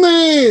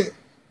이번에,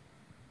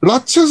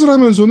 라쳇을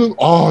하면서는,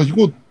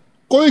 이거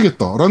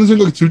꺼야겠다라는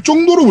생각이 들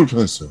정도로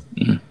불편했어요.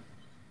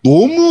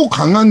 너무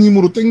강한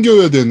힘으로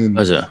당겨야 되는.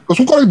 맞아요. 그러니까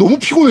손가락이 너무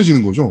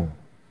피곤해지는 거죠.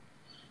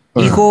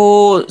 네.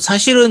 이거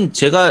사실은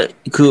제가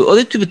그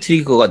어댑티브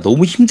트리거가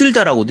너무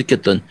힘들다라고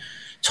느꼈던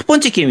첫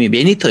번째 게임이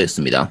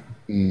매니터였습니다.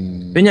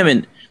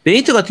 왜냐하면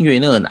매니터 같은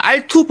경우에는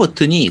R2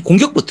 버튼이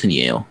공격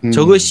버튼이에요.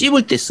 저걸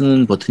씹을 때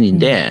쓰는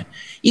버튼인데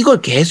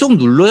이걸 계속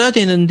눌러야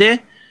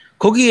되는데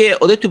거기에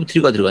어댑티브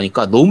트리거가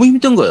들어가니까 너무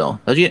힘든 거예요.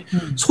 나중에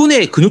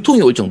손에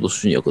근육통이 올 정도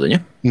수준이었거든요.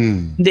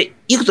 근데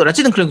이것도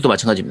라쳇 & 클랭크도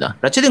마찬가지입니다.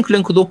 라쳇 &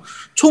 클랭크도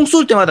총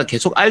쏠 때마다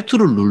계속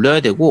R2를 눌러야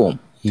되고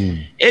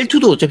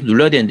L2도 어차피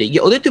눌러야 되는데 이게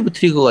어댑티브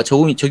트리거가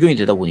적용이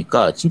되다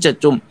보니까 진짜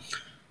좀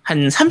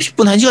한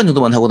 30분, 1시간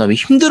정도만 하고 나면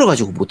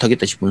힘들어가지고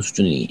못하겠다 싶은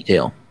수준이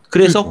돼요.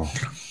 그래서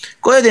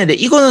꺼야 되는데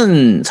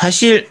이거는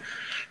사실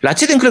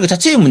라쳇 & 클랭크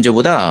자체의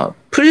문제보다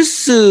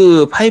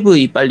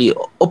플스5이 빨리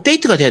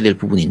업데이트가 돼야 될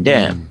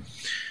부분인데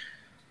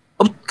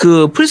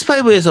그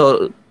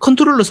플스5에서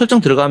컨트롤러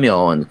설정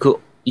들어가면 그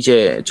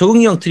이제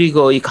적응형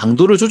트리거의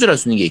강도를 조절할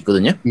수 있는 게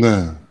있거든요.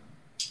 네.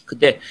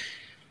 근데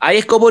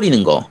아예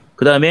꺼버리는 거,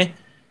 그 다음에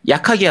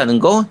약하게 하는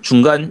거,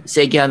 중간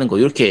세게 하는 거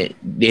이렇게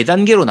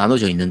 4단계로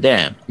나눠져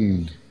있는데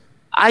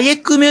아예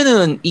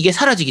끄면은 이게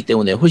사라지기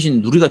때문에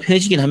훨씬 누리가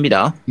편해지긴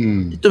합니다.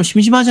 좀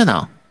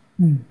심심하잖아.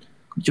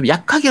 좀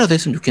약하게라도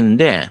했으면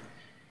좋겠는데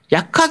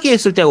약하게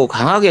했을 때하고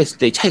강하게 했을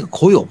때의 차이가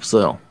거의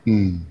없어요.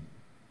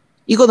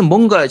 이거는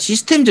뭔가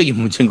시스템적인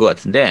문제인 것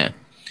같은데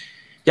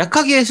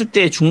약하게 했을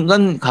때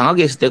중간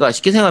강하게 했을 때가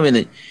쉽게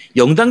생각하면은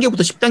 0단계부터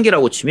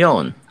 10단계라고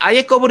치면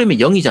아예 꺼버리면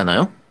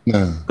 0이잖아요. 네.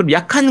 그럼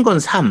약한 건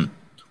 3,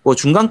 뭐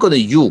중간 거는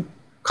 6,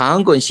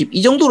 강한 건 10,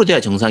 이 정도로 돼야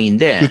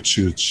정상인데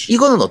그치.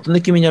 이거는 어떤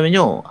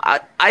느낌이냐면요.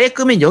 아예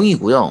끄면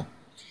 0이고요.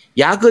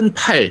 약은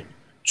 8,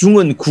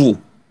 중은 9,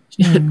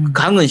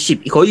 강은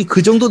 10. 거의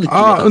그 정도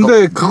느낌이에요.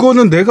 근데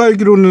그거는 내가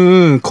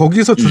알기로는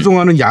거기서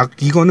조종하는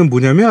이거는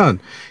뭐냐면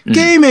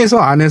게임에서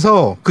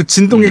안에서 그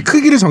진동의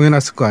크기를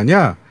정해놨을 거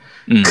아니야.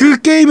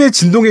 그 게임의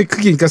진동의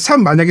크기, 그러니까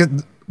 3 만약에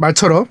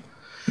말처럼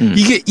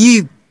이게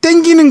이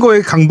땡기는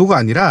거의 강도가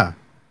아니라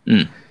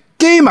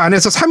게임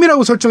안에서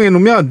 3이라고 설정해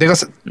놓으면 내가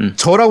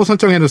저라고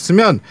설정해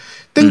놓으면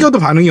땡겨도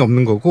반응이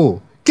없는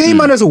거고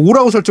게임 안에서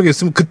 5라고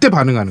설정했으면 그때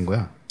반응하는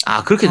거야.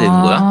 아, 그렇게 되는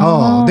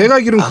거야? 내가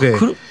알기로는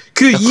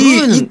그래.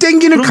 이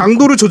땡기는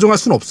강도를 조정할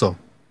수는 없어.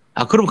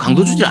 그럼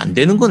강도 조절 안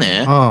되는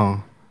거네.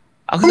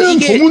 그럼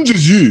더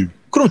문제지.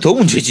 그럼 더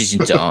문제지,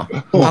 진짜.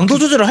 강도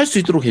조절을 할 수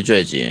있도록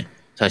해줘야지,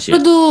 사실.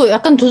 그래도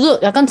약간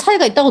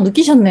차이가 있다고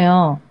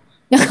느끼셨네요.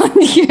 약간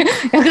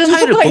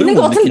차이를 거의 있는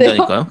것 못 같은데요.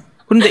 느낀다니까요.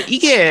 그런데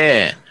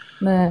이게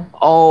네.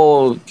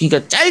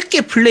 그러니까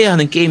짧게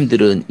플레이하는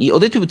게임들은 이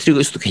어댑티브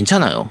트리거에서도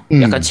괜찮아요.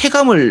 약간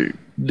체감의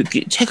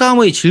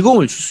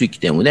즐거움을 줄 수 있기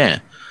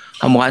때문에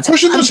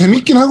훨씬 더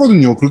재밌긴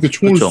하거든요. 그렇게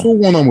총을 그렇죠.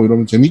 쏘거나 뭐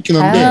이러면 재밌긴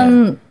한데.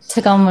 다양한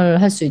체감을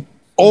할 수 있.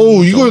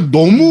 이거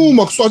너무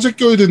막 쏴제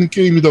껴야 되는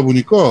게임이다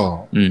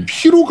보니까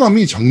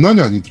피로감이 장난이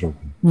아니더라고.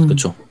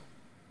 그렇죠.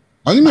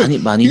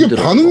 아니면 많이 이게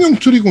힘들어요. 반응형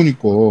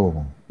트리거니까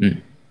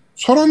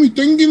사람이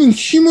땡기는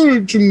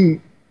힘을 좀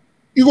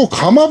이거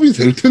감압이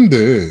될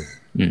텐데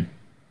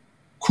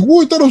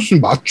그거에 따라서 좀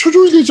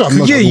맞춰줘야 되지 않나.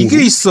 그게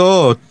이게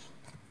있어.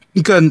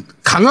 그러니까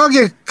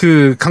강하게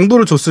그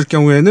강도를 줬을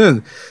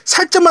경우에는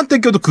살짝만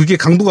땡겨도 그게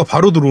강도가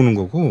바로 들어오는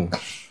거고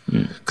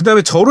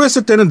그다음에 저로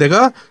했을 때는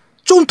내가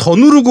좀 더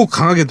누르고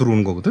강하게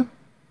들어오는 거거든.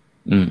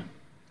 그러니까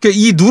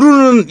이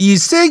누르는 이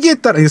세기에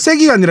따라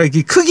세기가 아니라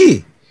이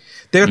크기.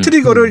 내가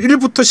트리거를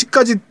 1부터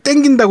 10까지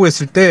땡긴다고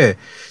했을 때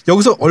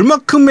여기서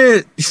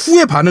얼마큼의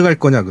후에 반응할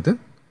거냐거든.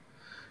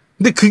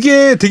 근데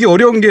그게 되게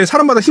어려운 게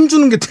사람마다 힘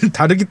주는 게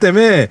다르기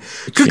때문에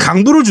그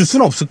강도를 줄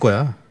수는 없을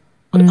거야.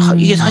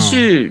 이게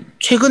사실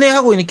최근에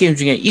하고 있는 게임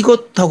중에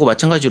이것하고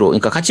마찬가지로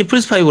그러니까 같이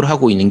플스5로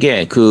하고 있는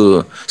게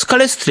그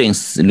스칼렛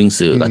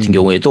링스 같은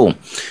경우에도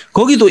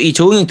거기도 이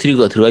적응형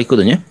트리거가 들어가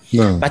있거든요.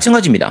 네.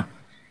 마찬가지입니다.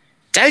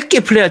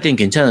 짧게 플레이할 때는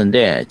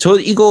괜찮은데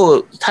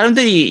이거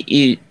사람들이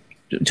이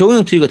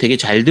적응형 트리거 되게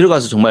잘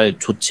들어가서 정말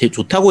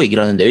좋다고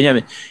얘기를 하는데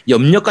왜냐하면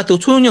염력 같은 거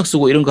초능력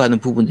쓰고 이런 거 하는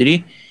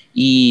부분들이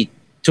이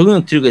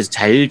적응형 트리거에서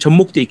잘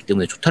접목되어 있기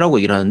때문에 좋다라고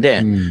얘기를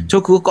하는데 저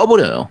그거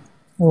꺼버려요.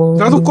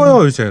 나도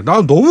꺼요 이제.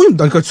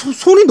 그러니까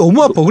손이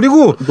너무 아파.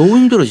 그리고 너무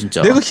힘들어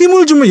진짜. 내가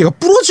힘을 주면 얘가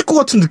부러질 것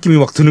같은 느낌이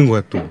막 드는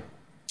거야 또.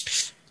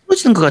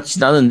 부러지는 것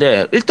같진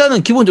않은데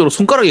일단은 기본적으로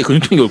손가락에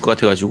근육통이 올 것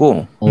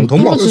같아가지고.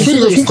 너무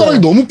손가락이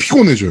너무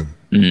피곤해져요.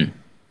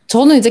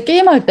 저는 이제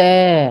게임할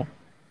때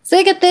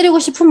세게 때리고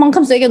싶은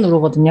만큼 세게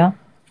누르거든요.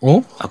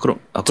 그럼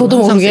저도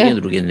항상 모르게? 세게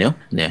누르겠네요.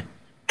 네.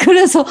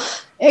 그래서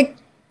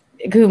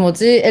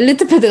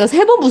엘리트 패드가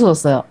 3번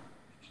부서졌어요.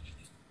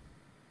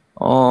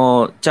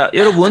 자,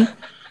 여러분,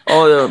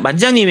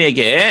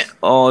 만장님에게,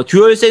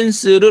 듀얼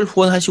센스를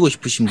후원하시고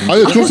싶으신 분.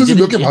 아니, 듀얼 센스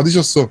몇 개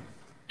받으셨어.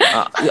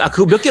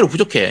 그거 몇 개로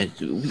부족해.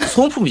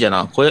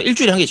 소모품이잖아. 거의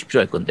일주일에 한 개씩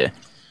필요할 건데.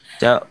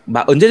 자,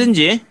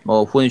 언제든지,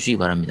 후원해 주시기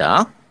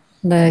바랍니다.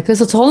 네,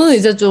 그래서 저는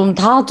이제 좀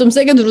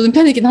세게 누르는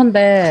편이긴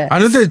한데.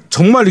 근데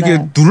정말 이게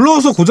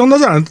눌러서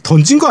고장나지 않았는데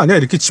던진 거 아니야?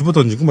 이렇게 집어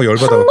던지고 막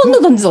열받아. 한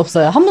번도 던진 적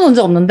없어요. 한 번도 던진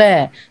적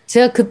없는데,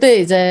 제가 그때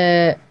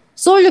이제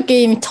소울류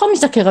게임 처음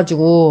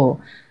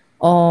시작해가지고,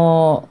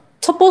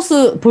 첫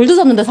보스 볼드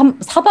잡는데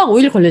 4박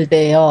 5일 걸릴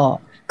때예요.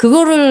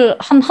 그거를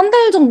한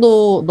달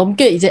정도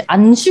넘게 이제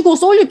안 쉬고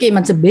소울류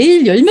게임만 진짜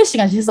매일 10몇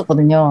시간씩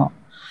했었거든요.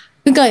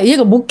 그러니까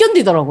얘가 못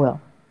견디더라고요.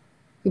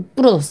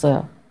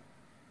 부러졌어요.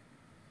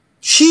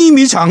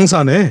 힘이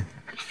장사네.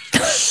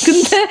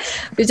 근데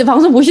이제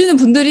방송 보시는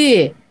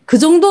분들이 그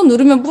정도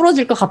누르면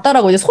부러질 것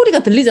같다라고 이제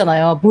소리가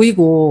들리잖아요.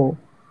 보이고.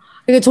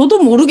 그러니까 저도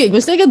모르게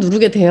이걸 세게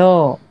누르게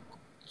돼요.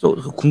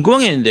 궁금한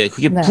게 있는데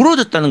그게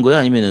부러졌다는 거야?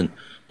 아니면은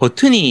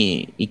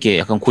버튼이 이렇게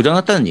약간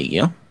고장났다는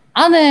얘기예요?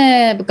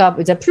 안에 그러니까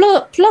이제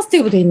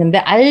플라스틱으로 돼 있는데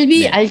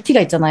RB,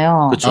 RT가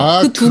있잖아요. 그렇죠.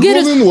 그 두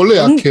개를 그거는 원래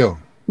약해요.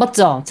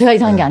 맞죠? 제가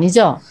이상한 게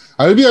아니죠?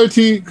 RB,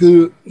 RT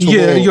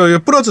이게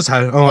부러져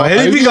잘.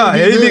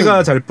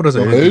 LB가 잘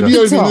부러져요. LB,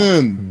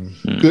 RB는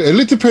그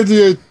엘리트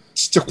패드의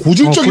진짜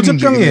고질적인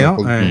고질병이에요.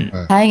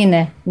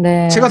 다행이네.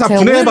 네. 제가 다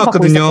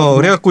분해해봤거든요.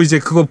 그래갖고 이제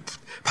그거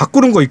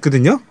바꾸는 거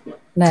있거든요.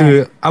 네.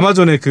 그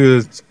아마존에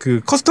그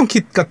커스텀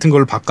킷 같은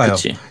걸 바꿔요.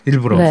 그치.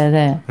 일부러.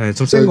 네,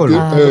 좀 센 걸로.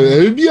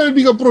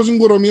 LBRB가 부러진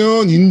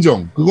거라면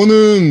인정.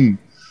 그거는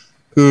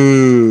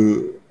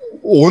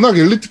워낙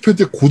엘리트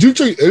패드의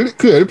고질적인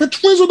그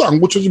LP2에서도 안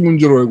고쳐진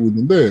문제로 알고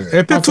있는데.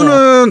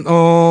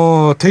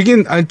 LP2는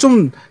되긴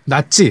좀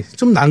낫지.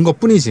 좀 난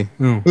것뿐이지.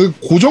 응.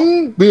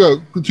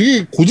 그러니까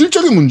되게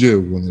고질적인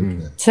문제예요,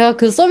 그거는. 제가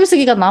그 서비스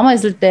기간 남아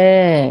있을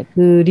때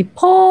그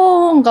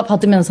리퍼인가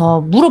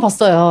받으면서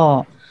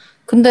물어봤어요.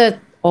 근데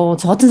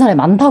저 같은 사람이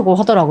많다고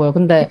하더라고요.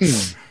 근데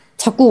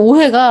자꾸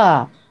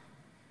오해가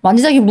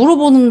만지작이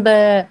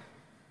물어보는데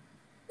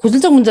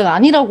고질적 문제가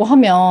아니라고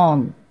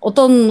하면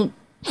어떤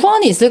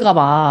후환이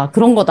있을까봐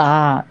그런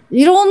거다.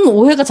 이런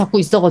오해가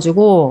자꾸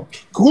있어가지고.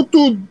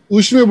 그것도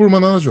의심해 볼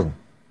만하죠.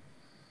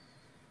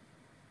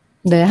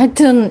 네,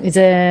 하여튼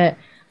이제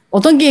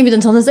어떤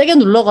게임이든 저는 세게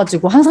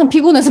눌러가지고 항상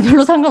피곤해서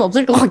별로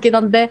상관없을 것 같긴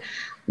한데,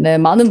 네,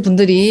 많은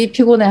분들이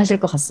피곤해 하실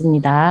것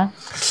같습니다.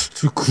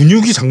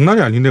 근육이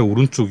장난이 아니네,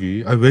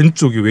 오른쪽이.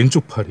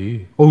 왼쪽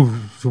팔이.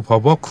 저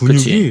봐봐, 근육이.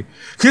 그치.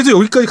 그래서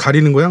여기까지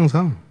가리는 거야,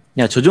 항상.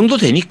 야, 저 정도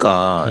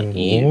되니까,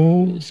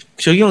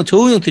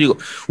 적응형 트리거,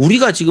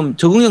 우리가 지금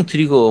적응형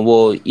트리거,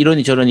 뭐,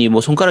 이러니 저러니,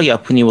 뭐, 손가락이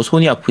아프니, 뭐,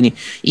 손이 아프니,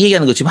 이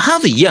얘기하는 거 지금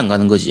하나도 이해 안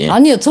가는 거지.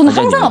 아니요, 저는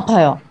항상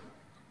아파요.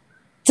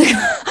 제가,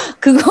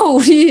 그거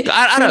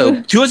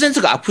알아요.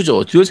 듀얼센스가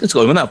아프죠.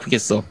 듀얼센스가 얼마나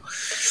아프겠어.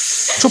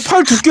 저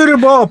팔 두께를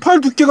봐.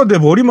 팔 두께가 내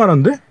머리만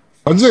한데?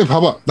 완전히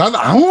봐봐. 난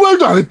아무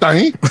말도 안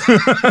했다잉?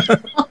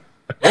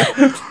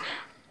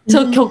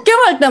 저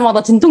격겜할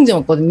때마다 진통제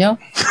먹거든요.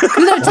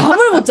 그날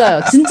잠을 못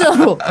자요.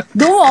 진짜로.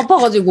 너무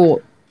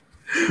아파가지고.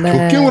 네.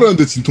 격겜을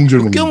하는데 진통제를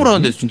먹는 격겜을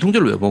하는데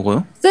진통제를 왜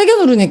먹어요? 세게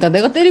누르니까.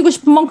 내가 때리고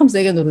싶은 만큼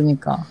세게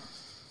누르니까.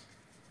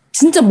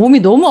 진짜 몸이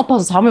너무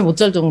아파서 잠을 못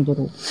잘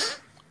정도로.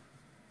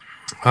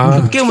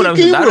 격겜을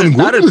하면서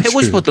나를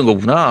패고 싶었던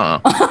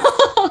거구나.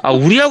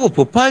 우리하고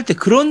버퍼할 때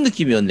그런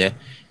느낌이었네.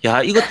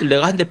 야, 이것들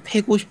내가 한 대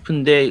패고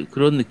싶은데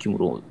그런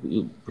느낌으로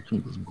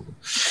보통 그런 거고.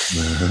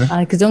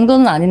 네. 그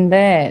정도는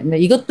아닌데, 네,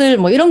 이것들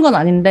뭐 이런 건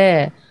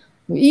아닌데,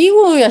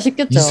 이거야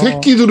싶겠죠. 이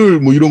새끼들을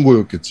뭐 이런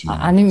거였겠지.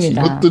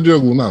 아닙니다.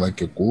 이것들이라고는 안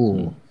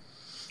했겠고.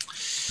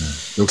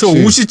 네, 저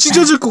옷이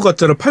찢어질 것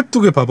같잖아.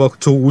 팔뚝에 봐봐.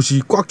 저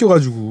옷이 꽉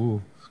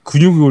껴가지고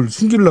근육을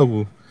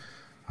숨기려고.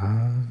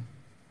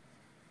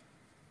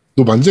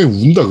 너 만장에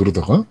운다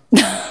그러다가?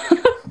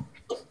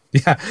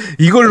 야,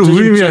 이걸로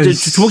울면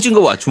주먹 진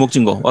거 봐. 주먹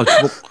진 거.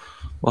 주먹.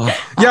 와.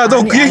 야,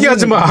 너 그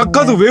얘기하지 마.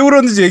 아까도 왜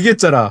울었는지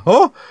얘기했잖아.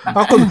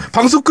 아까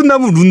방송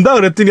끝나면 운다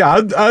그랬더니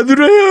안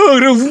울어요.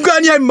 그래 운 거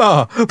아니야,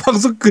 임마.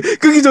 방송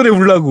끄기 전에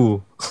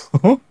울라고.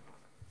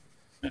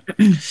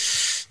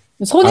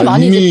 손이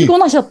많이 이제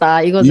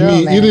피곤하셨다 이거죠.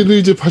 이미 1일을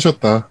이제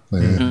파셨다.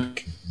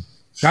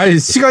 네.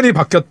 시간이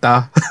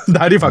바뀌었다.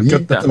 날이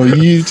바뀌었다.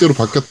 이일째로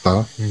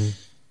바뀌었다.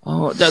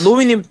 자,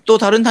 노미님 또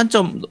다른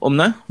단점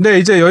없나요? 네,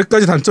 이제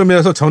여기까지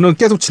단점이라서 저는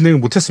계속 진행을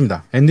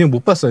못했습니다. 엔딩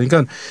못 봤어요.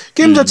 그러니까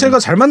게임 자체가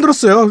잘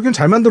만들었어요. 게임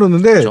잘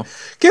만들었는데 그렇죠.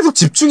 계속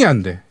집중이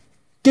안 돼.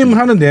 게임을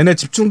하는 내내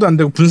집중도 안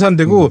되고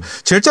분산되고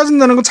제일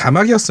짜증나는 건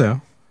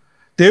자막이었어요.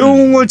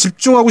 내용을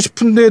집중하고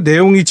싶은데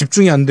내용이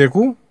집중이 안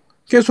되고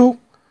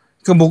계속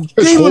그러니까 뭐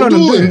게임을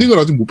하는데 엔딩을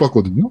아직 못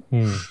봤거든요.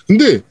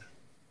 근데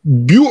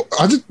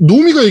아직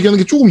노미가 얘기하는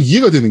게 조금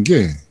이해가 되는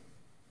게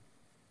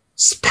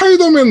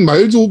스파이더맨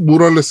마일즈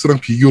모랄레스랑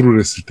비교를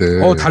했을 때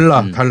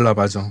달라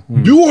맞아.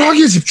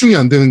 묘하게 집중이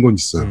안 되는 건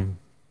있어요.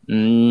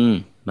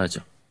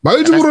 맞아.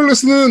 마일즈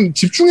모랄레스는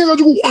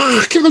집중해가지고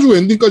확 해가지고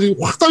엔딩까지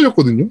확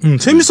달렸거든요.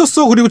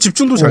 재밌었어. 그리고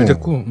집중도 잘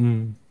됐고.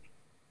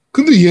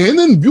 근데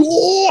얘는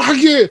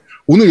묘하게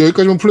오늘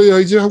여기까지만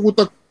플레이하지 하고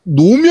딱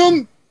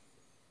놓으면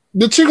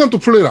며칠간 또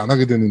플레이를 안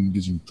하게 되는 게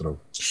좀 있더라고.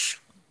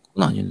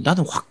 그건 아닌데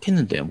나는 확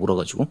했는데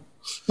몰아가지고.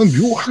 난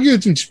묘하게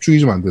좀 집중이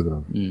좀 안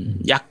되더라고.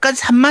 약간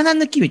산만한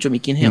느낌이 좀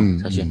있긴 해요,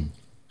 사실.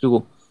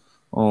 그리고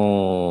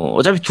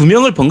어차피 두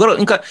명을 번갈아,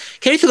 그러니까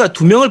캐릭터가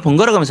두 명을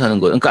번갈아 가면서 하는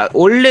거예요. 그러니까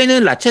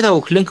원래는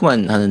라쳇하고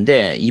클랭크만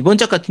하는데 이번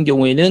작 같은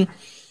경우에는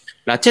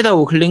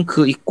라쳇하고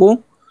클랭크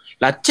있고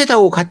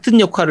라쳇하고 같은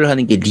역할을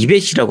하는 게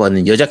리벳이라고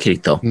하는 여자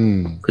캐릭터.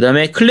 그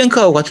다음에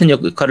클랭크하고 같은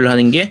역할을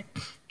하는 게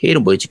걔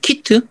이름 뭐였지?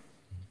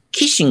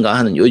 키신가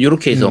하는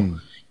요렇게 해서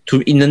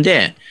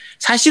있는데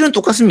사실은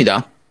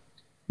똑같습니다.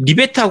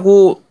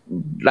 리벳하고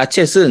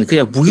라쳇은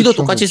그냥 무기도 그렇죠.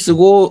 똑같이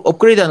쓰고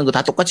업그레이드하는 거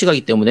다 똑같이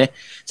가기 때문에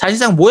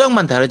사실상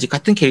모양만 다르지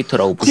같은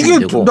캐릭터라고 보시면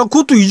그게 되고. 나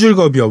그것도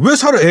이질갑이야. 왜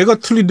사람 애가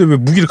틀린데 왜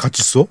무기를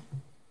같이 써?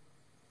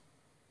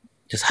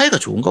 사이가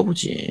좋은가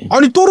보지.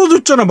 아니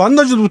떨어졌잖아.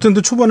 만나지도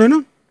못했는데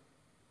초반에는.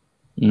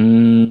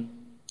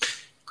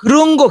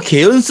 그런 거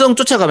개연성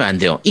쫓아가면 안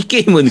돼요. 이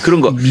게임은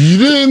그런 거.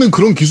 미래에는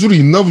그런 기술이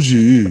있나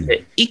보지.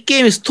 이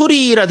게임의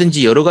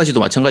스토리라든지 여러 가지도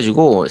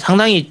마찬가지고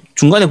상당히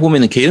중간에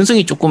보면은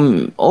개연성이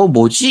조금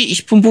뭐지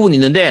싶은 부분이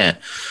있는데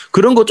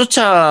그런 거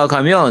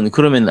쫓아가면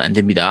그러면 안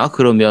됩니다.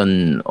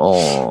 그러면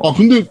아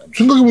근데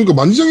생각해보니까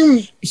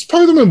만지장님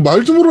스파이더맨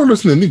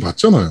말즈모랄레스 레슨 엔딩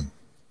봤잖아요.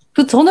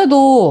 그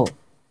전에도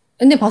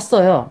엔딩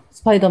봤어요.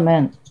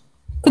 스파이더맨.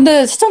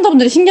 근데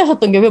시청자분들이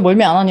신기하셨던 게 왜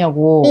멀미 안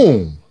하냐고.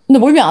 근데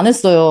멀미 안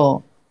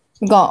했어요.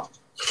 그러니까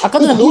아까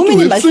전에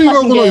노우미님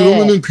말씀하신 게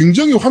이러면은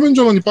굉장히 화면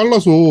전환이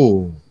빨라서.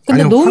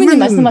 근데 노우미님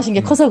말씀하신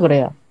게 커서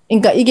그래요.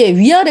 그러니까 이게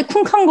위아래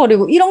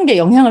쿵쾅거리고 이런 게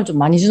영향을 좀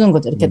많이 주는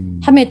거죠. 이렇게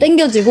화면이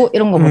당겨지고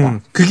이런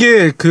거보다.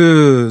 그게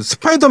그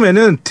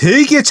스파이더맨은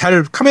되게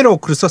잘 카메라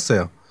워크를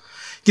썼어요.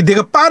 이게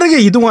내가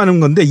빠르게 이동하는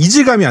건데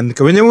이질감이 안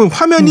느껴. 왜냐면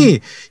화면이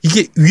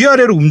이게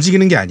위아래로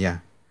움직이는 게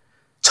아니야.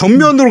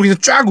 전면으로 그냥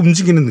쫙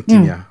움직이는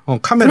느낌이야.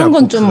 카메라. 그런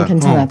건 좀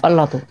괜찮아요.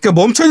 빨라도. 그러니까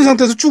멈춰있는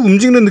상태에서 쭉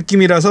움직이는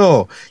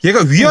느낌이라서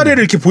얘가 위아래를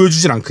이렇게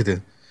보여주진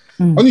않거든.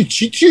 아니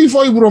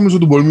GTA5를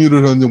하면서도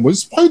멀미를 하는데 뭐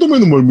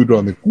스파이더맨은 멀미를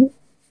안 했고?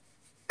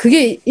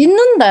 그게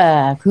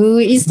있는데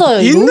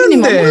있어요.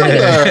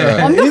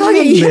 있는데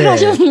완벽하게 이해를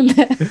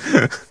하셨는데.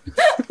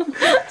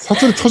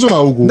 사투리 터져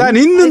나오고. 난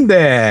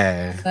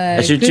있는데.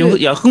 네, 지금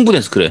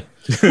흥분해서 그래.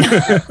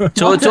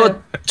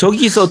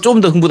 저기서 좀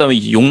더 흥분하면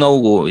이제 욕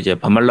나오고 이제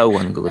반말 나오고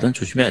하는 거거든.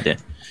 조심해야 돼.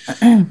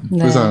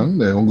 더 이상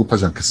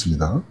언급하지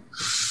않겠습니다.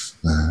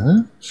 네.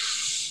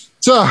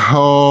 자,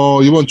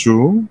 이번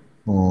주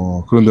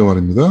그런데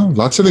말입니다.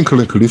 라쳇 앤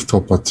클랭크 리프트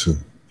어파트에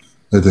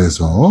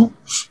대해서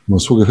한번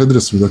소개를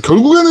해드렸습니다.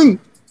 결국에는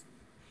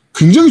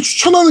굉장히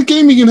추천하는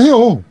게임이긴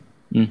해요.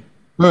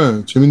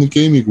 네, 재밌는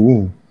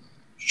게임이고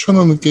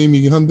추천하는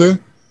게임이긴 한데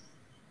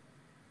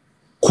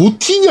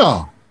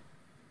고티냐?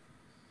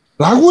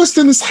 라고 했을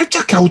때는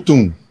살짝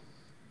갸우뚱.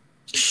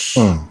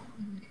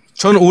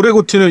 저는 올해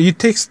고티는 It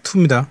Takes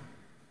Two입니다.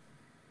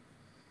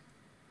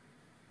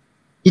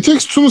 It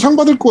Takes Two는 상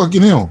받을 것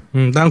같긴 해요.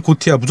 난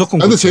고티야.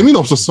 무조건 근데 고티야. 재미는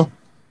없었어.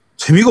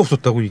 재미가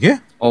없었다고 이게?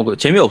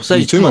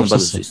 재미없어야지 재미없었어.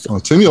 받을 수 있어.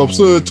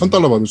 재미없어야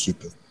 $1,000 받을 수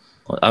있대.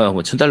 뭐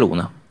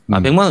 $1,000구나.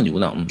 100만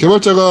원이구나.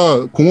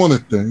 개발자가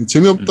공언했대.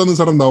 재미없다는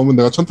사람 나오면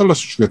내가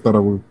 $1,000씩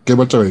주겠다라고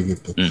개발자가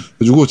얘기했대.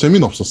 그래가지고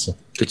재미는 없었어.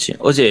 그치.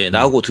 어제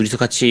나하고 둘이서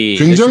같이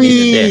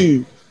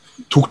굉장히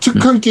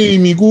독특한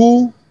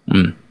게임이고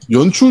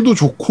연출도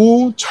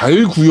좋고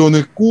잘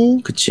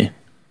구현했고 그치.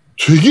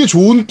 되게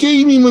좋은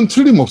게임이면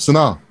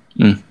틀림없으나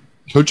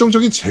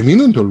결정적인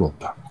재미는 별로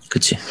없다.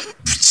 그치.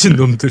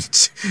 미친놈들.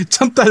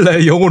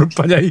 $1,000에 영혼을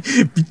파냐 이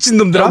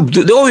미친놈들아.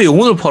 내가 왜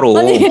영혼을 팔어?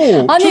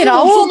 아니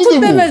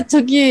라오투 때문에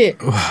저기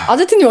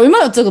아제트님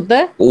얼마였죠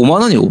그때? 5만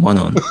원이야 5만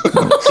원.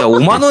 야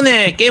 5만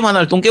원에 게임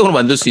하나를 똥게임으로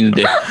만들 수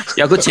있는데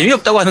야 그거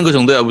재미없다고 하는 거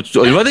정도야 뭐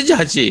얼마든지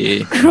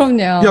하지.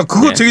 그럼요. 야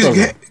그거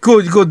되게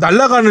그거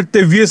날아가는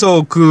때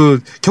위에서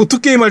그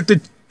격투 게임 할 때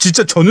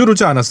진짜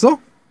전율하지 않았어?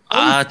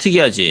 아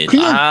특이하지.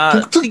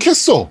 그냥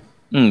독특했어.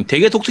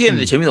 되게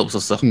독특했는데 재미는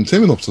없었어.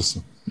 재미는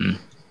없었어.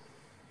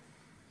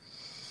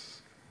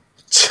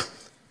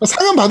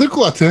 상은 받을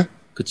것 같아.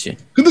 그치.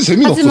 근데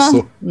재미는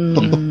없었어.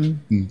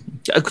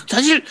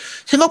 사실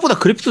생각보다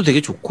그래픽도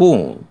되게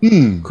좋고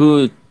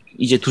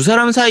이제 두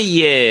사람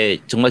사이에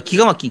정말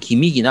기가 막힌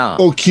기믹이나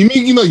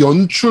기믹이나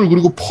연출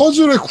그리고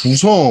퍼즐의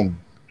구성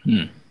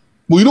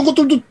뭐 이런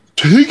것들도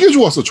되게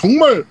좋았어.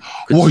 정말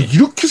그치. 와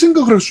이렇게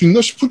생각을 할 수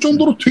있나 싶을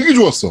정도로 되게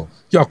좋았어.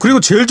 야 그리고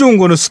제일 좋은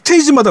거는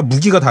스테이지마다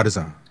무기가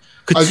다르잖아.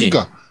 그치.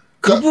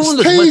 그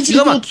부분도 정말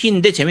기가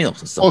막힌데 재미는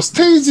없었어.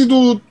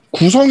 스테이지도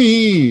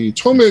구성이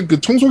처음에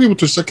그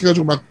청소기부터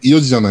시작해가지고 막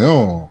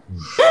이어지잖아요.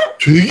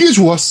 되게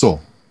좋았어.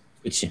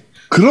 그치.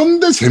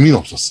 그런데 재미는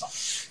없었어.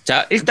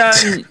 자, 일단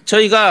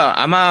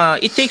저희가 아마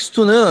It Takes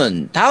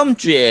Two는 다음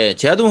주에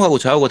제아동하고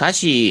저하고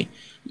다시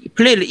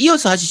플레이를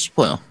이어서 하시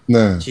싶어요.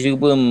 네.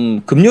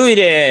 지금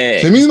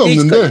금요일에 재미는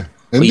없는데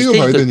엔딩을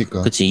봐야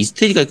되니까. 그치. 이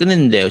스테이지까지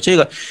끝냈는데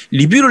저희가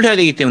리뷰를 해야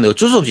되기 때문에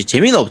어쩔 수 없이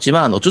재미는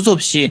없지만 어쩔 수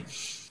없이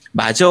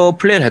마저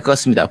플레이를 할 것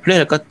같습니다.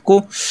 플레이를 할 것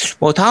같고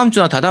뭐 다음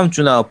주나 다다음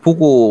주나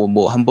보고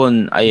뭐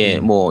한번 아예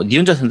뭐 니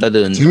혼자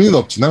산다든 재미는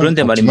없지만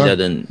그런데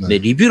말입니다든 네,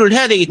 리뷰를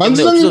해야 되기 때문에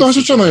만지장님도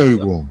하셨잖아요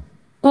이거.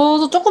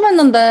 저도 조금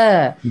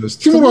했는데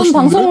스팀으로 두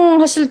분 하시는데?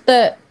 방송하실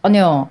때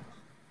아니요.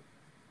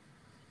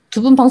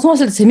 두 분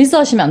방송하실 때 재밌어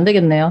하시면 안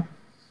되겠네요.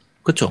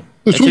 그렇죠.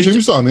 근데 전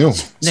재밌어 안 해요.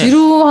 네.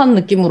 지루한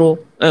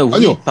느낌으로. 네, 우리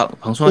아니요.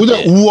 방송할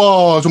그냥 때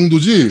우와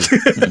정도지.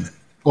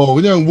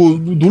 그냥 뭐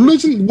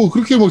놀래진 뭐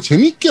그렇게 뭐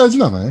재밌게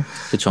하진 않아요.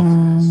 그렇죠.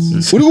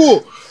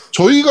 그리고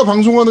저희가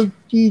방송하는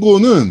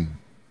거는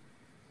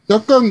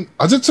약간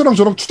아제트랑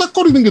저랑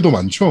투닥거리는 게 더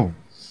많죠.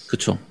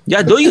 그렇죠.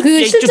 야, 너 이거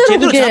그 실제로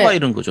제대로 그게 잡아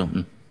이런 거죠.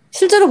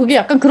 실제로 그게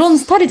약간 그런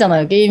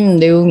스타일이잖아요. 게임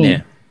내용이.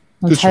 네.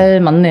 잘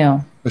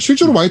맞네요.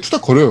 실제로 많이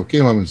투닥거려요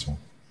게임하면서.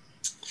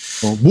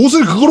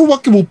 못을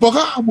그거로밖에 못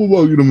박아 뭐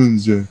막 이러면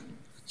이제.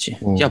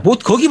 야, 뭐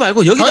거기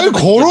말고 여기 잘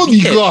걸어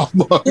니가.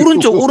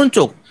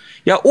 오른쪽.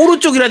 야,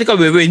 오른쪽이라니까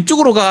왜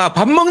왼쪽으로 가?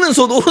 밥 먹는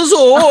손 오른손.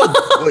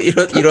 뭐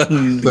이런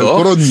네, 거.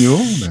 그런요.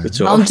 네.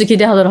 그렇죠. 다음 주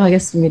기대하도록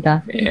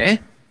하겠습니다.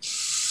 네.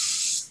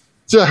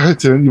 자,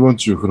 하여튼 이번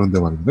주 그런데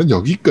말입니다.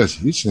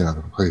 여기까지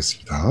진행하도록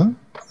하겠습니다.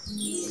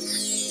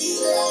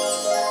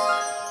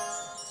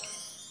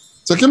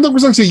 자,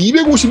 겜덕비상 제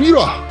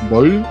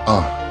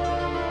 251화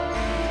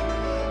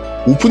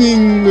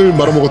오프닝을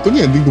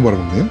말아먹었더니 엔딩도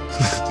말아먹네요.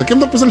 자,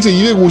 겜덕비상 제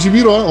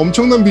 251화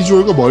엄청난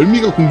비주얼과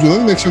멀미가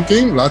공존하는 액션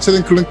게임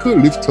라쳇앤클랭크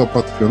리프트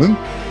아파트 편은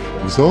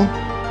여기서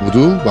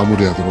모두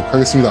마무리하도록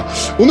하겠습니다.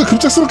 오늘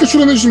급작스럽게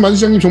출연해주신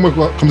만시장님 정말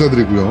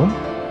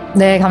감사드리고요.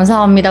 네,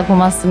 감사합니다.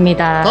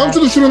 고맙습니다. 다음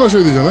주도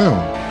출연하셔야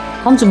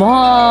되잖아요. 다음 주 뭐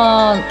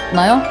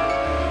하나요?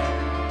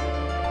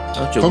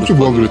 다음 주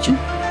뭐 하기로 했죠?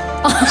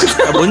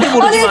 뭔지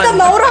모르지만 아니 일단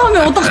나오라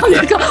하면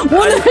어떡합니까?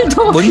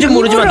 오늘도 뭔지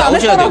모르지만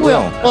나오셔야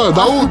되고요.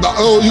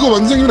 이거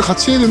만장님이랑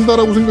같이 해야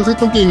된다라고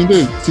생각했던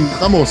게임인데 지금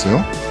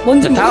까먹었어요.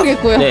 뭔지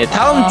모르겠고요. 네,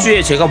 다음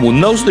주에 제가 못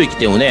나올 수도 있기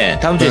때문에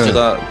다음 주에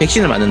제가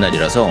백신을 맞는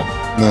날이라서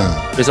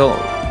그래서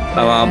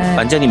아마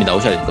만장님이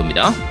나오셔야 될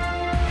겁니다.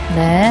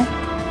 네.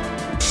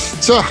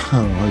 자,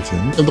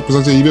 하여튼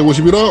겜덕비상 제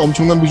 251화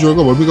엄청난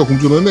비주얼과 멀미가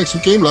공존하는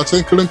액션 게임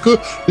라쳇앤클랭크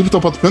리프트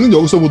아파트 편은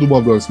여기서 모두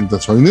마무리하겠습니다.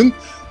 저희는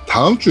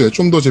다음 주에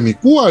좀 더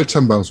재밌고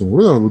알찬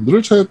방송으로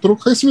여러분들을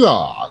찾아뵙도록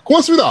하겠습니다.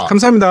 고맙습니다.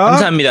 감사합니다.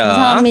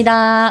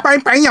 감사합니다.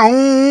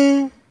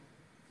 빠이빠이용.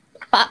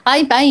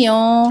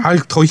 빠이빠이요.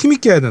 더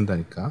힘있게 해야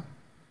된다니까.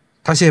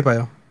 다시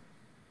해봐요.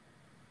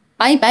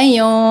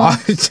 빠이빠이요.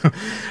 참.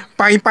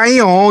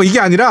 빠이빠이요. 이게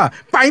아니라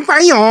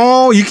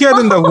빠이빠이요. 이렇게 해야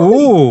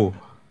된다고.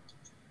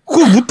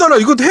 그거 못 따라.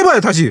 이거 해봐요.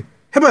 다시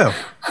해봐요.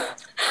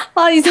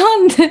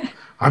 이상한데.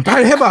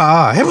 빨리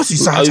해봐. 해볼 수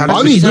있어. 아니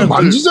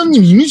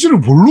만지장님 이미지를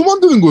뭘로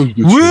만드는 거예요?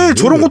 도대체? 왜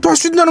저런 것도 할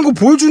수 있다는 거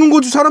보여주는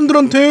거지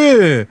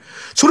사람들한테.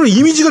 저런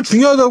이미지가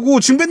중요하다고.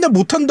 지금 맨날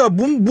못한다.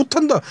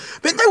 못한다.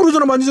 맨날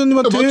그러잖아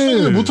만지장님한테.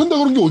 만지장님 못한다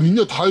그런 게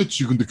어딨냐. 다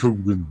했지. 근데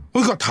결국에는.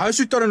 그러니까 다 할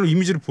수 있다는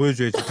이미지를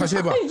보여줘야지. 다시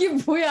해봐. 이게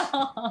뭐야.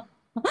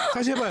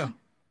 다시 해봐요.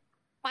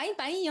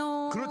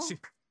 빠이빠이요. 그렇지.